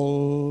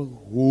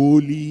all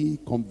holy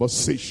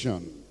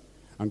conversation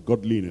and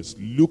godliness,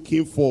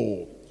 looking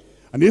for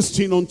and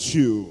hastening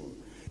unto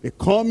the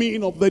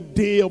coming of the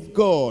day of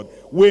God,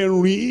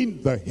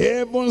 wherein the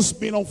heavens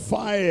being on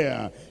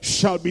fire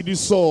shall be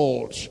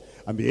dissolved,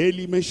 and the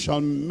elements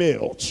shall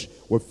melt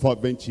with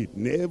fervent heat.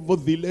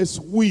 Nevertheless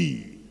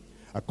we,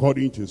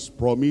 according to his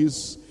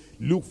promise,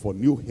 look for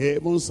new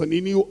heavens and a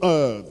new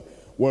earth,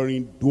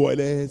 wherein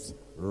dwelleth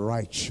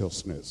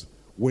righteousness.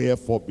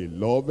 Wherefore,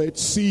 beloved,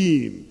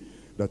 seeing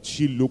that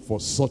ye look for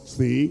such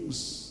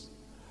things,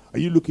 are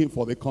you looking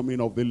for the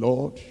coming of the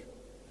Lord?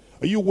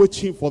 Are you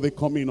waiting for the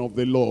coming of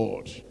the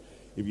Lord?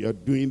 If you are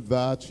doing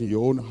that in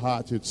your own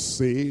heart, it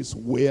says,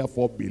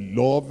 wherefore,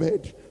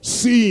 beloved,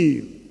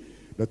 seeing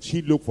that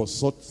ye look for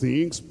such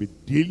things, be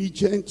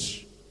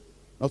diligent,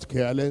 not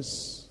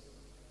careless,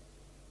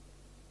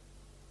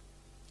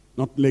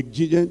 not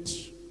negligent,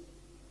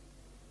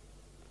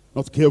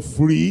 not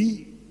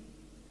carefree,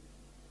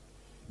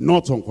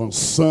 not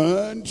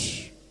unconcerned,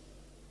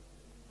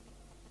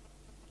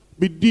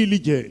 Be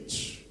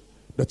diligent,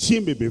 that ye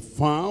may be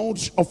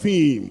found of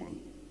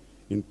him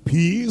in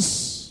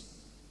peace,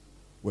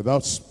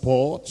 without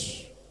spot,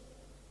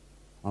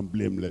 and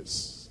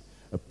blameless.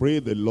 I pray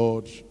the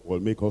Lord will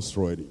make us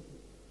ready.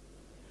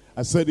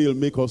 I said he'll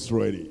make us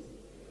ready.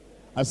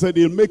 I said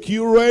he'll make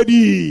you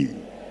ready.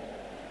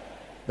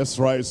 Let's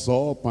rise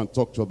up and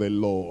talk to the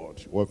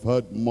Lord. We've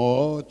heard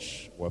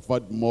much. We've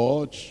heard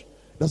much.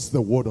 That's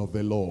the word of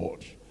the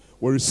Lord.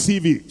 We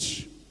receive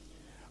it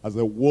as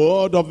the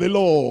word of the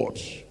Lord,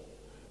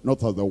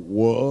 not as the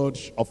word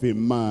of a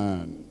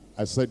man.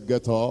 I said,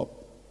 get up.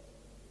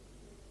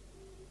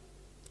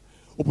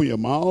 Open your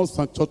mouth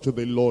and talk to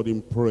the Lord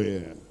in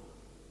prayer.